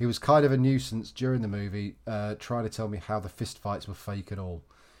 He was kind of a nuisance during the movie, trying to tell me how the fistfights were fake and all.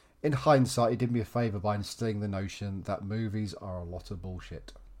 In hindsight, he did me a favour by instilling the notion that movies are a lot of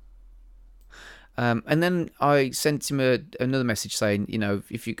bullshit. And then I sent him another message saying,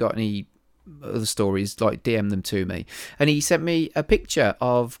 if you've got any other stories, like DM them to me. And he sent me a picture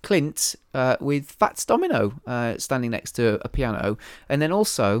of Clint with Fats Domino standing next to a piano, and then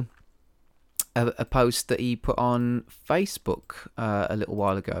also a post that he put on Facebook a little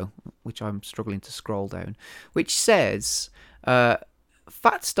while ago, which I'm struggling to scroll down, which says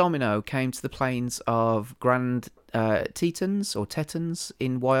Fats Domino came to the plains of Grand Tetons or Tetons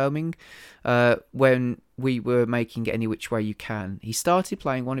in Wyoming when we were making Any Which Way You Can. He started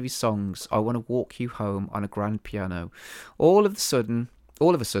playing one of his songs, I Want to Walk You Home, on a grand piano. All of a sudden,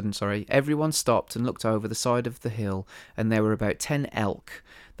 everyone stopped and looked over the side of the hill, and there were about 10 elk.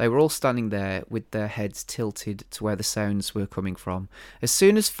 They were all standing there with their heads tilted to where the sounds were coming from. As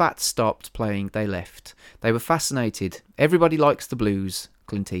soon as Fats stopped playing, they left. They were fascinated. Everybody likes the blues,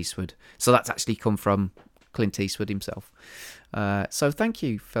 Clint Eastwood. So that's actually come from Clint Eastwood himself. So thank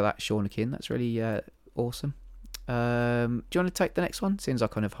you for that, Sean Akin. That's really awesome. Do you want to take the next one? Seems I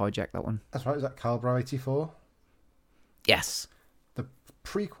kind of hijacked that one. That's right. Is that Calbro 84? Yes. The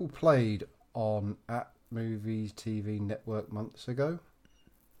prequel played on At Movies TV Network months ago.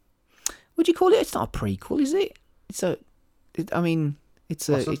 Would you call it? It's not a prequel, is it? It's just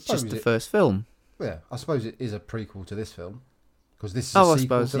the first film. Yeah, I suppose it is a prequel to this film because this is a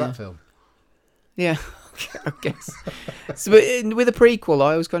sequel to that film. Yeah, I guess. So, but with a prequel,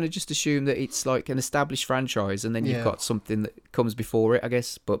 I always kind of just assume that it's like an established franchise, and then you've got something that comes before it, I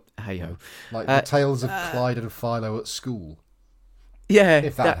guess. But hey ho, like the Tales of Clyde and Philo at school. Yeah,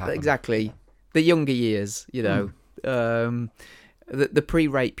 if that exactly. The younger years, the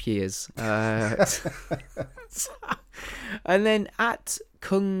pre-rape years. And then at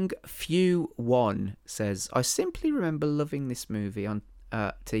Kung Fu 1 says, I simply remember loving this movie on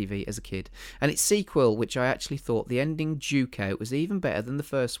TV as a kid, and its sequel, which I actually thought the ending Duke Out was even better than the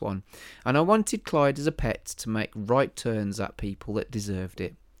first one, and I wanted Clyde as a pet to make right turns at people that deserved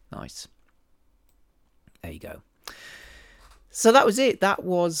it. Nice. There you go. So that was it. That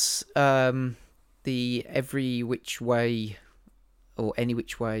was the Every Which Way or Any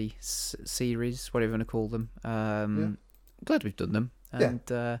Which Way series, whatever you want to call them. Glad we've done them. And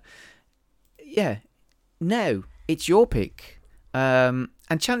now it's your pick. And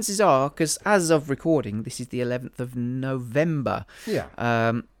chances are, because as of recording, this is the 11th of November.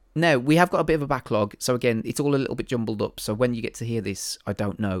 Now, we have got a bit of a backlog, so again, it's all a little bit jumbled up, so when you get to hear this, I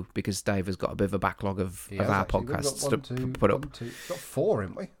don't know, because Dave has got a bit of a backlog of our podcasts to put up. We've got 4,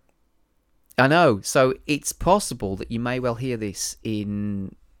 haven't we? I know, so it's possible that you may well hear this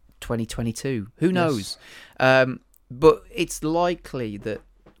in 2022. Who knows? But it's likely that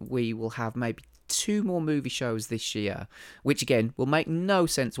we will have maybe 2 more movie shows this year, which again will make no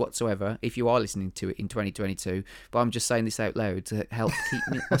sense whatsoever if you are listening to it in 2022, but I'm just saying this out loud to help keep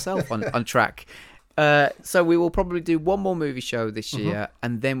myself on track. So we will probably do 1 more movie show this year,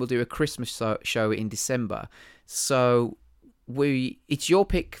 and then we'll do a Christmas show in December. So it's your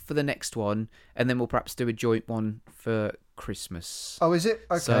pick for the next one, and then we'll perhaps do a joint one for Christmas. Oh, is it?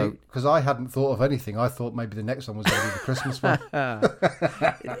 Okay, because I hadn't thought of anything. I thought maybe the next one was going to be the Christmas one.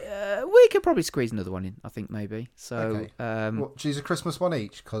 We could probably squeeze another one in, I think, maybe. So, choose a Christmas one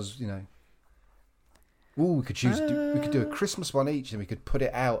each, because, we could we could do a Christmas one each, and we could put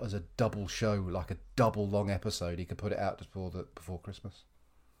it out as a double show, like a double long episode. You could put it out just before Christmas.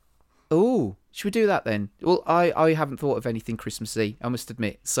 Oh, should we do that then? Well, I haven't thought of anything Christmassy, I must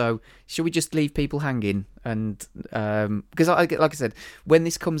admit. So, should we just leave people hanging? And because, like I said, when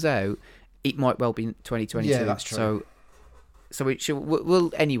this comes out, it might well be 2022. Yeah, that's true. So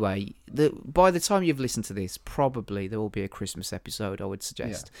we'll anyway. By the time you've listened to this, probably there will be a Christmas episode, I would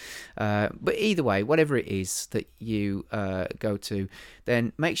suggest. But either way, whatever it is that you go to,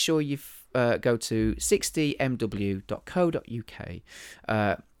 then make sure you go to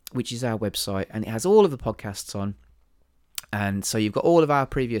 60mw.co.uk. which is our website, and it has all of the podcasts on. And so you've got all of our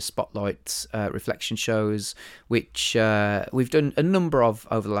previous Spotlight reflection shows, which we've done a number of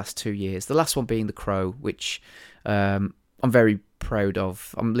over the last 2 years. The last one being The Crow, which I'm very proud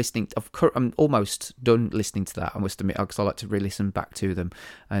of. I'm almost done listening to that, I must admit, because I like to re-listen back to them,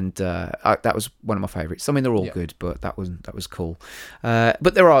 and that was one of my favourites. I mean, they're all good, but that was cool.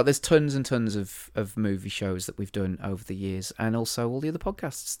 But there's tons and tons of movie shows that we've done over the years, and also all the other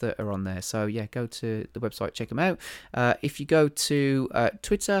podcasts that are on there. So yeah, go to the website, check them out. If you go to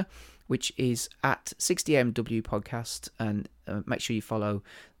Twitter, which is at 60MW Podcast, and make sure you follow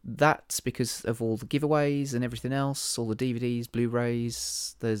that, because of all the giveaways and everything else, all the DVDs,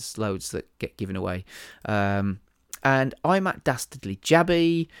 Blu-rays, there's loads that get given away. And I'm at Dastardly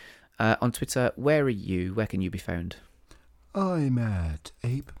Jabby on Twitter. Where are you? Where can you be found? I'm at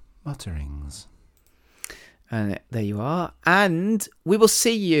Ape Mutterings. And there you are. And we will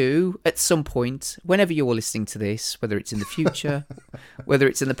see you at some point, whenever you're listening to this, whether it's in the future, whether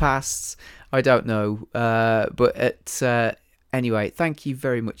it's in the past, I don't know. But anyway, thank you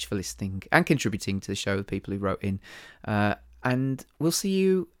very much for listening and contributing to the show, the people who wrote in. And we'll see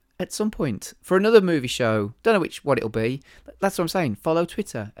you at some point for another movie show. Don't know what it'll be. That's what I'm saying. Follow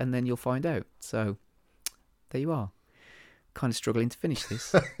Twitter and then you'll find out. So there you are. Kind of struggling to finish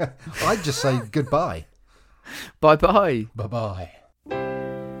this. I'd just say goodbye. Bye-bye. Bye-bye.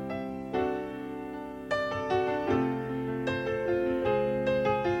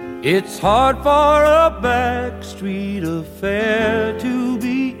 It's hard for a backstreet affair to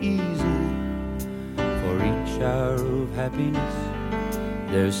be easy. For each hour of happiness,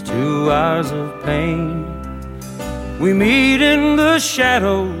 there's 2 hours of pain. We meet in the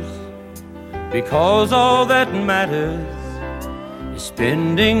shadows because all that matters is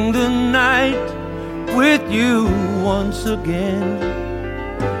spending the night with you once again.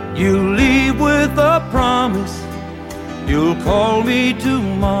 You leave with a promise you'll call me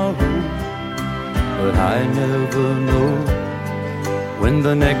tomorrow, but I never know when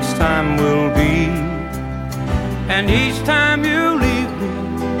the next time will be. And each time you leave me,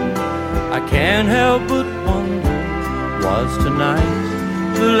 I can't help but wonder, was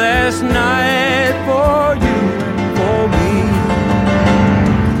tonight the last night for you and for me?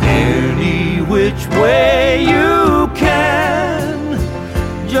 Any which way you can,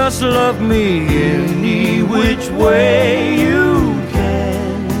 just love me any which way you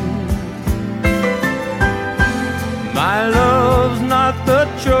can. My love's not the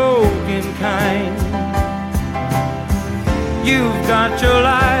choking kind. You've got your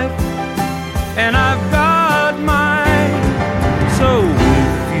life and I've got mine. So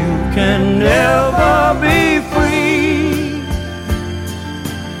if you can never be free,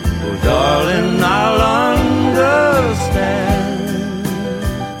 oh darling, I'll understand.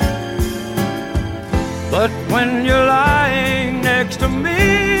 But when you're lying next to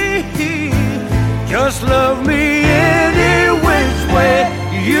me, just love me any which way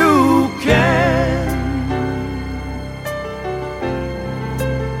you can.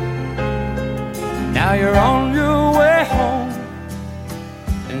 Now you're on your way home,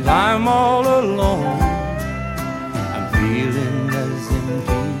 and I'm all alone. I'm feeling as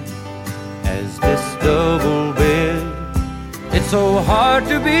empty as this double bed. It's so hard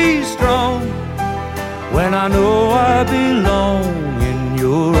to be strong when I know I belong in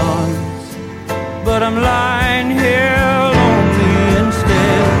your arms, but I'm lying here lonely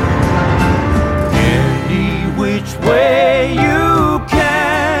instead. Any which way you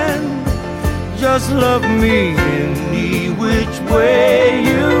can, just love me any which way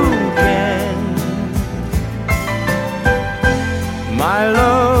you can. My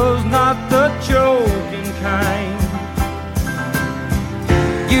love's not the choking kind.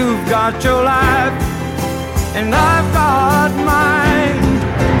 You've got your life and I've got mine.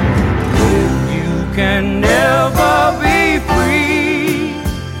 If you can never be free,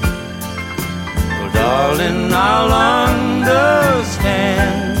 well, darling, I'll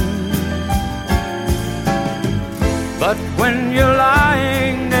understand. But when you're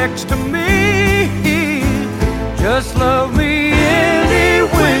lying next to me, just love me any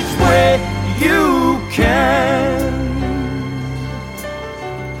which way you can.